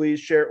this, please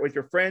share it with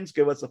your friends.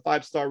 Give us a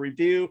 5-star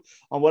review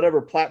on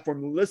whatever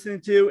platform you're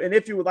listening to. And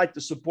if you would like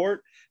to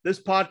support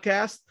this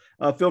podcast,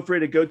 feel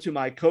free to go to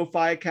my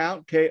Ko-Fi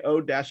account,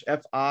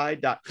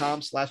 ko-fi.com/the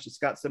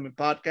Scott Stedman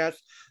podcast.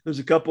 There's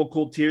a couple of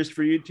cool tiers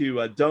for you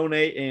to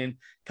donate and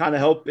kind of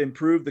help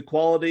improve the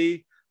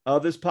quality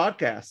of this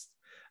podcast.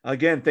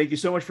 Again, thank you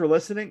so much for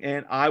listening,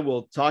 and I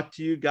will talk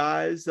to you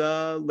guys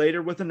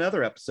later with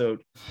another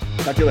episode.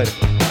 Talk to you later.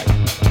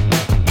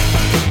 Bye.